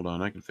one. Hold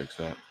on, I can fix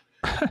that.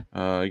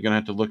 You're gonna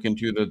have to look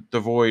into the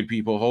void,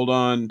 people. Hold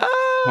on.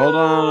 Hold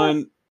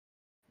on.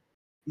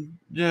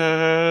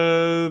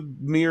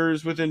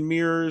 Mirrors within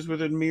mirrors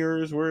within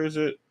mirrors. Where is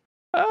it?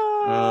 I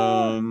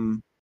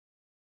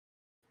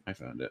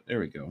found it. There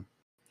we go.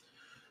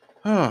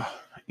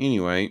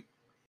 Anyway,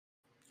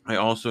 I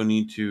also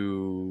need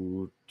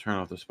to turn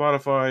off the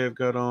Spotify I've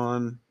got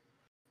on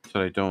so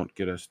I don't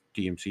get us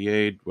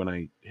DMCA'd when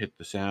I hit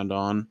the sound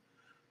on.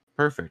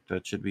 Perfect.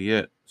 That should be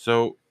it.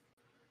 So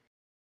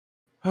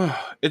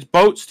it's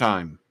boats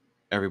time,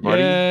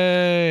 everybody.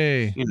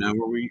 Yay! You know,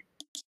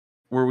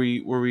 where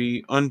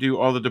we undo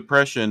all the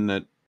depression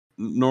that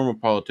normal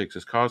politics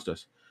has caused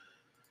us.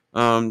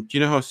 Do you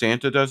know how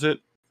Santa does it,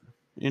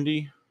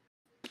 Indy?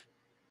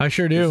 I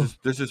sure do.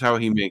 This is how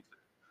he makes it.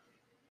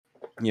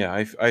 Yeah,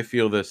 I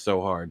feel this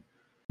so hard.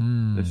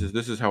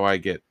 This is how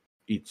I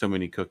eat so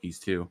many cookies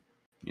too.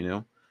 You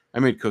know, I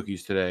made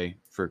cookies today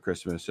for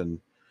Christmas and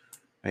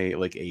I ate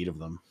like 8 of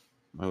them.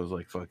 I was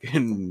like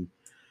fucking.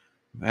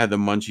 I had the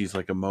munchies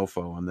like a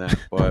mofo on that,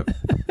 but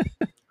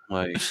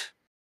like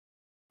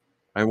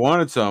I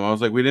wanted some. I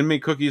was like, we didn't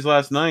make cookies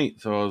last night,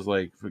 so I was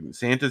like,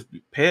 Santa's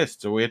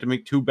pissed, so we had to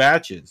make 2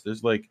 batches.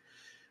 There's like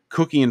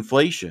cookie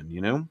inflation,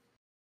 you know.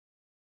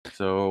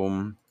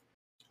 So,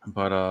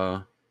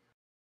 but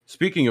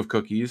speaking of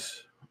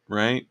cookies,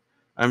 right?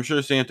 I'm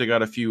sure Santa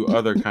got a few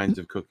other kinds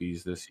of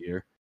cookies this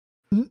year.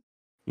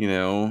 You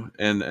know,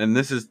 and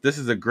this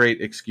is a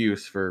great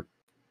excuse for,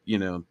 you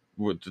know,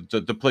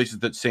 the places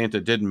that Santa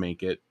didn't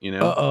make it, you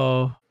know.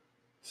 Uh-oh.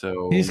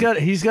 So he's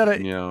got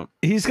yeah.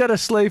 He's got a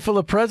sleigh full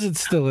of presents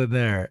still in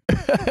there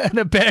and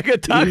a bag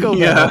of Taco Bell.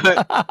 Yeah,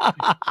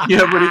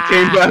 but he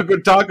came back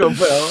with Taco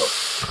Bell.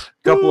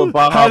 Couple of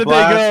Baja How did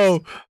Blasts. they go?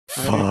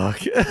 Fuck.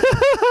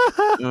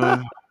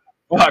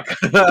 Fuck.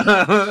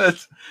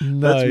 That's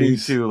me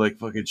Nice. too. Like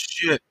fucking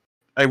shit.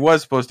 I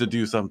was supposed to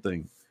do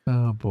something.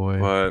 Oh boy.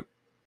 But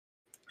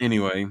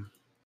anyway, you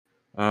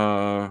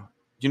know,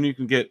 you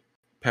can get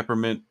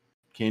peppermint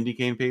candy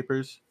cane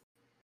papers.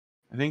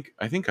 I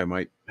think I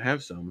might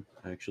have some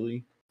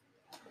actually.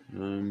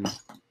 But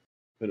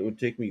it would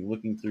take me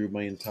looking through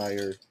my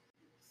entire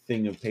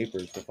thing of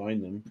papers to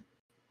find them.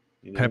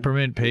 You know?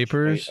 Peppermint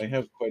papers? I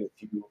have quite a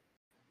few.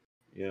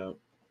 Yeah.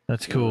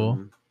 That's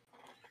cool.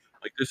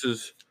 Like this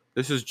is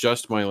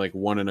just my like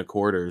 1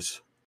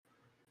 1/4.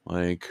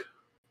 Like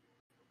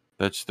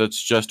that's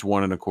just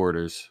 1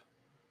 1/4. If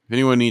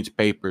anyone needs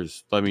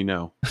papers, let me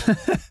know.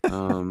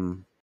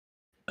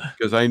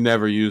 Because I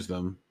never use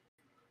them.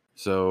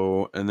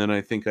 So, and then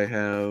I think I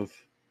have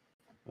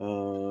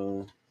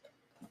the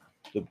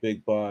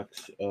big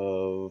box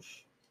of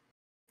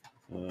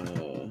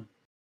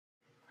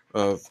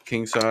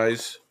king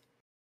size,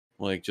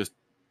 like just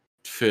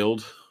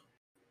filled,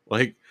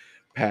 like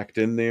packed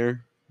in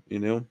there, you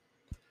know.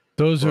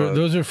 Those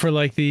are for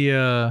like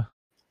the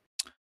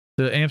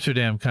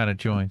Amsterdam kind of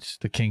joints,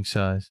 the king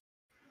size.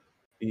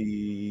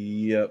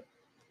 Yep.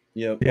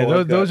 Yeah,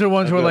 those are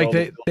ones where like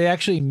they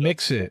actually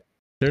mix it.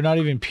 They're not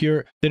even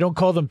pure. They don't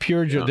call them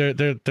pure. Yeah.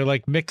 They're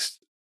like mixed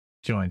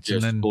joints,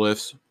 Just and then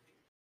spliffs.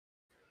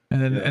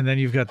 and then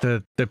you've got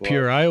the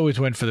pure. I always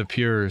went for the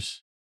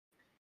pures.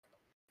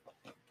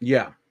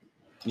 Yeah,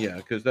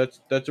 because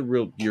that's a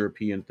real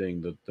European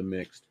thing. The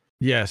mixed.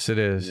 Yes, it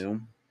is. You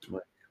know?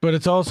 But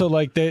it's also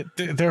like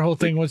their whole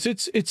thing was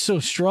it's so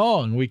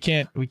strong we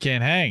can't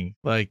hang,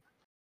 like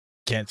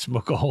can't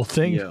smoke a whole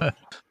thing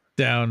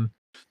down.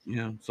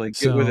 Yeah, it's like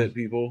get with it,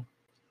 people.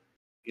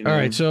 You know? All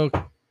right, so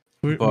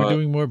we're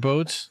doing more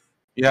boats.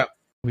 Yep,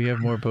 we have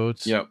more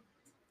boats. Yep,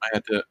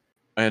 I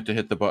had to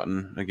hit the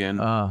button again.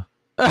 This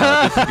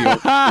is the old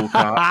school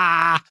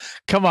cop.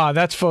 Come on,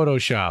 that's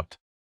photoshopped.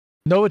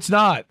 No, it's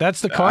not.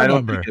 That's the car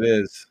number. I don't think it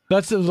is.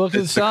 That's the look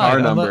at the side.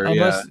 Car number,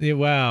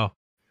 wow.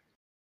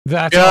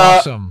 That's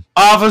awesome.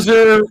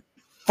 Officer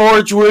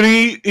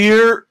Fortwitty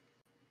here.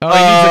 Oh, he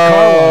needs a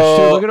car wash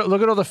too.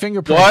 Look at all the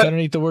fingerprints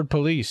underneath the word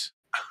police.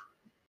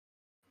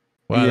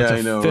 Wow, yeah, that's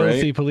I know,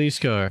 filthy right? Police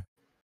car.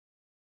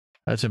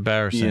 That's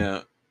embarrassing.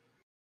 Yeah.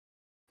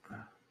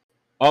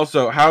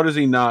 Also, how does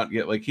he not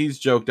get, like, he's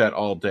joked at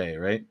all day,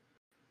 right?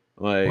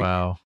 Like,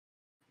 wow.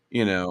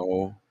 You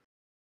know,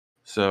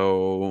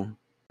 so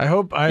I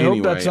hope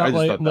that's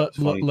not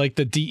like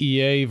the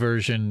DEA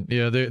version.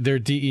 Yeah, their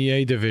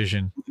DEA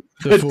division.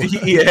 The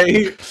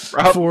DEA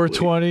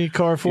 420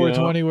 car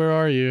 420. You know? Where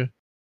are you?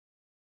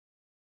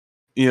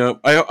 You know,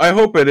 I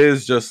hope it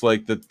is just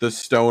like the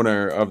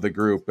stoner of the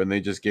group, and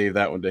they just gave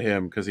that one to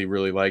him because he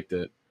really liked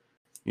it.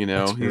 You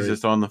know, he's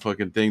just on the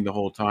fucking thing the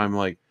whole time,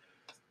 like,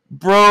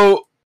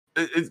 bro,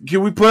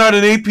 can we put out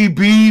an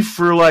APB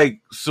for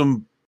like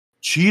some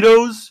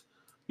Cheetos?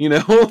 You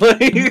know,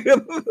 like.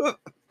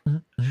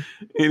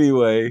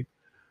 Anyway,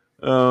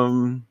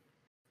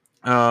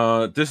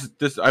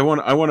 this I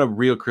want a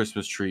real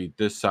Christmas tree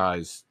this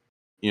size,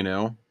 you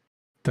know.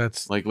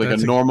 That's a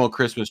normal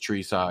Christmas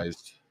tree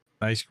sized.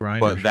 Nice grinder.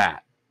 But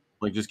that,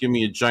 like, just give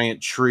me a giant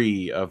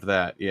tree of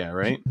that. Yeah,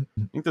 right.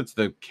 I think that's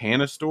the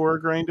Canistore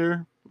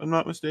grinder, if I'm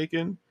not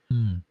mistaken.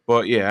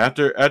 But yeah,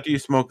 after you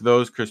smoke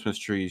those Christmas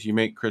trees, you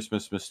make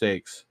Christmas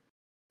mistakes.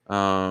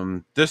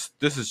 This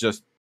is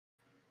just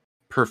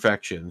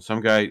perfection. Some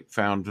guy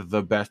found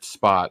the best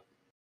spot.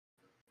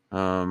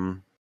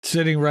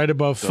 Sitting right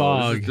above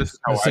fog, this is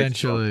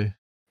essentially,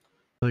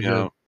 like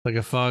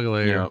a fog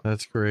layer.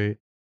 That's great.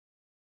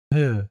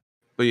 Yeah.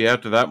 But yeah,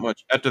 after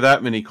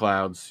that many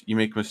clouds, you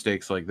make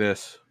mistakes like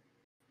this,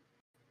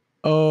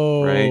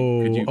 Oh, right?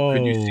 Could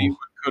you see what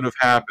could have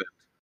happened?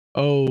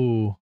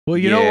 Oh, well,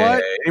 you know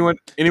what?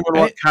 Anyone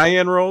want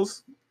cayenne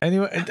rolls?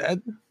 Anyway,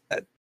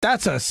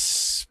 that's a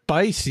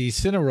spicy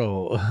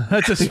Cinnarroll.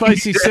 That's a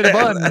spicy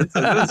Cinnabon.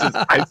 That's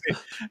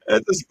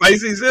a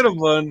spicy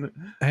Cinnabon.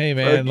 Hey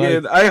man,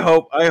 again, I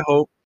hope,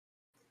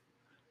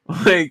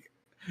 like,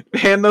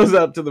 hand those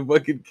out to the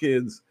fucking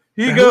kids.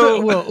 Here you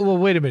go. Well,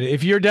 wait a minute.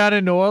 If you're down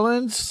in New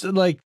Orleans,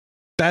 like,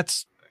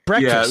 that's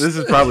breakfast. Yeah, this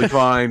is probably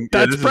fine.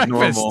 That's this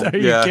breakfast. is normal. Are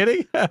you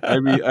kidding?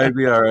 I'd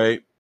be all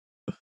right.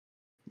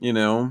 You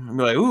know, I'd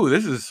be like, ooh,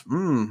 this is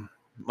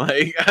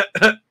like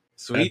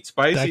sweet,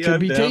 spicy. That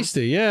could be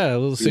tasty. Yeah, a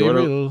little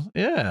savory.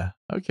 Yeah.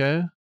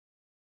 Okay.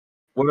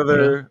 What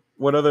other?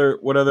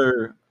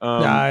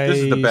 Nice. This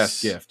is the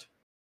best gift.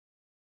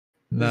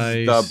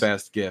 Nice. This is the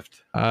best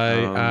gift. We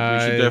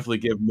should definitely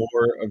give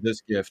more of this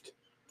gift.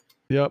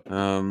 Yep.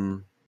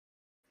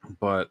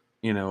 But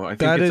you know, I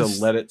think it's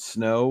a let it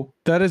snow.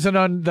 That is an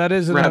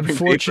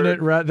unfortunate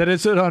paper. That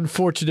is an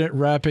unfortunate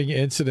wrapping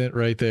incident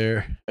right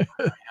there.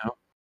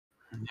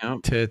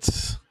 Yep.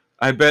 Tits.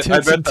 I bet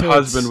the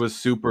husband was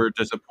super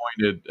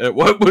disappointed at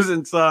what was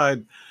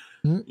inside.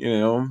 You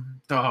know,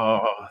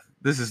 oh,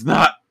 this is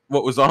not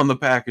what was on the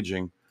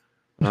packaging.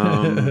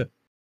 So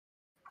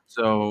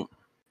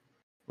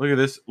look at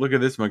this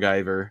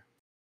MacGyver.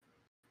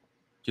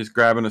 Just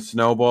grabbing a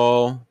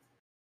snowball.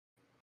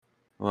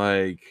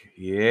 Like,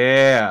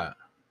 yeah.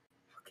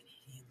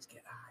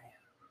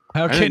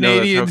 How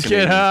Canadians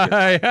get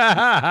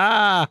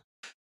high.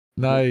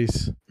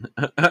 Nice.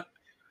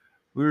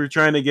 We were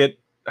trying to get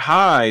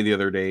high the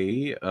other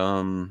day.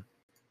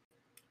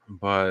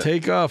 But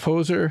take off,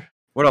 hoser.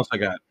 What else I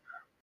got?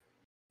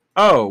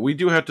 Oh, we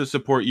do have to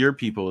support your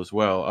people as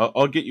well.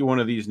 I'll get you one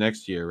of these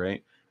next year,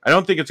 right? I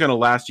don't think it's going to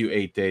last you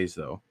 8 days,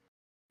 though.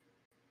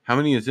 How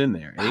many is in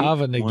there? 8?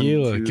 Hava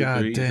Nagila.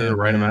 God damn. Is that the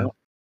right amount?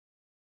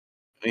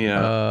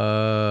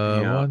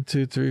 Yeah. 1,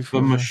 2, 3,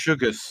 4. The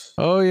Meshuggahs.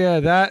 Oh yeah,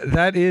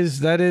 that is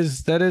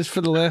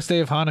for the last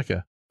day of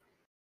Hanukkah.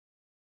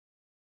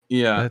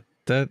 Yeah.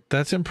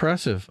 That's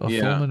impressive. A full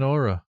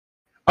menorah.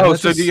 Oh,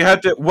 so do you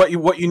have to? What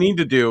you need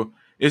to do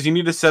is you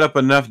need to set up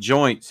enough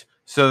joints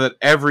so that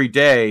every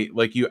day,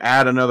 like, you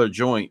add another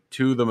joint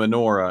to the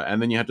menorah, and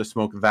then you have to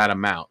smoke that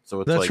amount.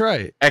 So it's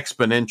right.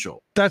 Exponential.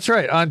 That's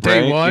right. On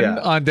day 1,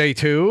 on day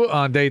 2,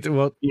 on day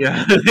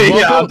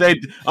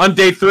on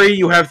day 3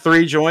 you have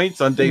 3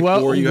 joints. On day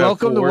 4 you have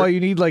 4. Welcome to why you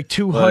need like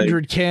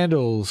 200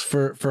 candles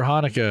for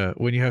Hanukkah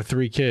when you have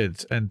 3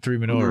 kids and 3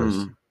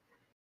 menorahs.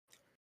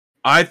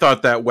 I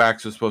thought that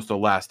wax was supposed to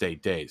last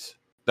 8 days.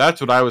 That's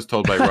what I was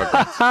told by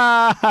Rugrats.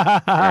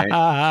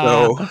 Right?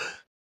 So,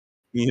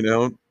 you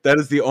know, that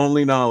is the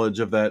only knowledge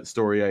of that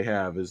story I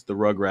have is the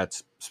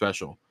Rugrats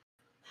special.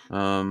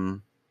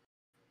 But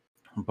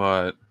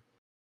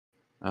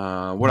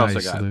what else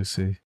I got?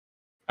 Lucy.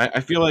 I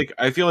feel like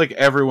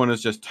everyone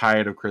is just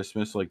tired of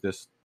Christmas, like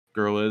this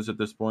girl is at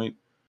this point.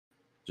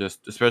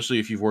 Just especially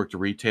if you've worked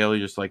retail,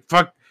 you're just like,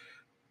 fuck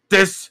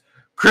this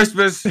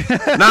Christmas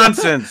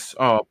nonsense.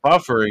 Oh,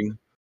 buffering.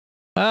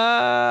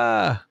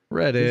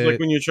 Reddit. It's like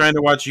when you're trying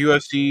to watch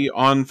UFC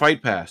on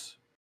Fight Pass,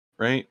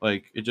 right?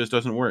 Like, it just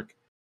doesn't work.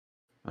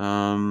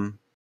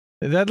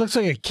 That looks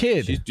like a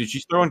kid.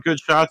 She's throwing good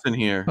shots in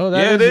here. Oh,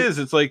 it is.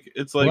 It's like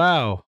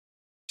wow.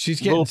 She's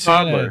getting little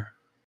toddler.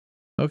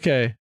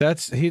 Okay,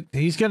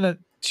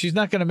 she's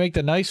not gonna make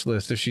the nice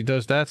list if she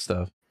does that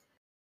stuff.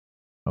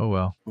 Oh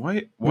well.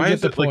 Why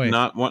is it like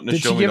not wanting to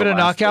show me? Did she give it a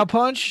knockout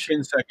punch?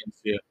 10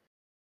 seconds. Yeah.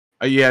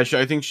 Yeah,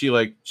 I think she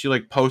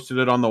posted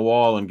it on the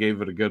wall and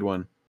gave it a good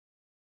one.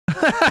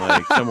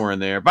 Like somewhere in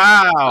there.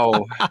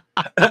 Bow.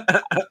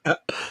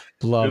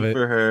 Love it. Good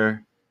for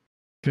her.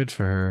 Good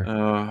for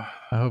her.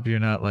 I hope you're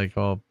not like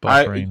all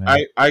buffering.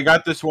 I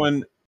got this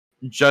one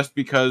just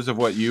because of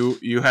what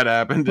you had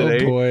happened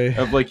today. Oh boy.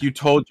 Of like you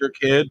told your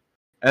kid,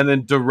 and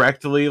then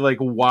directly, like,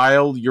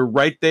 while you're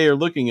right there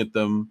looking at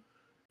them,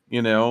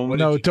 you know.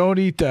 No, don't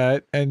eat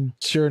that. And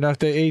sure enough,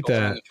 they ate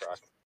that.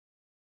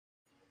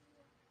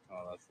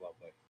 Oh, that's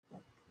lovely.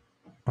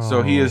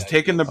 So he has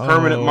taken the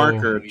permanent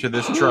marker to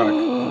this truck.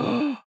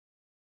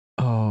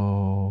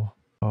 Oh.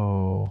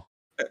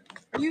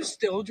 Are you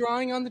still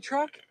drawing on the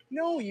truck?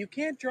 No, you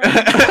can't draw.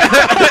 Yes,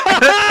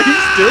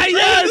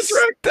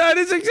 that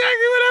is exactly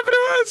what happened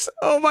to us.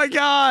 Oh my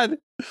god.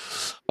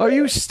 Are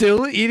you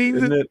still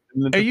eating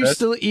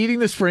still eating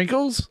the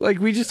sprinkles? Like,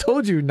 we just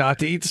told you not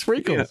to eat the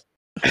sprinkles.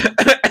 Yeah.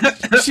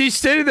 She's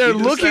sitting there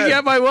looking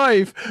at my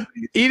wife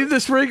eating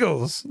the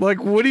sprinkles.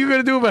 Like, what are you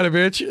gonna do about it,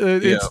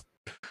 bitch?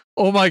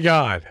 Oh my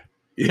god.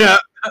 Yeah.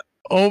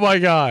 Oh my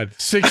god.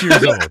 6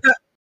 years old.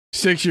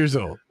 6 years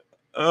old.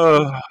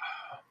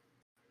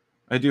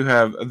 I do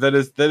have that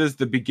is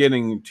the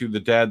beginning to the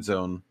dad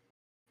zone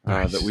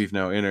that we've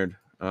now entered.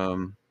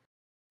 When's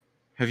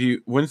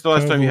the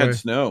last time you had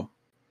snow?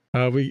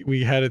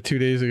 We had it 2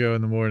 days ago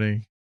in the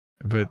morning,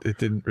 but it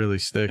didn't really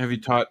stick. Have you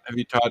taught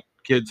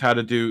kids how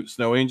to do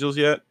snow angels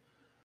yet?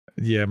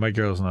 Yeah, my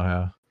girls know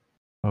how.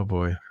 Oh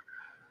boy.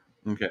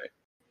 Okay.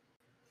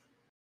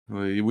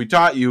 We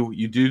taught you.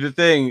 You do the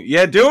thing.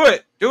 Yeah, do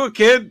it. Do it,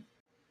 kid.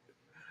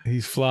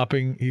 He's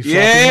flopping. He's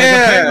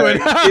Yeah,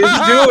 flopping like a penguin.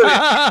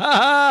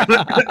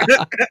 kid's doing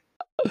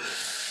it.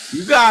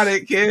 You got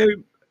it,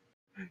 kid.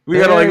 We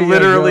gotta like There you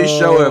literally go.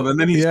 show him, and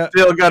then he's Yep.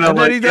 still gonna And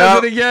then like. he does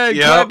Yep, it again.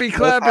 yep, Clappy, that's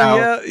clapper.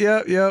 how.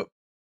 Yep.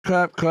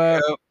 Clap,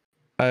 clap. Yep,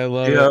 I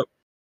love yep. it.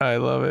 I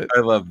love it. I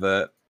love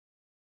that.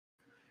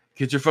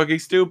 Kids are fucking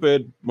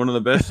stupid. One of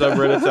the best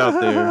subreddits out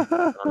there.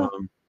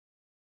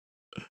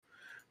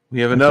 We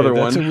have another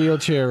That's one. a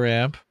wheelchair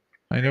ramp.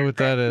 I know what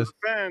that is.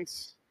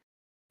 Fence.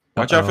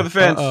 Watch out for the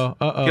fence.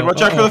 Uh-oh. Kid,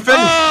 watch out for the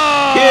fence.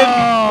 Kid,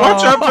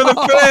 watch out for the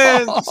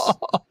fence.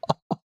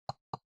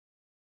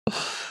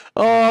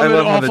 Oh, I'm an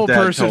love how the awful dad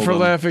person told for him.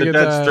 laughing The at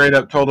dad that. straight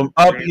up told him,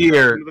 You're up gonna here.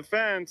 crash into the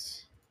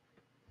fence.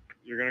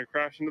 You're gonna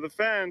crash into the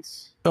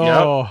fence.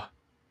 Oh,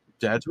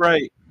 Dad's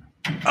right.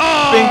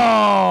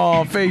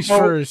 oh, face Oh.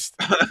 first.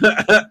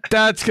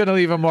 That's gonna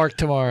leave a mark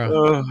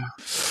tomorrow. Ugh.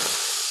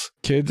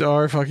 Kids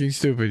are fucking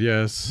stupid.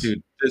 Yes.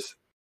 Dude,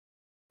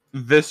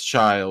 this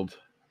child.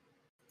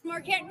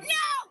 Smart cat. No!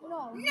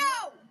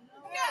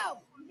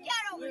 Get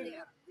over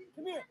there!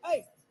 Come here.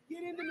 Hey,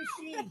 get in the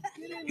machine.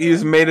 Get in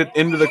He's made it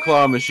into the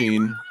claw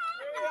machine.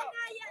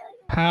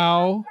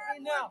 How?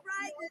 Hey, now,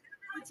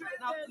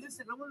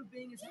 listen, I'm gonna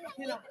bang his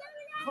head up.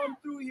 Come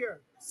through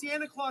here.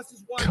 Santa Claus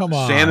is watching. Come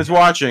on. Santa's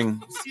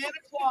watching. Santa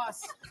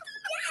Claus.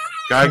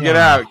 Gotta Come get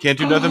on. out. Can't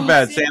do nothing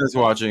bad. Santa's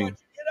watching. Get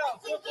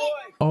out, good boy.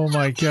 Oh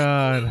my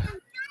god.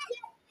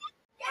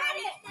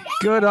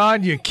 Good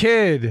on you,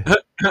 kid.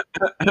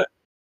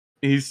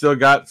 He's still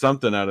got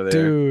something out of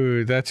there.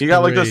 Dude, that's He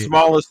got like the great.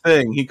 smallest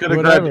thing. He could have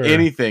grabbed Whatever.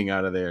 anything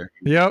out of there.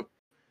 Yep.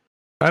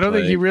 I don't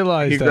think he Like,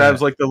 realized He that.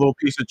 grabs like the little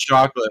piece of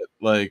chocolate,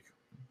 like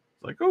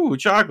oh,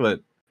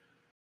 chocolate.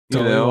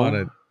 That's all he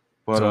wanted.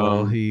 But That's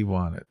all he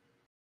wanted.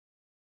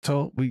 That's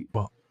all we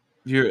want.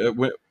 here,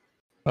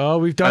 Oh,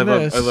 we've done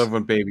this. I love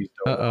when babies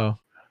do it. Uh-oh.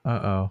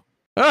 Uh-oh.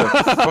 the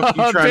fuck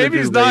you trying to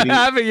Baby's do, not lady?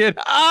 having it.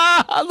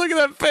 Ah, look at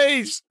that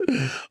face.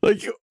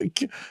 Like,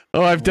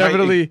 oh, I've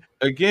definitely.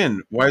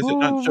 Again, why is it Oh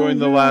not showing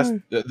my the last?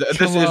 God. This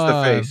Come is the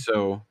on. face,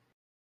 so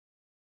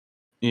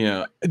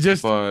yeah.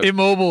 Just but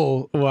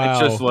immobile. Wow. It's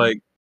just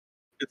like,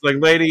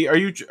 lady, are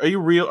you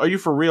real? Are you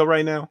for real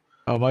right now?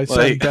 Oh, my son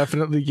like-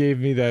 definitely gave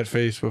me that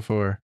face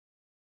before.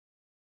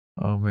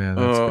 Oh man,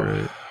 that's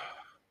great.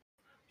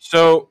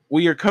 So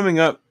we are coming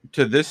up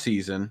to this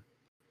season.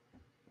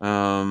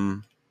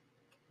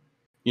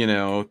 You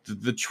know,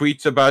 the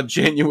tweets about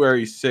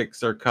January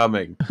 6th are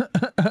coming.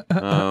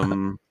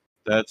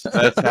 That's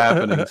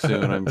happening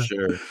soon, I'm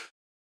sure.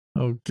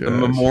 Oh god. The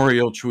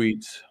memorial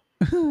tweets.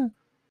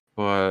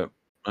 But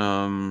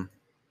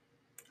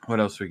what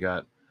else we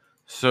got?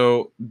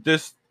 So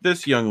this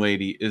young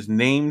lady is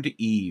named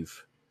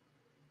Eve.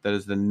 That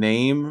is the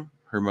name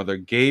her mother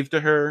gave to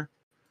her.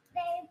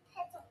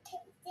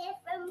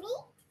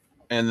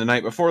 And the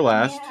night before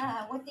last,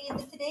 Yeah, what day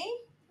is it today?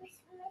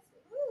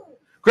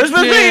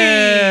 Christmas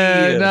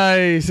Yeah, Eve.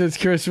 nice. It's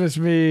Christmas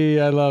me.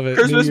 I love it.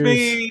 Christmas New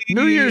Year's, me.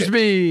 New Year's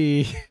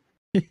me.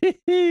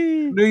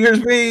 New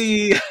Year's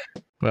me.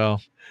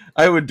 Well,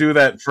 I would do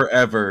that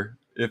forever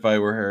if I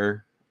were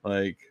her.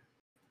 Like,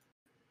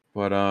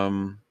 but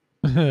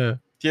do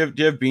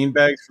you have bean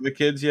bags for the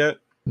kids yet?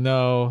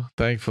 no,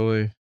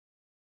 thankfully.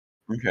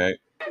 Okay.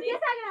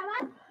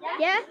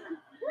 Yeah.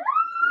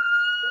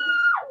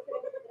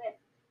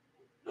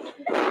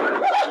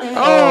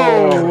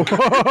 Oh.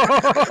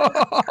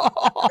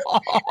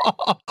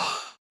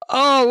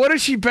 Oh, what did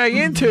she bang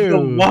into? The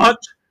what?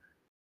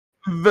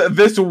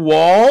 This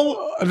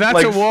wall? That's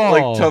like, a wall.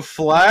 Like to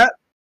flat?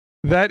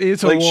 That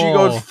is a Like wall. she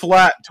goes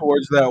flat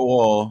towards that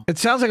wall. It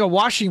sounds like a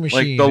washing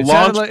machine. the it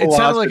sounded launch it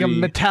sounded like a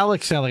velocity.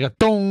 metallic sound, like a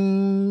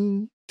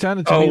dong.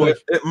 Sounded to me Oh, like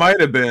it might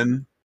have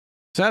been.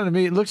 sounded to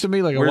me. It looks to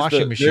me like a Where's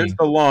washing the, machine. There's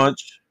the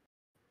launch.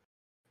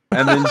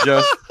 And then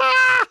just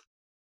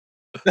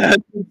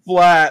that's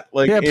flat.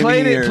 Like yeah, in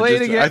play it. here, Play it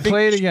just- I again. think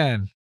Play it she-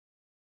 again.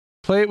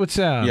 Play it with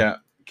sound. Yeah.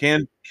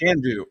 Can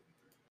do.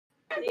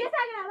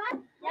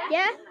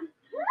 Yeah.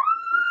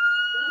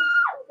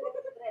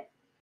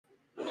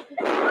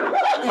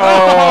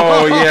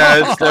 Oh yeah,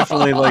 it's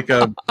definitely like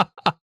a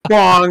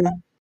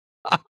bong.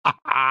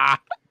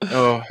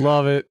 Oh,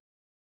 Love it.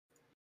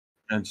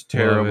 that's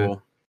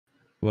terrible.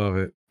 Love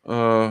it.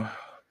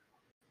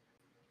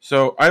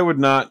 So I would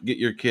not get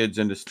your kids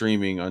into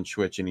streaming on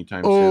Twitch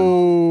anytime soon.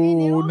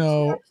 Oh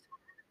no.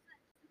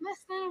 Less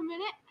than a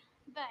minute,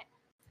 but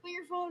put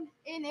your phone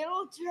and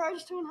it'll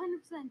charge to 100%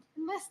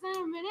 in less than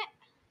a minute,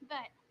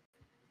 but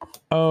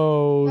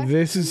Oh,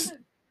 this is.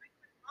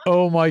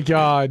 Oh my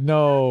God,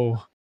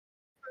 no.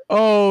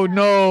 Oh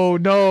no,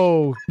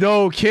 no,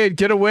 no, kid,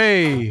 get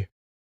away.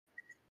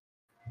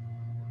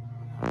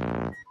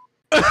 Oh,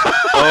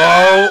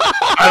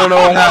 I don't know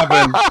what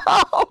happened.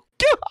 Oh,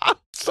 God.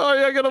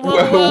 Sorry, I gotta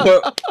What,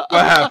 level up.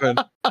 what happened?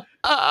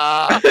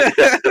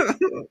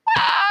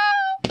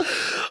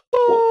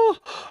 Oh,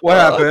 What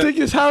I happened? think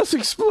his house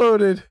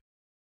exploded.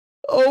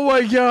 Oh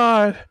my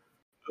God.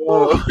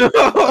 Oh.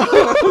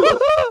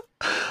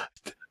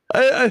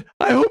 I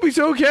hope he's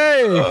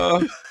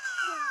okay.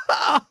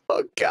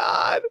 Oh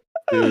God,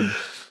 dude.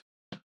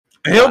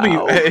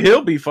 Wow.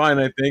 He'll be fine,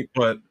 I think,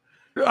 but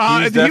he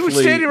was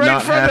standing right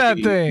in front of that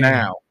thing.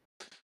 Now.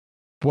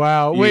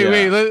 Wow.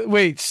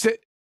 Wait.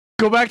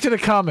 Go back to the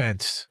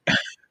comments.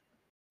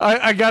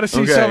 I got to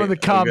see some of the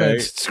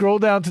comments. Okay. Scroll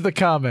down to the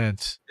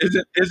comments.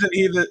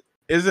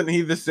 Isn't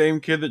he the same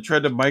kid that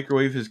tried to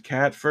microwave his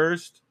cat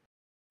first?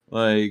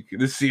 Like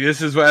this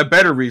is a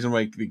better reason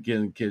why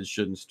kids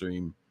shouldn't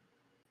stream.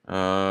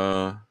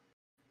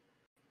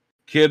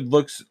 Kid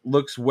looks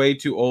way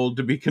too old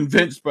to be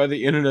convinced by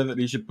the internet that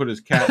he should put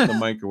his cat in the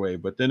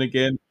microwave. But then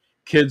again,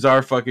 kids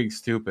are fucking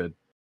stupid.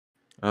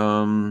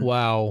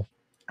 Wow.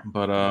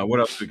 But what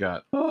else we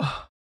got?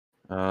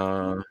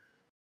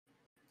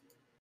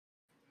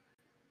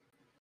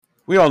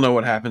 We all know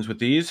what happens with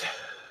these.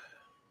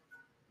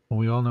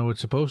 We all know what's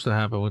supposed to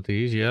happen with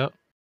these. Yep.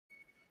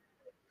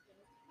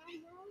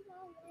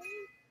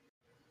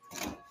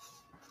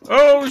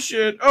 Oh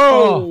shit!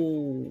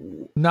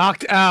 Oh,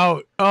 knocked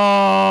out.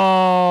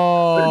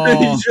 Oh,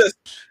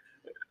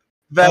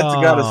 that's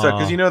gotta suck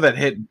because you know that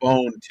hit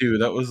bone too.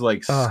 That was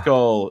like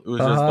skull. It was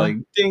just like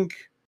dink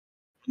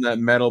on that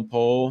metal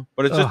pole.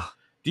 But it's just.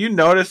 Do you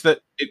notice that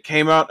it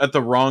came out at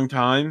the wrong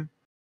time?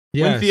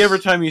 Yes. When's the ever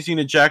time you've seen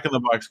a Jack in the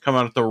Box come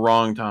out at the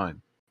wrong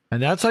time?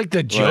 And that's like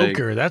the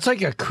Joker. That's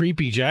like a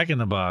creepy Jack in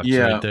the Box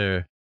right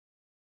there.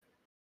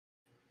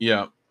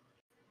 Yeah,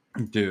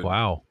 dude.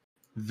 Wow.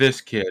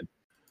 This kid.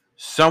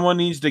 Someone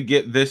needs to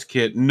get this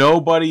kid.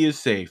 Nobody is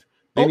safe.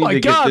 Oh my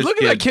God!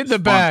 Look at that kid in the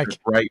back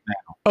right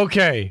now.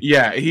 Okay.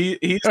 Yeah, he's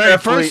definitely.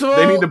 First of all,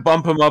 they need to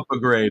bump him up a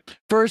grade.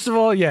 First of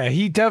all, yeah,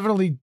 he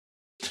definitely.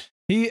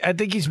 I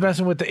think he's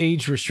messing with the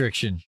age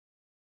restriction.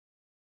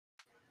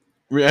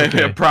 Okay.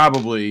 Yeah,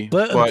 probably.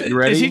 But you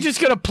ready? Is he just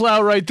gonna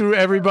plow right through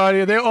everybody?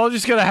 Are they all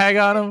just gonna hang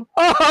on him?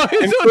 Oh,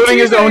 including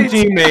his own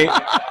teammate.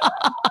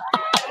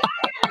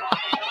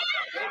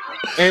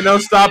 Ain't no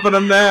stopping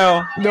him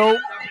now. Nope.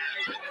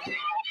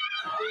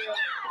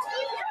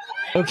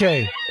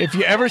 Okay, if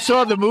you ever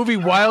saw the movie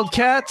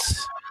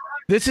Wildcats,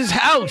 this is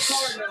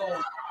House.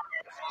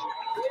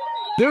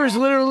 There is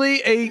literally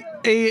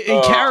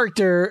a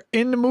character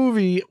in the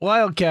movie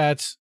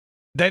Wildcats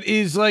that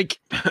is like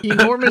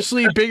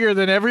enormously bigger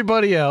than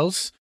everybody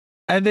else,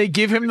 and they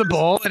give him the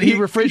ball and he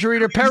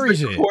refrigerator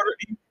parries it.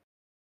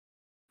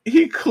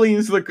 He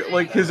cleans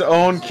his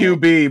own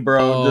QB,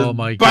 bro. Oh just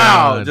my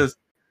God!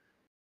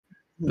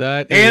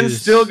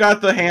 Still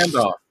got the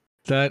handoff.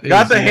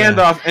 Got the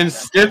handoff and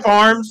stiff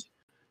arms.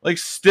 Like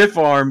stiff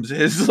arms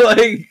is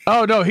like.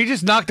 Oh no! He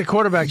just knocked the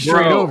quarterback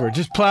straight over.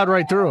 Just plowed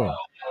right through him.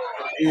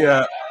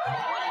 Yeah.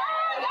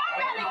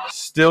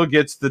 Still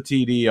gets the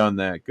TD on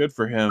that. Good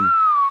for him,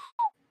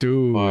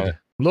 dude.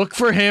 Look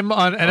for him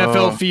on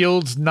NFL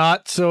fields.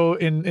 Not so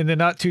in the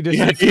not too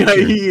distant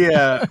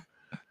future.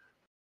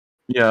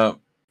 Yeah.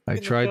 I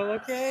tried.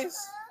 Pillowcase?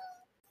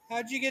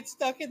 How'd you get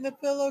stuck in the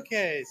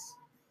pillowcase?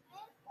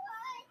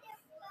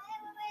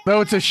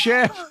 No, it's a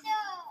sham.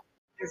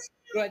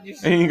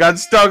 And he got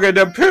stuck in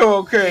the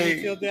pillowcase. Can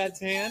you feel Dad's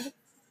hand?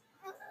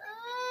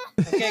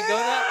 Okay, go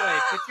that way.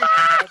 Put your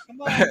hand out.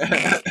 Come on.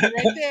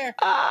 Right there.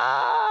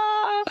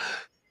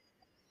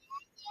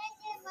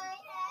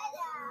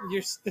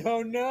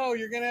 Oh no,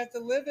 you're going to have to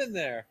live in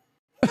there.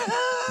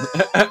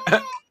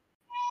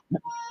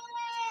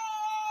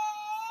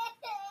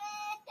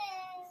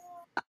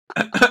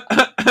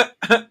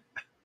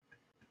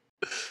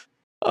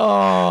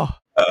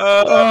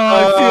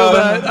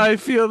 I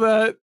feel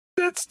that.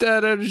 That's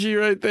dad energy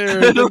right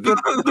there.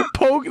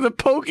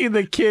 The poking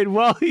the kid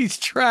while he's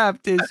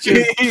trapped is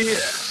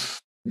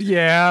just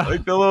yeah.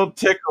 Like the little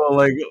tickle,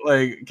 like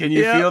can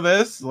you feel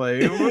this?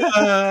 Like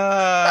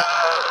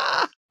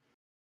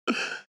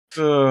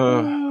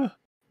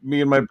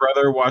me and my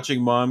brother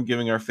watching mom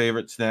giving our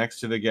favorite snacks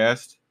to the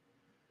guest.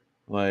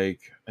 Like,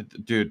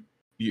 dude,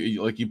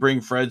 you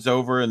bring Fred's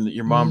over and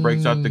your mom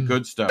breaks out the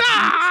good stuff.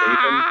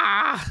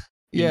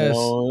 Yes.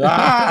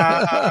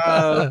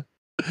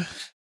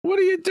 What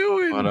are you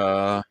doing?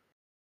 But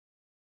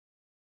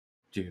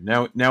dude,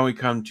 now we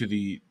come to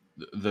the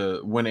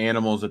when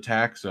animals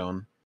attack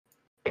zone.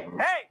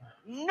 Hey,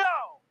 no!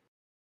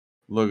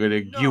 Look at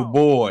it, cute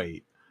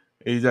boy.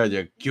 He's such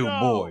a cute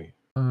boy.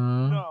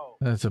 No,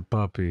 that's a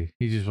puppy.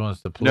 He just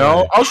wants to play.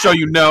 No, I'll show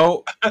you.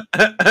 No.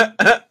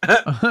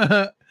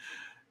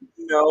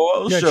 No,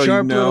 I'll show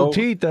sharp you. No. Little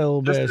teeth, that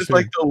little bastard. Just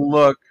like the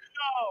look.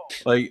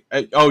 No. Like,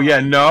 oh yeah,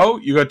 no.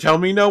 You gonna tell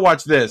me no?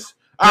 Watch this.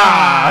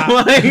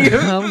 Like,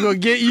 I'm gonna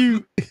get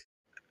you.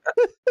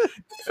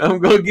 I'm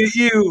gonna get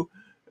you.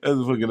 That's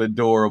fucking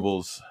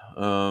adorables.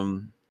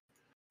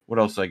 What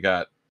else I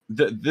got?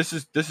 This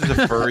is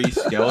a furry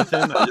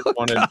skeleton. I just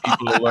wanted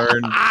people to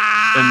learn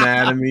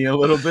anatomy a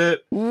little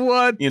bit.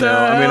 What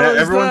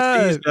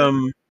everyone sees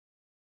them,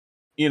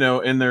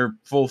 in their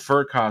full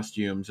fur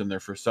costumes and their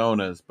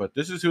personas, but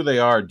this is who they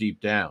are deep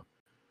down.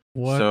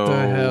 What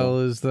the hell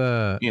is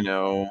that?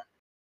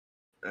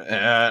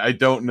 I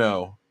don't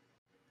know.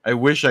 I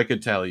wish I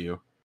could tell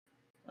you.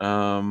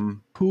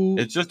 Who?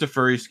 It's just a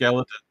furry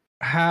skeleton.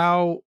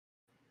 How?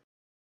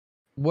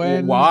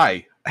 When? Well,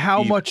 why?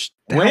 how Deep. much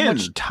When?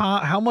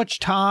 how much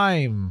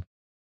time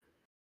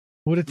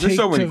would it There's take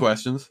so many to,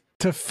 questions.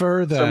 to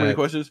fur that? So many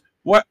questions.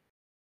 What?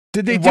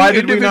 Did they do Why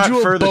did we not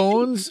individual fur the-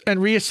 bones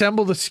and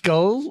reassemble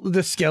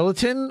the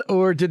skeleton,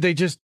 or did they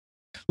just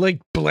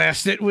like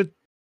blast it with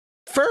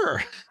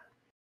fur?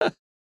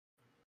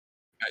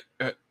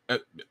 I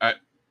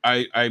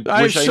I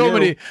wish have I so knew.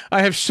 many.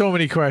 I have so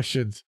many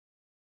questions.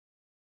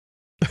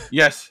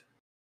 Yes,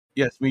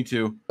 me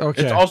too.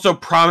 Okay. It's also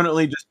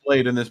prominently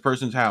displayed in this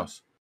person's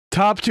house.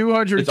 Top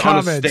 200 It's on a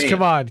comments.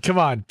 stand. Come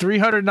on.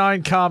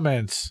 309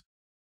 comments.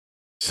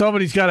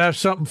 Somebody's got to have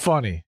something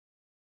funny.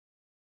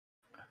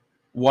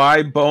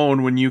 Why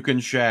bone when you can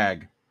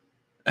shag?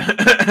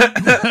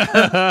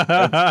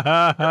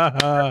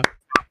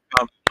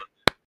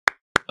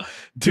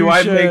 Do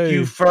I make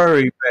you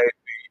furry, baby?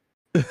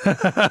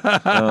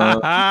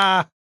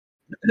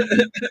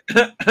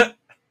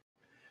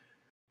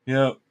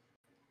 Yep.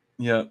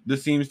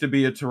 This seems to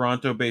be a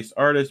Toronto-based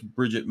artist,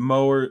 Bridget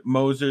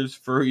Moser's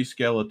furry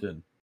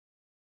skeleton.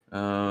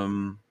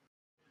 Chronic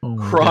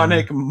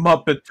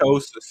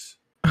Muppetosis.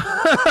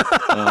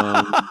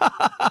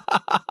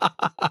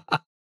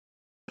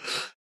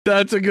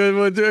 That's a good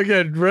one too.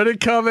 Again, Reddit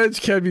comments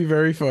can be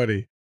very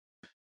funny.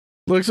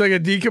 Looks like a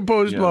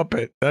decomposed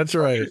Muppet. That's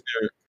right.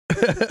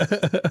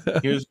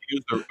 Here's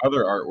the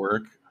other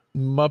artwork.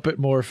 Muppet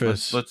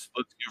Morphus. Let's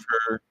give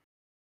her.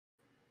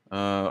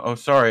 Oh,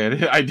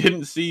 sorry, I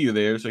didn't see you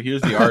there. So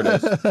here's the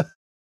artist,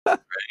 right?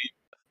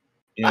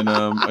 And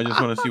I just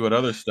want to see what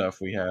other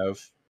stuff we have.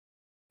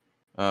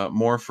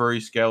 More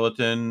furry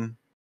skeleton.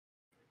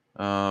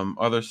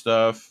 Other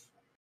stuff.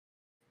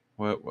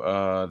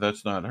 What?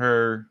 That's not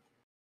her.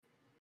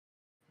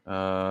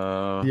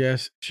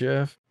 Yes,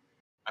 Chef.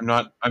 I'm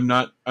not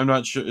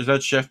sure. Is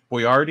that Chef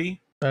Boyardee?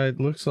 It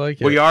looks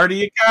like it.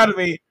 Boyardee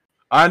Academy.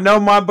 I know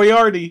my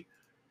Boyardee.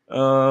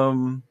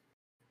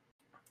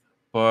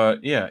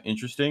 But yeah,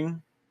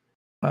 interesting.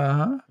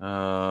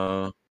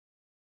 I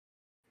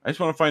just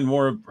want to find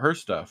more of her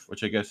stuff,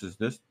 which I guess is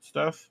this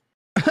stuff.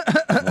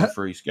 More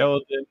furry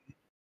skeleton.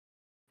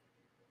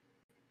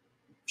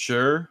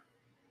 Sure.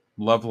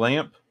 Love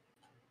lamp.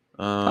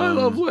 I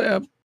love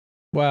lamp.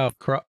 Wow,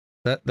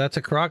 that's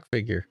a Croc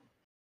figure.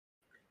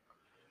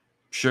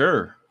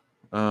 Sure.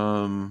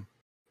 Okay.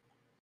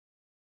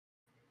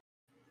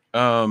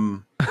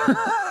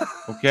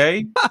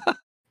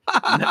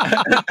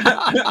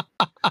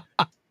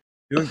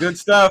 Doing good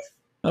stuff.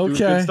 Okay. Doing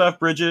good stuff,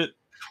 Bridget.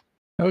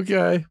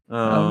 Okay.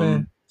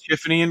 I'm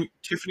Tiffany and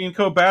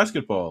Co.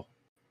 basketball.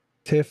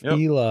 Tiff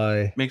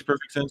Eli. Makes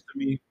perfect sense to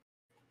me.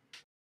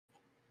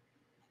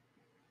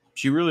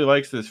 She really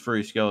likes this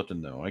furry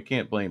skeleton, though. I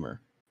can't blame her.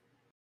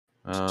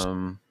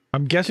 I'm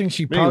guessing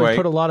she probably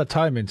put a lot of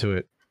time into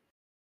it.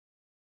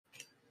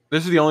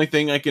 This is the only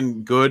thing I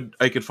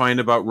could find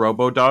about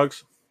robo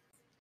dogs,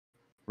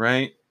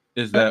 right?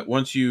 Is that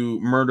once you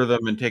murder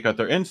them and take out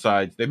their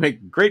insides, they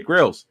make great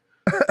grills.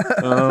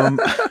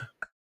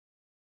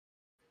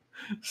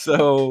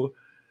 So,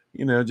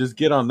 just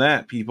get on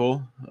that,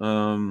 people.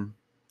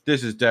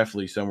 This is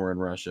definitely somewhere in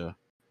Russia.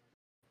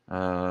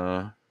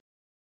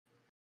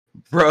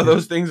 Bro,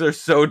 those things are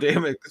so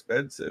damn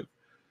expensive.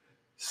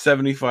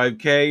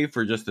 $75K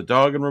for just a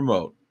dog and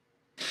remote.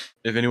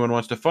 If anyone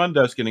wants to fund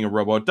us getting a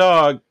robo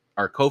dog,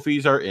 our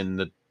Ko-fis are in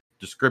the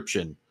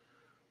description.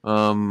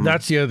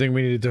 That's the other thing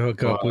we needed to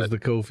hook up was the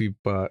Ko-fi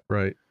bot,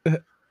 right?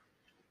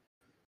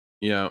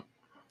 Yeah.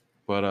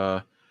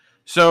 But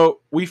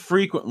so we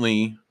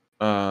frequently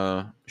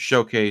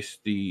showcase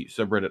the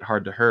subreddit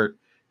Hard to Hurt,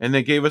 and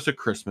they gave us a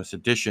Christmas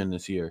edition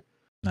this year.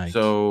 Nice.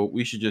 So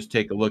we should just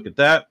take a look at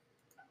that.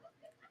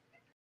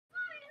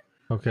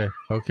 Okay.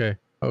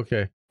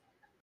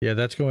 Yeah,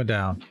 that's going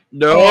down.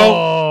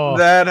 No,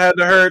 that had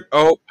to hurt.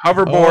 Oh,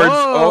 hoverboards.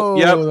 Oh,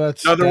 yep.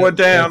 Another one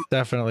down. That's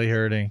definitely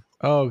hurting.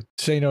 Oh,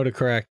 say no to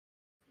crack.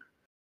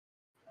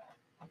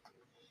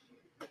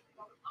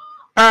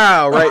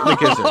 Ow, right in the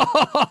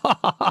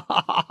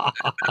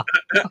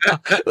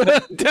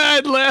kisser.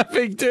 Dad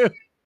laughing too.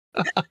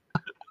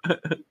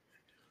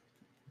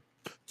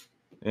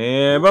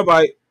 And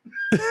bye-bye.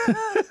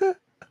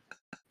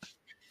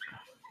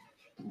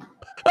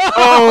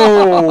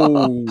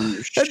 Oh,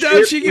 and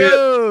down she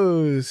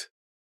goes.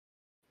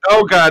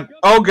 Oh God,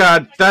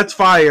 that's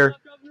fire.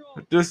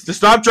 Just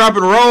stop, drop,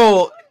 and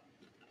roll.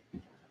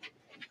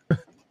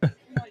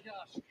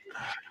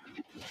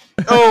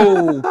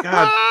 Oh God,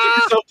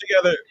 get yourself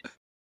together.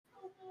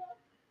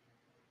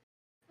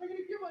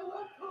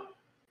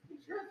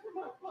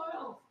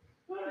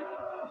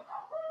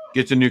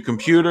 Gets a new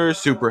computer,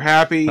 super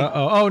happy.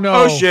 Oh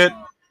no. Oh shit.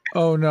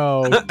 Oh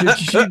no.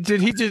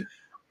 Did he just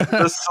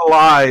the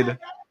slide?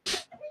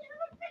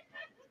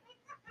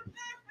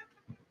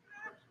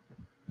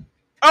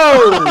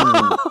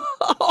 Oh,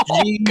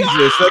 Jesus,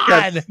 that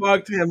guy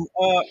fucked him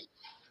up.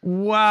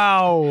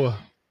 Wow.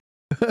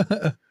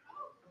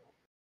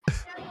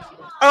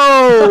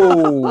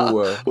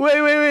 Oh.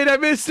 Wait, I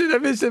missed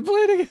it.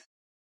 Play it again.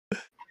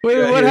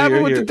 Wait, what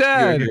happened with the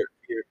dad? Here.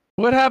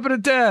 What happened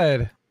to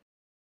Dad?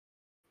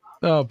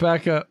 Oh,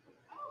 back up.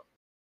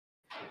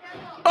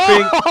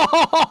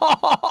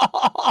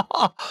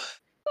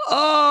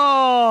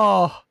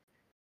 Oh!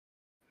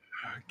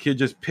 Kid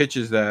just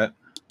pitches that.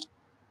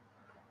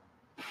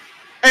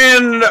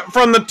 And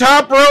from the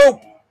top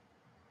rope.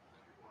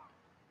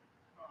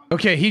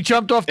 Okay, he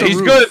jumped off the roof.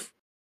 He's good.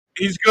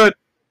 He's good.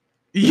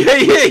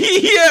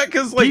 Yeah,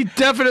 because like he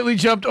definitely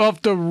jumped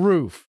off the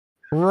roof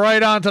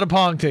right onto the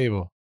pong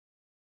table.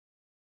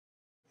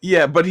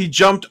 Yeah, but he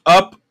jumped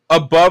up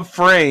above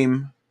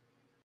frame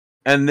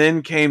and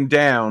then came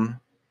down,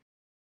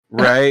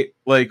 right?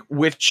 Like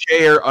with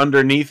chair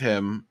underneath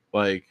him,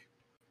 like.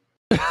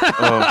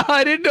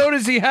 I didn't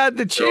notice he had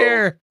the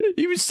chair.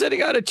 He was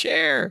sitting on a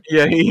chair.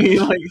 Yeah, he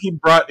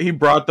brought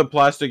the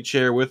plastic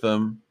chair with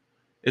him.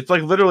 It's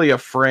like literally a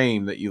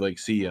frame that you like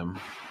see him.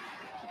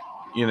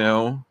 You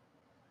know?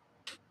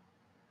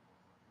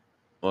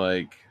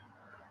 Like,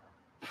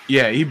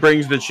 yeah, he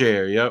brings the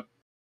chair. Yep.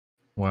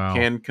 Wow.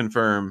 Can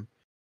confirm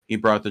he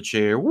brought the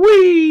chair.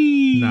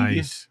 Whee!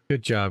 Nice.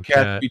 Good job,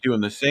 Cat. Cat. Be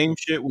doing the same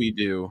shit we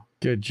do.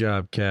 Good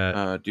job,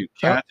 Cat. Dude,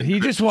 Cat. He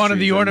just wanted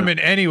the ornament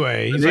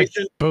anyway. He's like,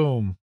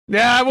 boom.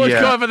 Yeah, I was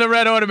going for the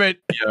red ornament.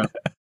 Yeah.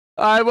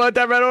 I want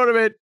that red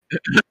ornament.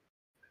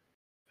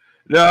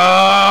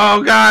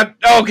 No, God.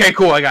 Okay,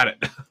 cool. I got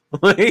it.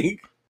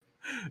 Like,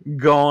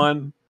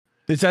 gone.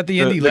 Is that the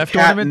indie left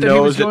ornament that he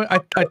was going? I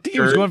think he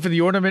was going for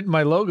the ornament in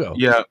my logo.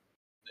 Yeah,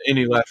 the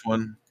indie left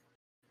one.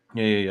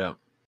 Yeah.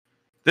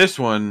 This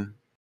one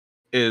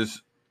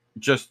is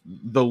just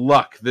the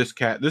luck. This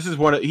cat. This is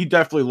one. He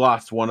definitely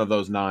lost one of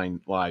those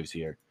 9 lives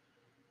here.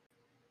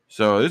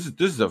 So this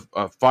is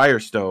a fire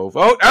stove.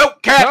 Oh,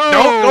 cat! No,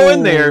 don't go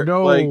in there.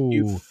 No. Like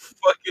you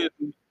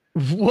fucking.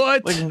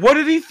 What? Like what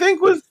did he think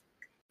was?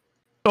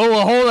 Oh,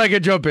 a hole I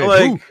can jump in.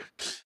 Like.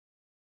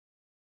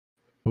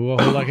 Ooh,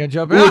 a hole I can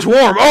jump in. Ooh, it's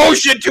warm. Oh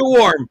shit, too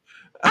warm.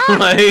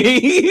 Like,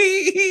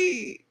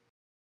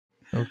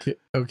 okay.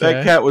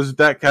 That cat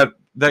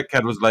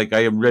was like, I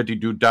am ready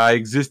to die.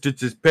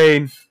 Existence is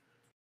pain.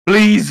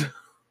 Please.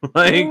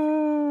 Like,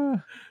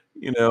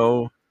 you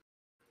know.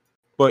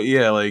 But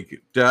yeah,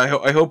 like, I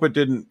hope it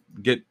didn't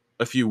get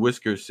a few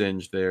whiskers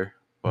singed there.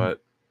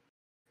 But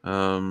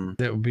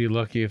that would be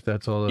lucky if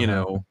that's all that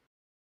happened.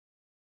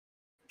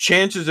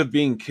 Chances of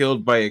being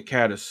killed by a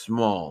cat is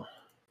small,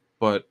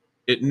 but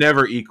it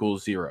never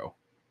equals 0.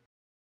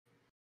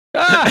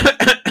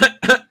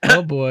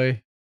 Oh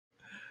boy.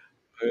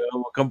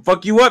 I'll come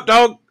fuck you up,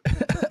 dog.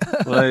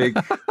 Like,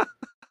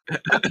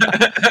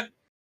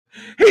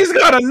 he's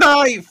got a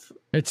knife.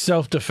 It's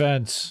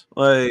self-defense.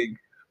 Like,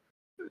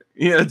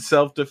 yeah, it's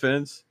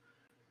self-defense.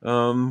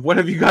 What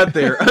have you got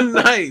there? A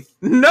knife.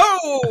 No.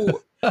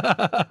 Do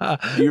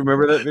you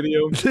remember that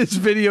video? This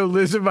video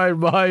lives in my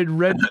mind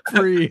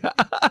rent-free.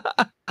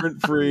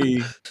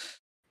 Rent-free.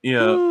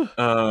 Yeah.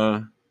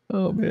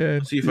 Oh man.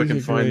 Let's see if I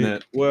can find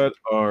that. What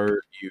are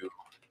you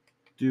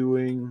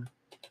doing?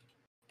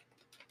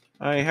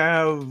 I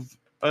have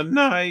a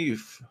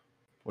knife.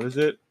 What is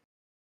it?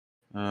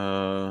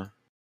 What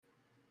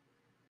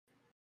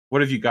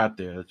have you got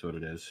there? That's what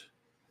it is.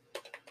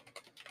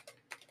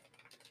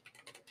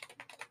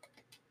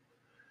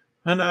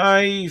 A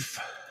knife.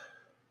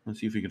 Let's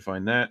see if we can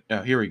find that.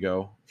 Oh, here we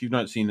go. If you've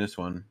not seen this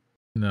one.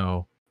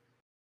 No.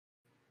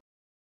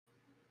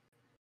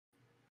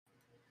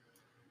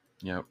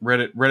 Yeah,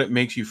 Reddit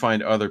makes you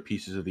find other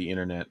pieces of the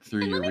internet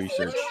through your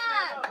research.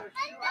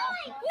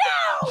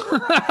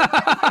 No!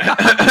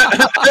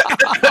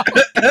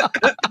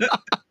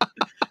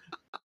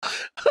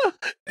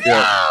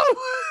 Yeah.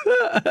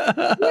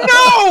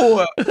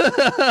 No!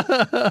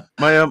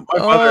 My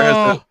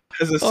mother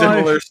has a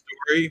similar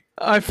story.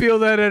 I feel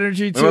that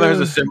energy too. My mother has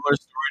a similar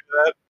story to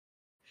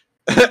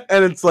that.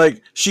 And it's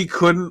like she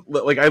couldn't,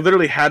 like, I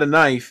literally had a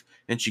knife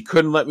and she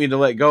couldn't let me to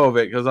let go of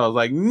it because I was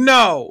like,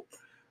 no!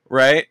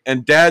 Right?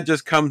 And Dad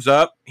just comes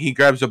up, he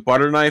grabs a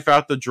butter knife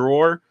out the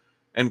drawer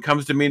and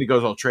comes to me and he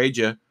goes, I'll trade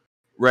you.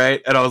 Right?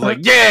 And I was like,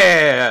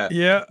 yeah!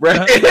 Yeah. Right?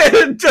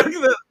 And took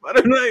the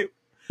butter knife.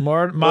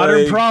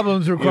 Modern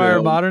problems require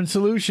modern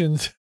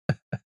solutions.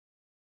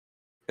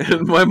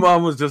 And my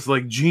mom was just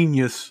like,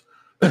 genius.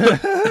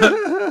 But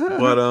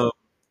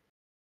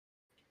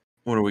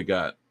what do we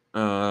got?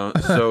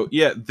 So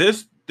yeah,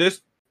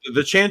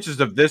 the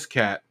chances of this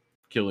cat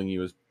killing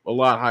you is a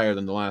lot higher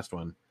than the last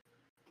one.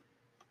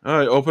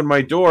 I open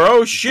my door.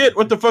 Oh shit!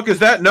 What the fuck is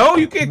that? No,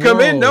 you can't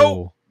come in.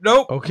 No,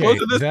 nope. Okay, close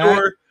to this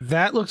door.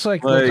 That looks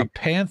like a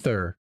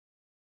panther.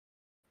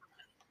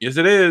 Yes,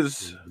 it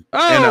is.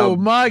 Oh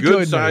my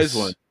goodness! Good size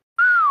one.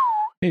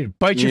 It'd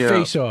bite your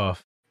face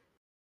off.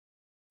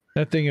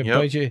 That thing would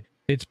bite you.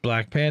 It's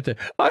Black Panther.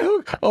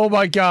 Oh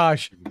my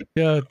gosh!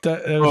 Yeah,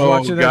 I was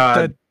watching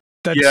that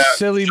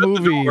silly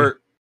movie.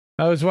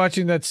 I was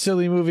watching that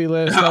silly movie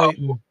last night.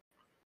 And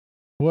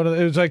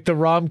it was like the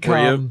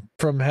rom-com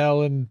from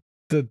hell, and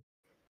the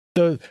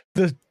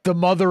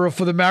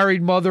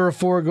married mother of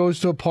 4 goes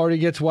to a party,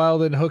 gets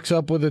wild, and hooks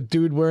up with a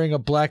dude wearing a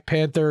Black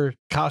Panther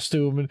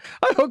costume. And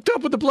I hooked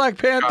up with the Black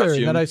Panther,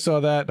 and then I saw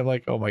that, and I'm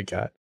like, oh my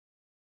god.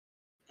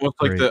 Well,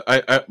 it's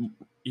like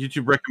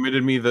YouTube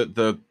recommended me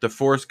the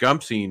Forrest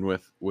Gump scene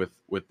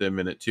with them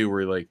in it too,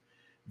 where like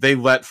they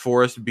let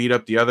Forrest beat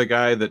up the other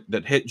guy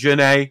that hit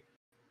Janae,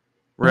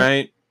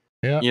 right?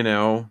 Yeah. You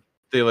know,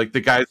 they like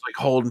the guy's like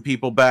holding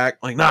people back,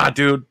 like, nah,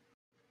 dude,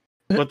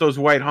 let those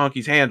white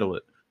honkies handle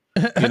it.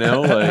 You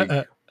know,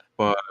 like,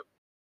 but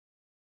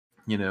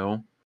you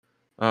know,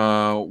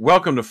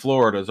 welcome to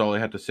Florida is all I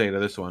had to say to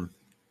this one.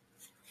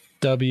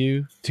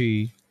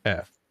 WTF?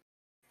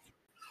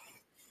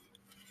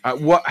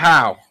 What?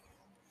 How?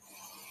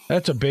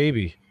 That's a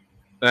baby.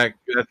 That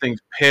thing's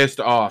pissed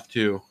off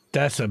too.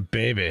 That's a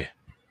baby.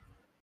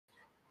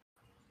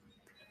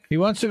 He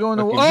wants to go in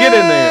the water. Get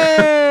in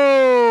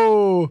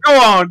there. Go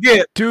on,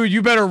 get. Dude,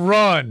 you better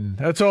run.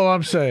 That's all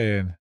I'm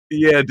saying.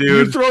 Yeah,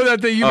 dude. You throw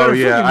that thing, you better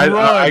freaking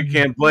run. I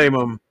can't blame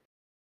him.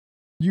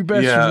 You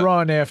best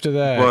run after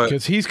that,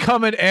 because he's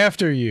coming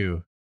after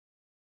you.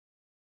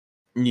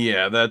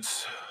 Yeah,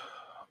 that's...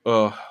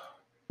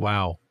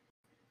 wow.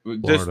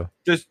 This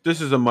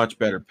is a much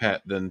better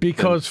pet than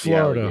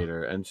Florida.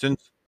 Alligator.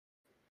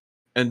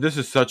 And this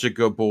is such a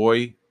good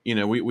boy. You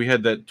know, we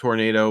had that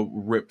tornado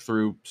rip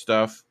through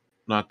stuff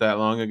not that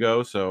long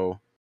ago,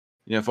 so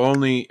you know, if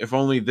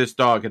only this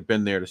dog had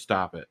been there to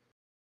stop it.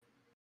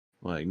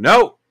 Like,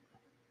 no,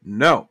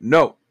 don't,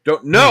 no,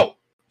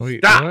 Wait,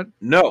 stop, what?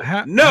 no,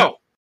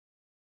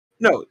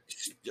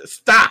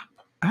 stop.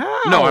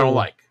 How? No, I don't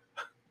like.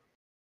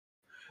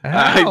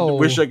 How? I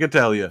wish I could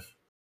tell you.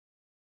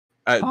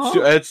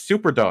 It's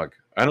Super Dog.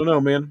 I don't know,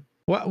 man.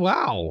 What?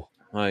 Wow.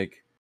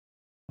 Like,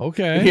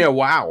 okay. Yeah.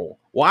 Wow.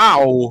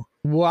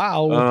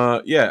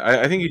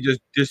 Yeah. I think he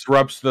just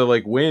disrupts the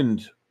like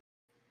wind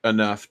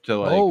enough to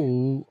like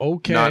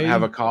not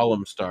have a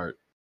column start.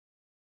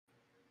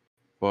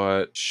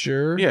 But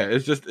sure. Yeah,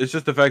 it's just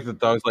the fact that the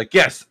dog's like,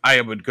 yes, I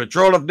am in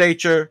control of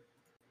nature.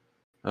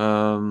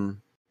 But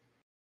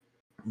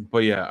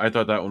yeah, I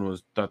thought that one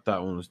was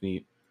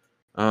neat.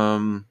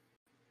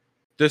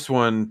 This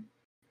one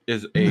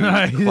is a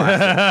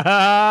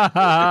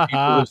classic. People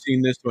have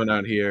seen this one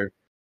out here.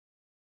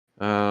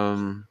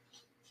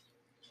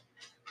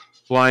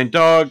 Blind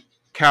dog,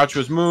 couch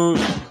was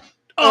moved.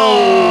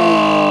 Oh!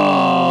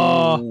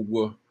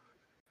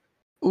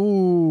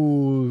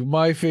 Ooh,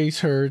 my face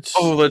hurts.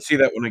 Oh, let's see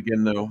that one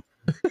again, though.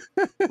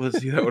 Let's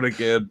see that one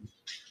again.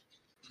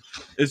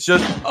 It's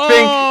just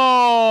pink.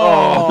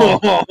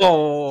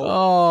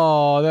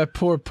 Oh, that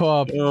poor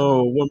pup.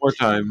 Oh, one more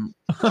time.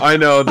 I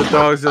know the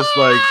dog's just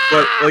like,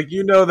 but like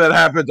you know that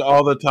happens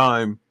all the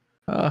time.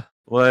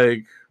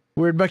 Like,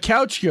 where'd my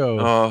couch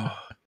go?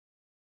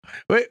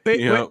 Wait,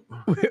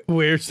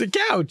 where's the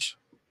couch?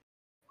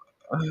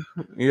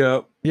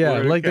 Yep.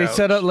 Yeah, like they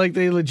set up, like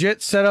they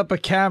legit set up a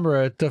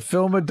camera to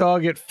film a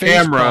dog at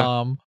face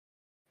palm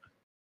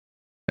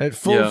at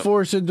full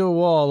force into a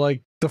wall.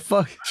 Like the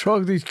fuck is wrong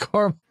with these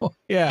car?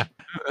 Yeah,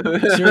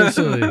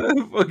 seriously,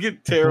 fucking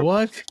terrible.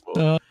 What?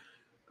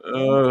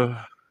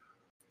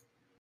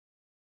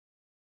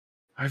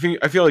 I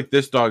feel like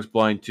this dog's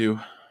blind too.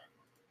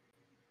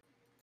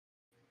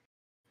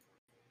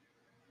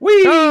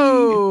 Whee!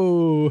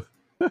 Oh!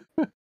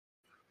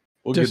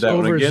 We'll get that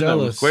one again. That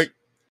was quick.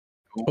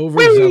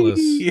 Overzealous.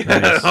 Yeah.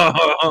 Nice.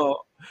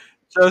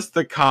 Just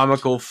the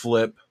comical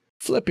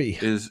Flippy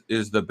is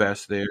the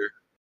best there.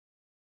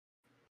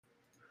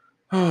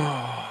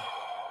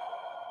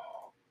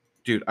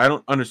 Dude, I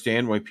don't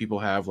understand why people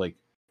have like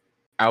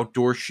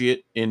outdoor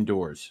shit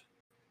indoors.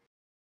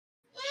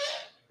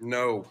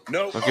 No.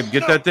 Okay,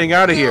 get that thing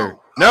out of here.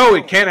 No,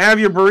 it can't have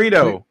your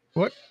burrito. Wait,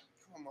 what?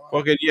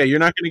 Okay, yeah, you're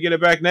not gonna get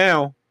it back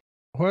now.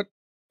 What?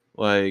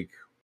 Like,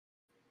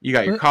 you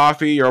got your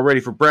coffee, you're all ready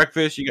for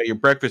breakfast, you got your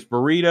breakfast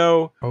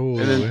burrito, and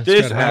then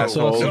this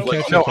asshole is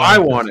like, no, I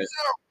want it.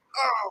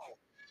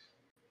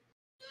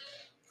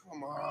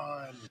 Come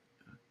on.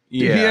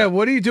 Yeah,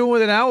 what are you doing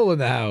with an owl in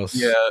the house?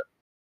 Yeah.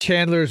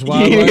 Chandler's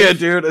wildlife. Yeah,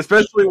 dude,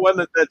 especially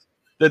one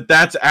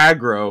that's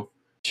aggro.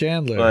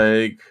 Chandler.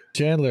 Like,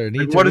 Chandler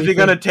needs like, what is he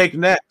gonna take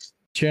next?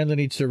 Chandler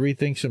needs to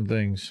rethink some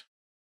things.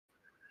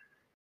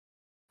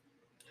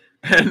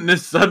 And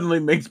this suddenly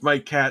makes my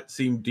cat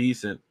seem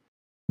decent.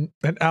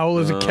 An owl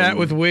is a cat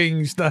with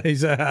wings. Nice.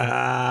 Is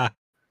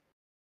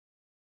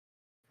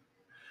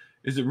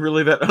it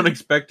really that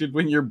unexpected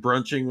when you're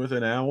brunching with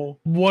an owl?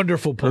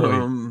 Wonderful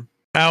point.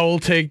 Owl,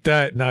 take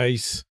that.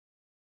 Nice.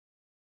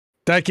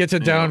 That gets a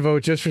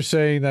downvote just for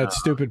saying that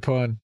stupid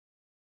pun.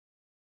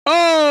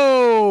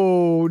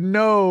 Oh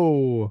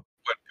no!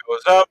 What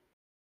goes up?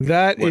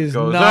 That what is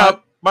goes not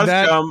up must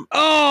that. Come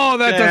Oh,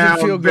 that down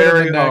doesn't feel good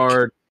very in the neck.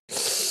 hard.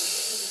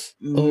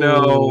 No.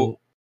 Oh,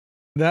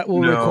 that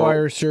will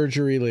require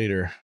surgery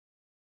later.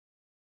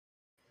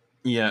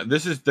 Yeah,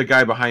 this is the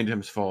guy behind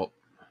him's fault.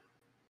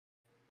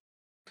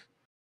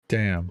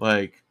 Damn.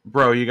 Like,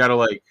 bro, you gotta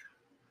like,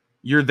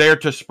 you're there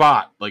to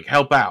spot, like,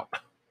 help out.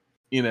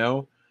 You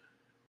know,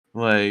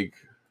 like,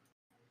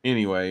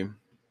 anyway.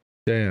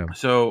 Damn.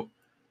 So,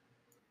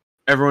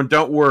 everyone,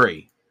 don't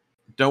worry.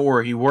 Don't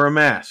worry. He wore a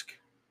mask.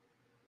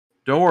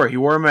 Don't worry. He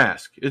wore a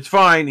mask. It's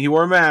fine. He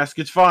wore a mask.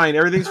 It's fine.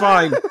 Everything's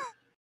fine.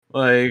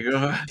 Like,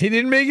 he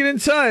didn't make it in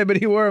time, but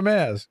he wore a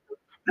mask.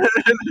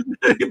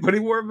 But he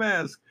wore a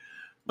mask.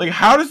 like,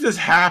 how does this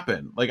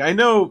happen? Like, I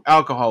know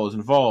alcohol is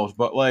involved,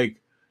 but like,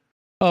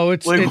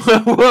 it's like it's,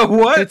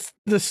 what? It's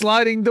the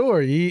sliding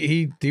door.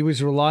 He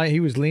was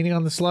leaning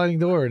on the sliding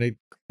door, and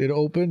it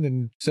opened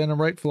and sent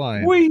him right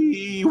flying.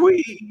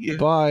 Wee.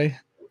 Bye.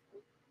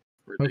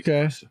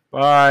 Ridiculous.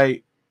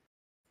 Okay.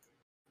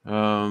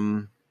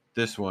 Bye.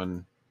 This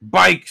one.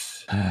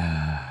 Bikes.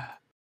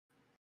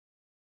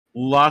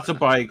 Lots of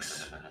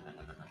bikes.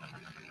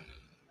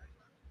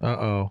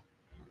 Uh-oh.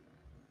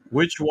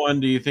 Which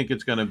one do you think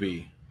it's going to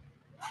be?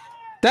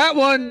 That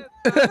one.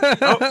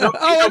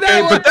 Oh,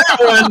 okay, but that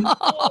one.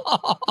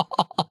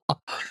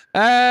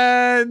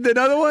 And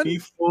another one. He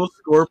full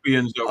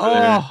scorpions over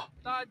there.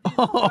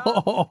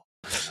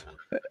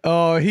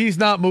 Oh, he's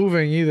not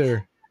moving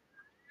either.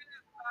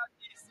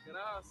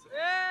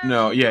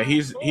 No, yeah,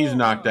 he's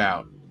knocked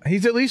out.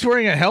 He's at least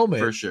wearing a helmet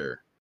for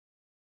sure.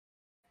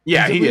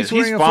 Yeah, he is.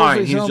 He's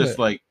fine. He's just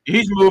like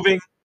he's moving.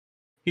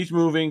 He's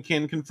moving.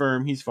 Can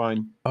confirm he's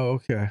fine. Oh,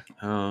 okay.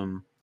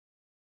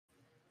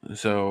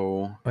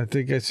 So I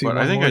think I see. But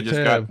one I think more I just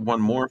tab. got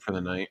one more for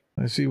the night.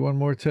 I see one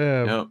more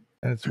tab. Yep.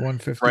 And it's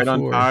 154. Right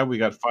on time. We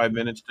got 5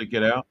 minutes to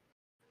get out.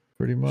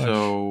 Pretty much.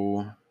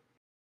 So.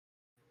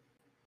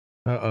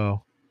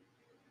 Oh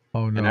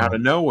no. And out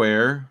of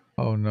nowhere.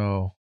 Oh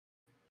no.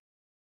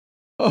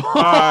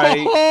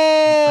 Bye.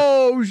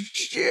 Oh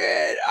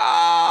shit!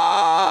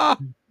 Ah!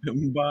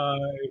 Bye.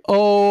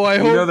 Oh, I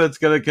hope you know that's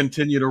gonna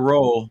continue to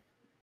roll.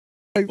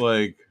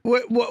 Like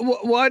what?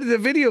 Why did the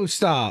video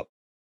stop?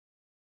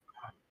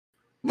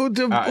 Who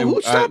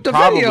stopped the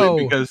probably video?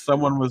 Because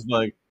someone was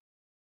like,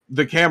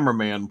 the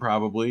cameraman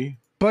probably,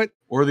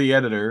 or the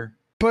editor.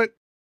 But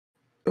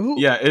who?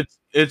 Yeah,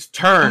 it's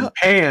turn,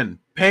 pan.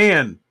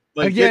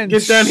 Like again,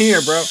 get down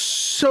here, bro.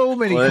 So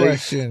many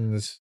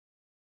questions.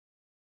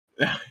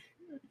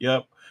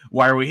 Yep.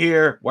 Why are we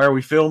here? Why are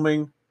we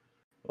filming?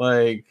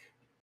 Like,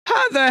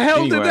 how the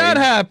hell did that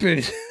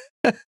happen?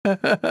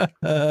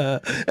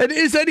 And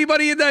is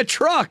anybody in that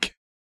truck?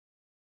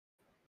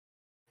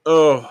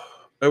 Oh,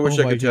 I wish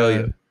I could tell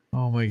you.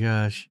 Oh my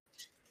gosh.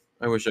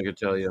 I wish I could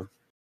tell you.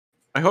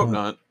 I hope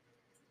not.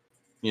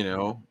 You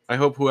know, I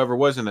hope whoever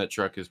was in that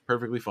truck is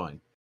perfectly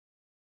fine.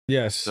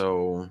 Yes.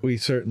 So we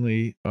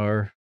certainly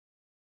are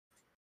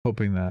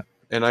hoping that.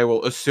 And I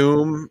will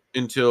assume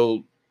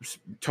until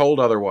told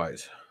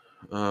otherwise.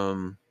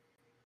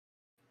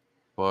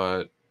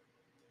 But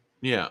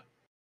yeah.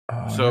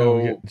 So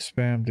we get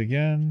spammed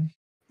again.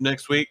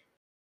 Next week,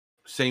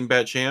 same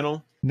bat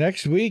channel.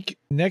 Next week,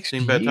 next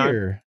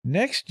year.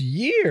 Next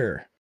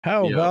year.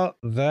 How about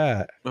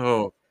that?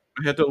 Oh,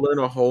 I had to learn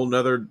a whole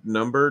nother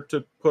number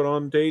to put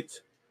on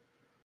dates.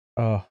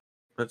 Oh.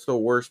 That's the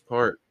worst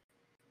part.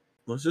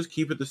 Let's just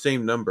keep it the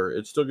same number.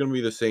 It's still gonna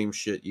be the same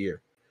shit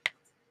year.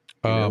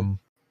 You know?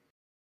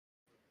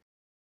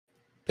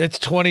 It's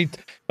 20.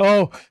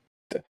 Oh,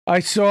 I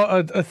saw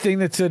a thing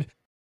that said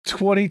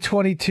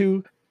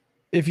 2022.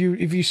 If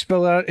you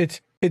spell out,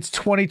 it's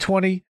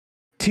 2020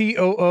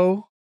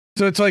 TOO.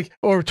 So it's like,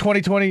 or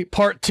 2020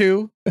 part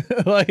 2,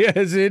 like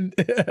as in,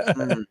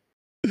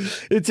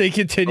 it's a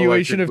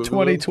continuation of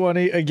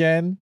 2020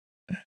 again.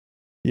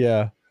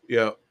 Yeah.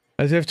 Yeah.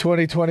 As if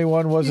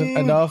 2021 wasn't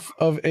enough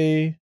of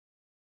a.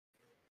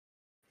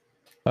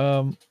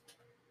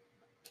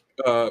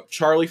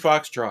 Charlie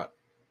Foxtrot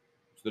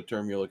is the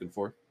term you're looking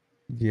for.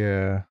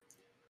 Yeah.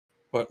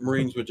 But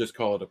Marines would just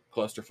call it a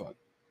clusterfuck.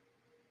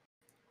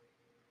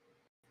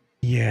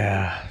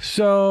 Yeah.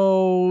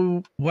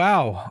 So,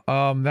 wow.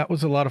 That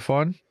was a lot of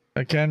fun.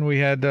 Again, we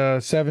had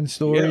 7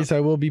 stories. I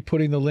will be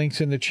putting the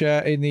links in the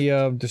chat, in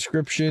the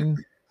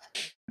description,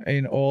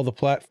 in all the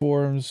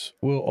platforms.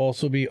 We'll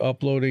also be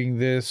uploading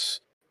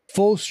this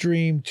full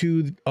stream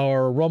to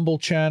our Rumble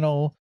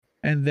channel.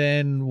 And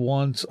then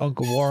once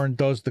Uncle Warren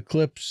does the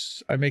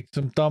clips, I make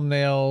some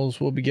thumbnails.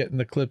 We'll be getting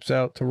the clips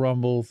out to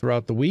Rumble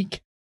throughout the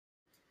week.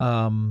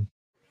 I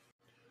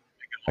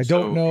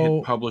don't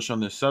know. Publish on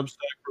this Substack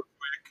real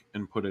quick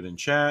and put it in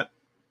chat.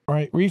 All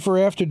right, Reefer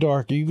After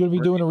Dark. Are you going to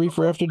be doing a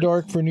Reefer After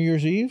Dark for New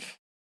Year's Eve?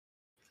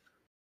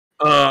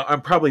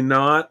 I'm probably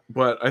not,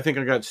 but I think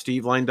I got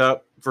Steve lined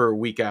up for a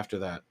week after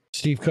that.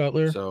 Steve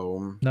Cutler.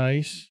 So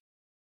nice.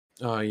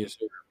 Yes,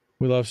 sir.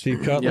 We love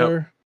Steve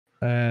Cutler,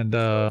 and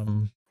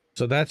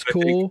so that's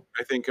cool.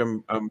 I think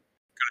I'm gonna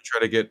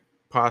try to get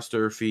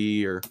Pasta or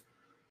Fee or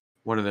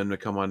one of them to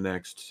come on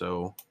next.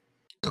 So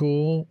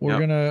cool. We're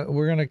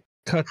gonna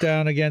cut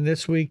down again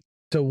this week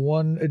to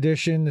 1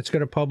 edition. It's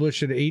gonna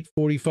publish at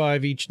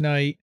 8:45 each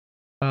night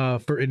for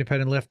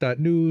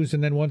IndependentLeft.news,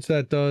 and then once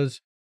that does,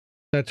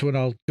 that's when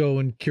I'll go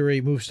and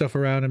curate, move stuff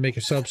around, and make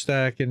a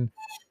Substack, and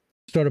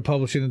started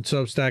publishing in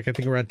Substack. I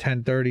think around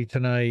 10:30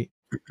 tonight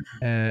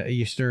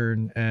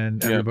Eastern,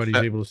 and everybody's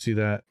able to see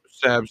that.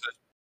 Sabs is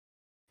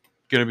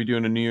gonna be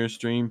doing a New Year's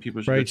stream.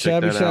 People should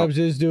check that out. Sabs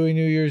is doing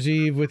New Year's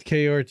Eve with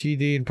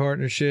KRTD in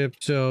partnership.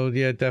 So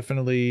yeah,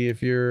 definitely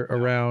if you're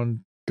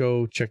around,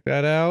 go check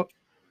that out.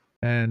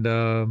 And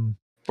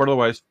but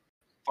otherwise,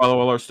 follow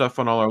all our stuff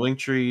on all our link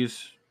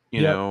trees.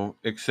 You know,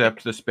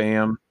 accept the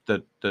spam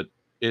that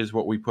is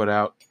what we put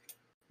out.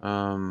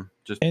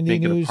 Just Indie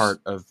make it a News. part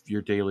of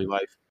your daily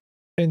life.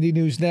 Indie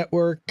News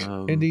Network,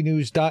 Um,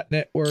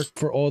 indienews.network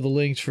for all the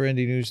links for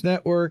Indie News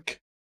Network.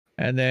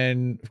 And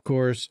then, of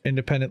course,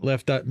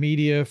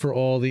 independentleft.media for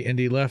all the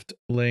Indie Left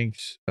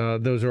links.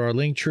 Those are our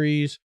link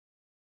trees.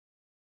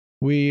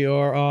 We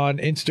are on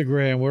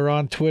Instagram. We're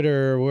on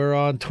Twitter. We're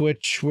on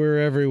Twitch. We're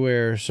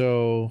everywhere.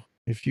 So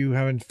if you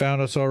haven't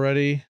found us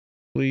already,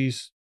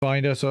 please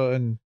find us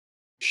and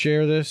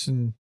share this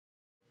and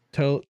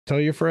tell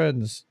your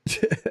friends.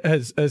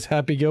 as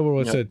Happy Gilmore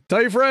once said,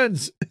 tell your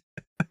friends.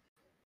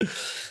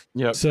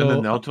 Yep. So, and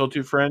then they'll tell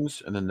two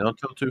friends, and then they'll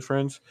tell two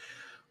friends.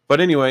 But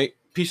anyway,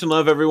 peace and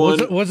love, everyone.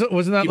 Wasn't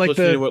that Keep like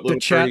listening to what the Little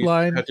chat Furries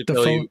line? had to The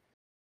tell phone, you.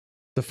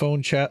 the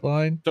phone chat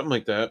line? Something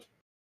like that.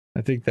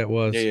 I think that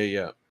was.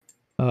 Yeah.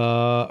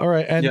 All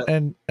right,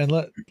 and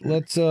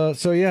let's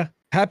so yeah,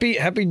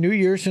 happy New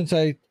Year, since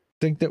I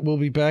think that we'll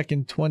be back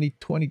in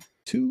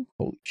 2022.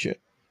 Holy shit.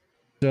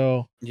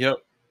 So Yep.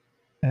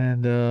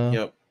 And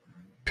Yep.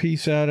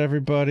 Peace out,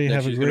 everybody. Next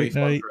Have a year's gonna be great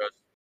fun night. for us.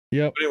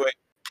 Yep. But anyway,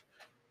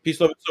 peace,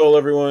 love, and soul,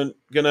 everyone.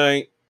 Good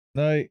night.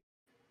 Night.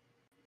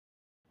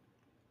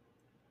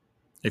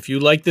 If you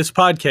like this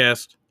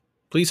podcast,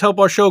 please help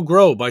our show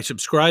grow by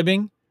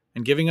subscribing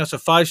and giving us a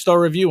 5-star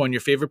review on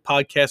your favorite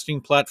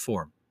podcasting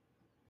platform.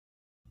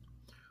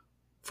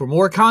 For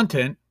more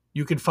content,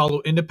 you can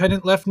follow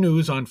Independent Left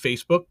News on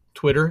Facebook,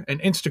 Twitter,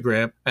 and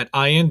Instagram at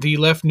IND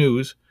Left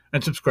News,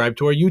 and subscribe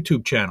to our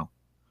YouTube channel.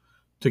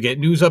 To get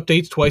news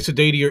updates twice a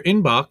day to your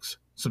inbox,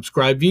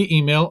 subscribe via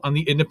email on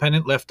the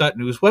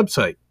independentleft.news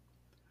website.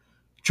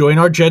 Join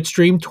our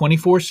Jetstream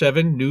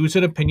 24/7 news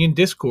and opinion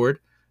Discord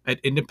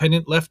at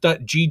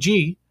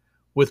independentleft.gg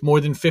with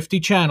more than 50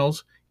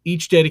 channels,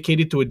 each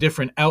dedicated to a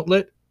different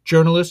outlet,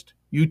 journalist,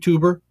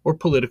 YouTuber, or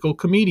political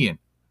comedian.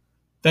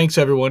 Thanks,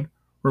 everyone.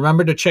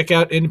 Remember to check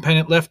out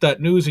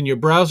independentleft.news in your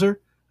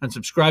browser and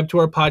subscribe to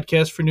our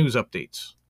podcast for news updates.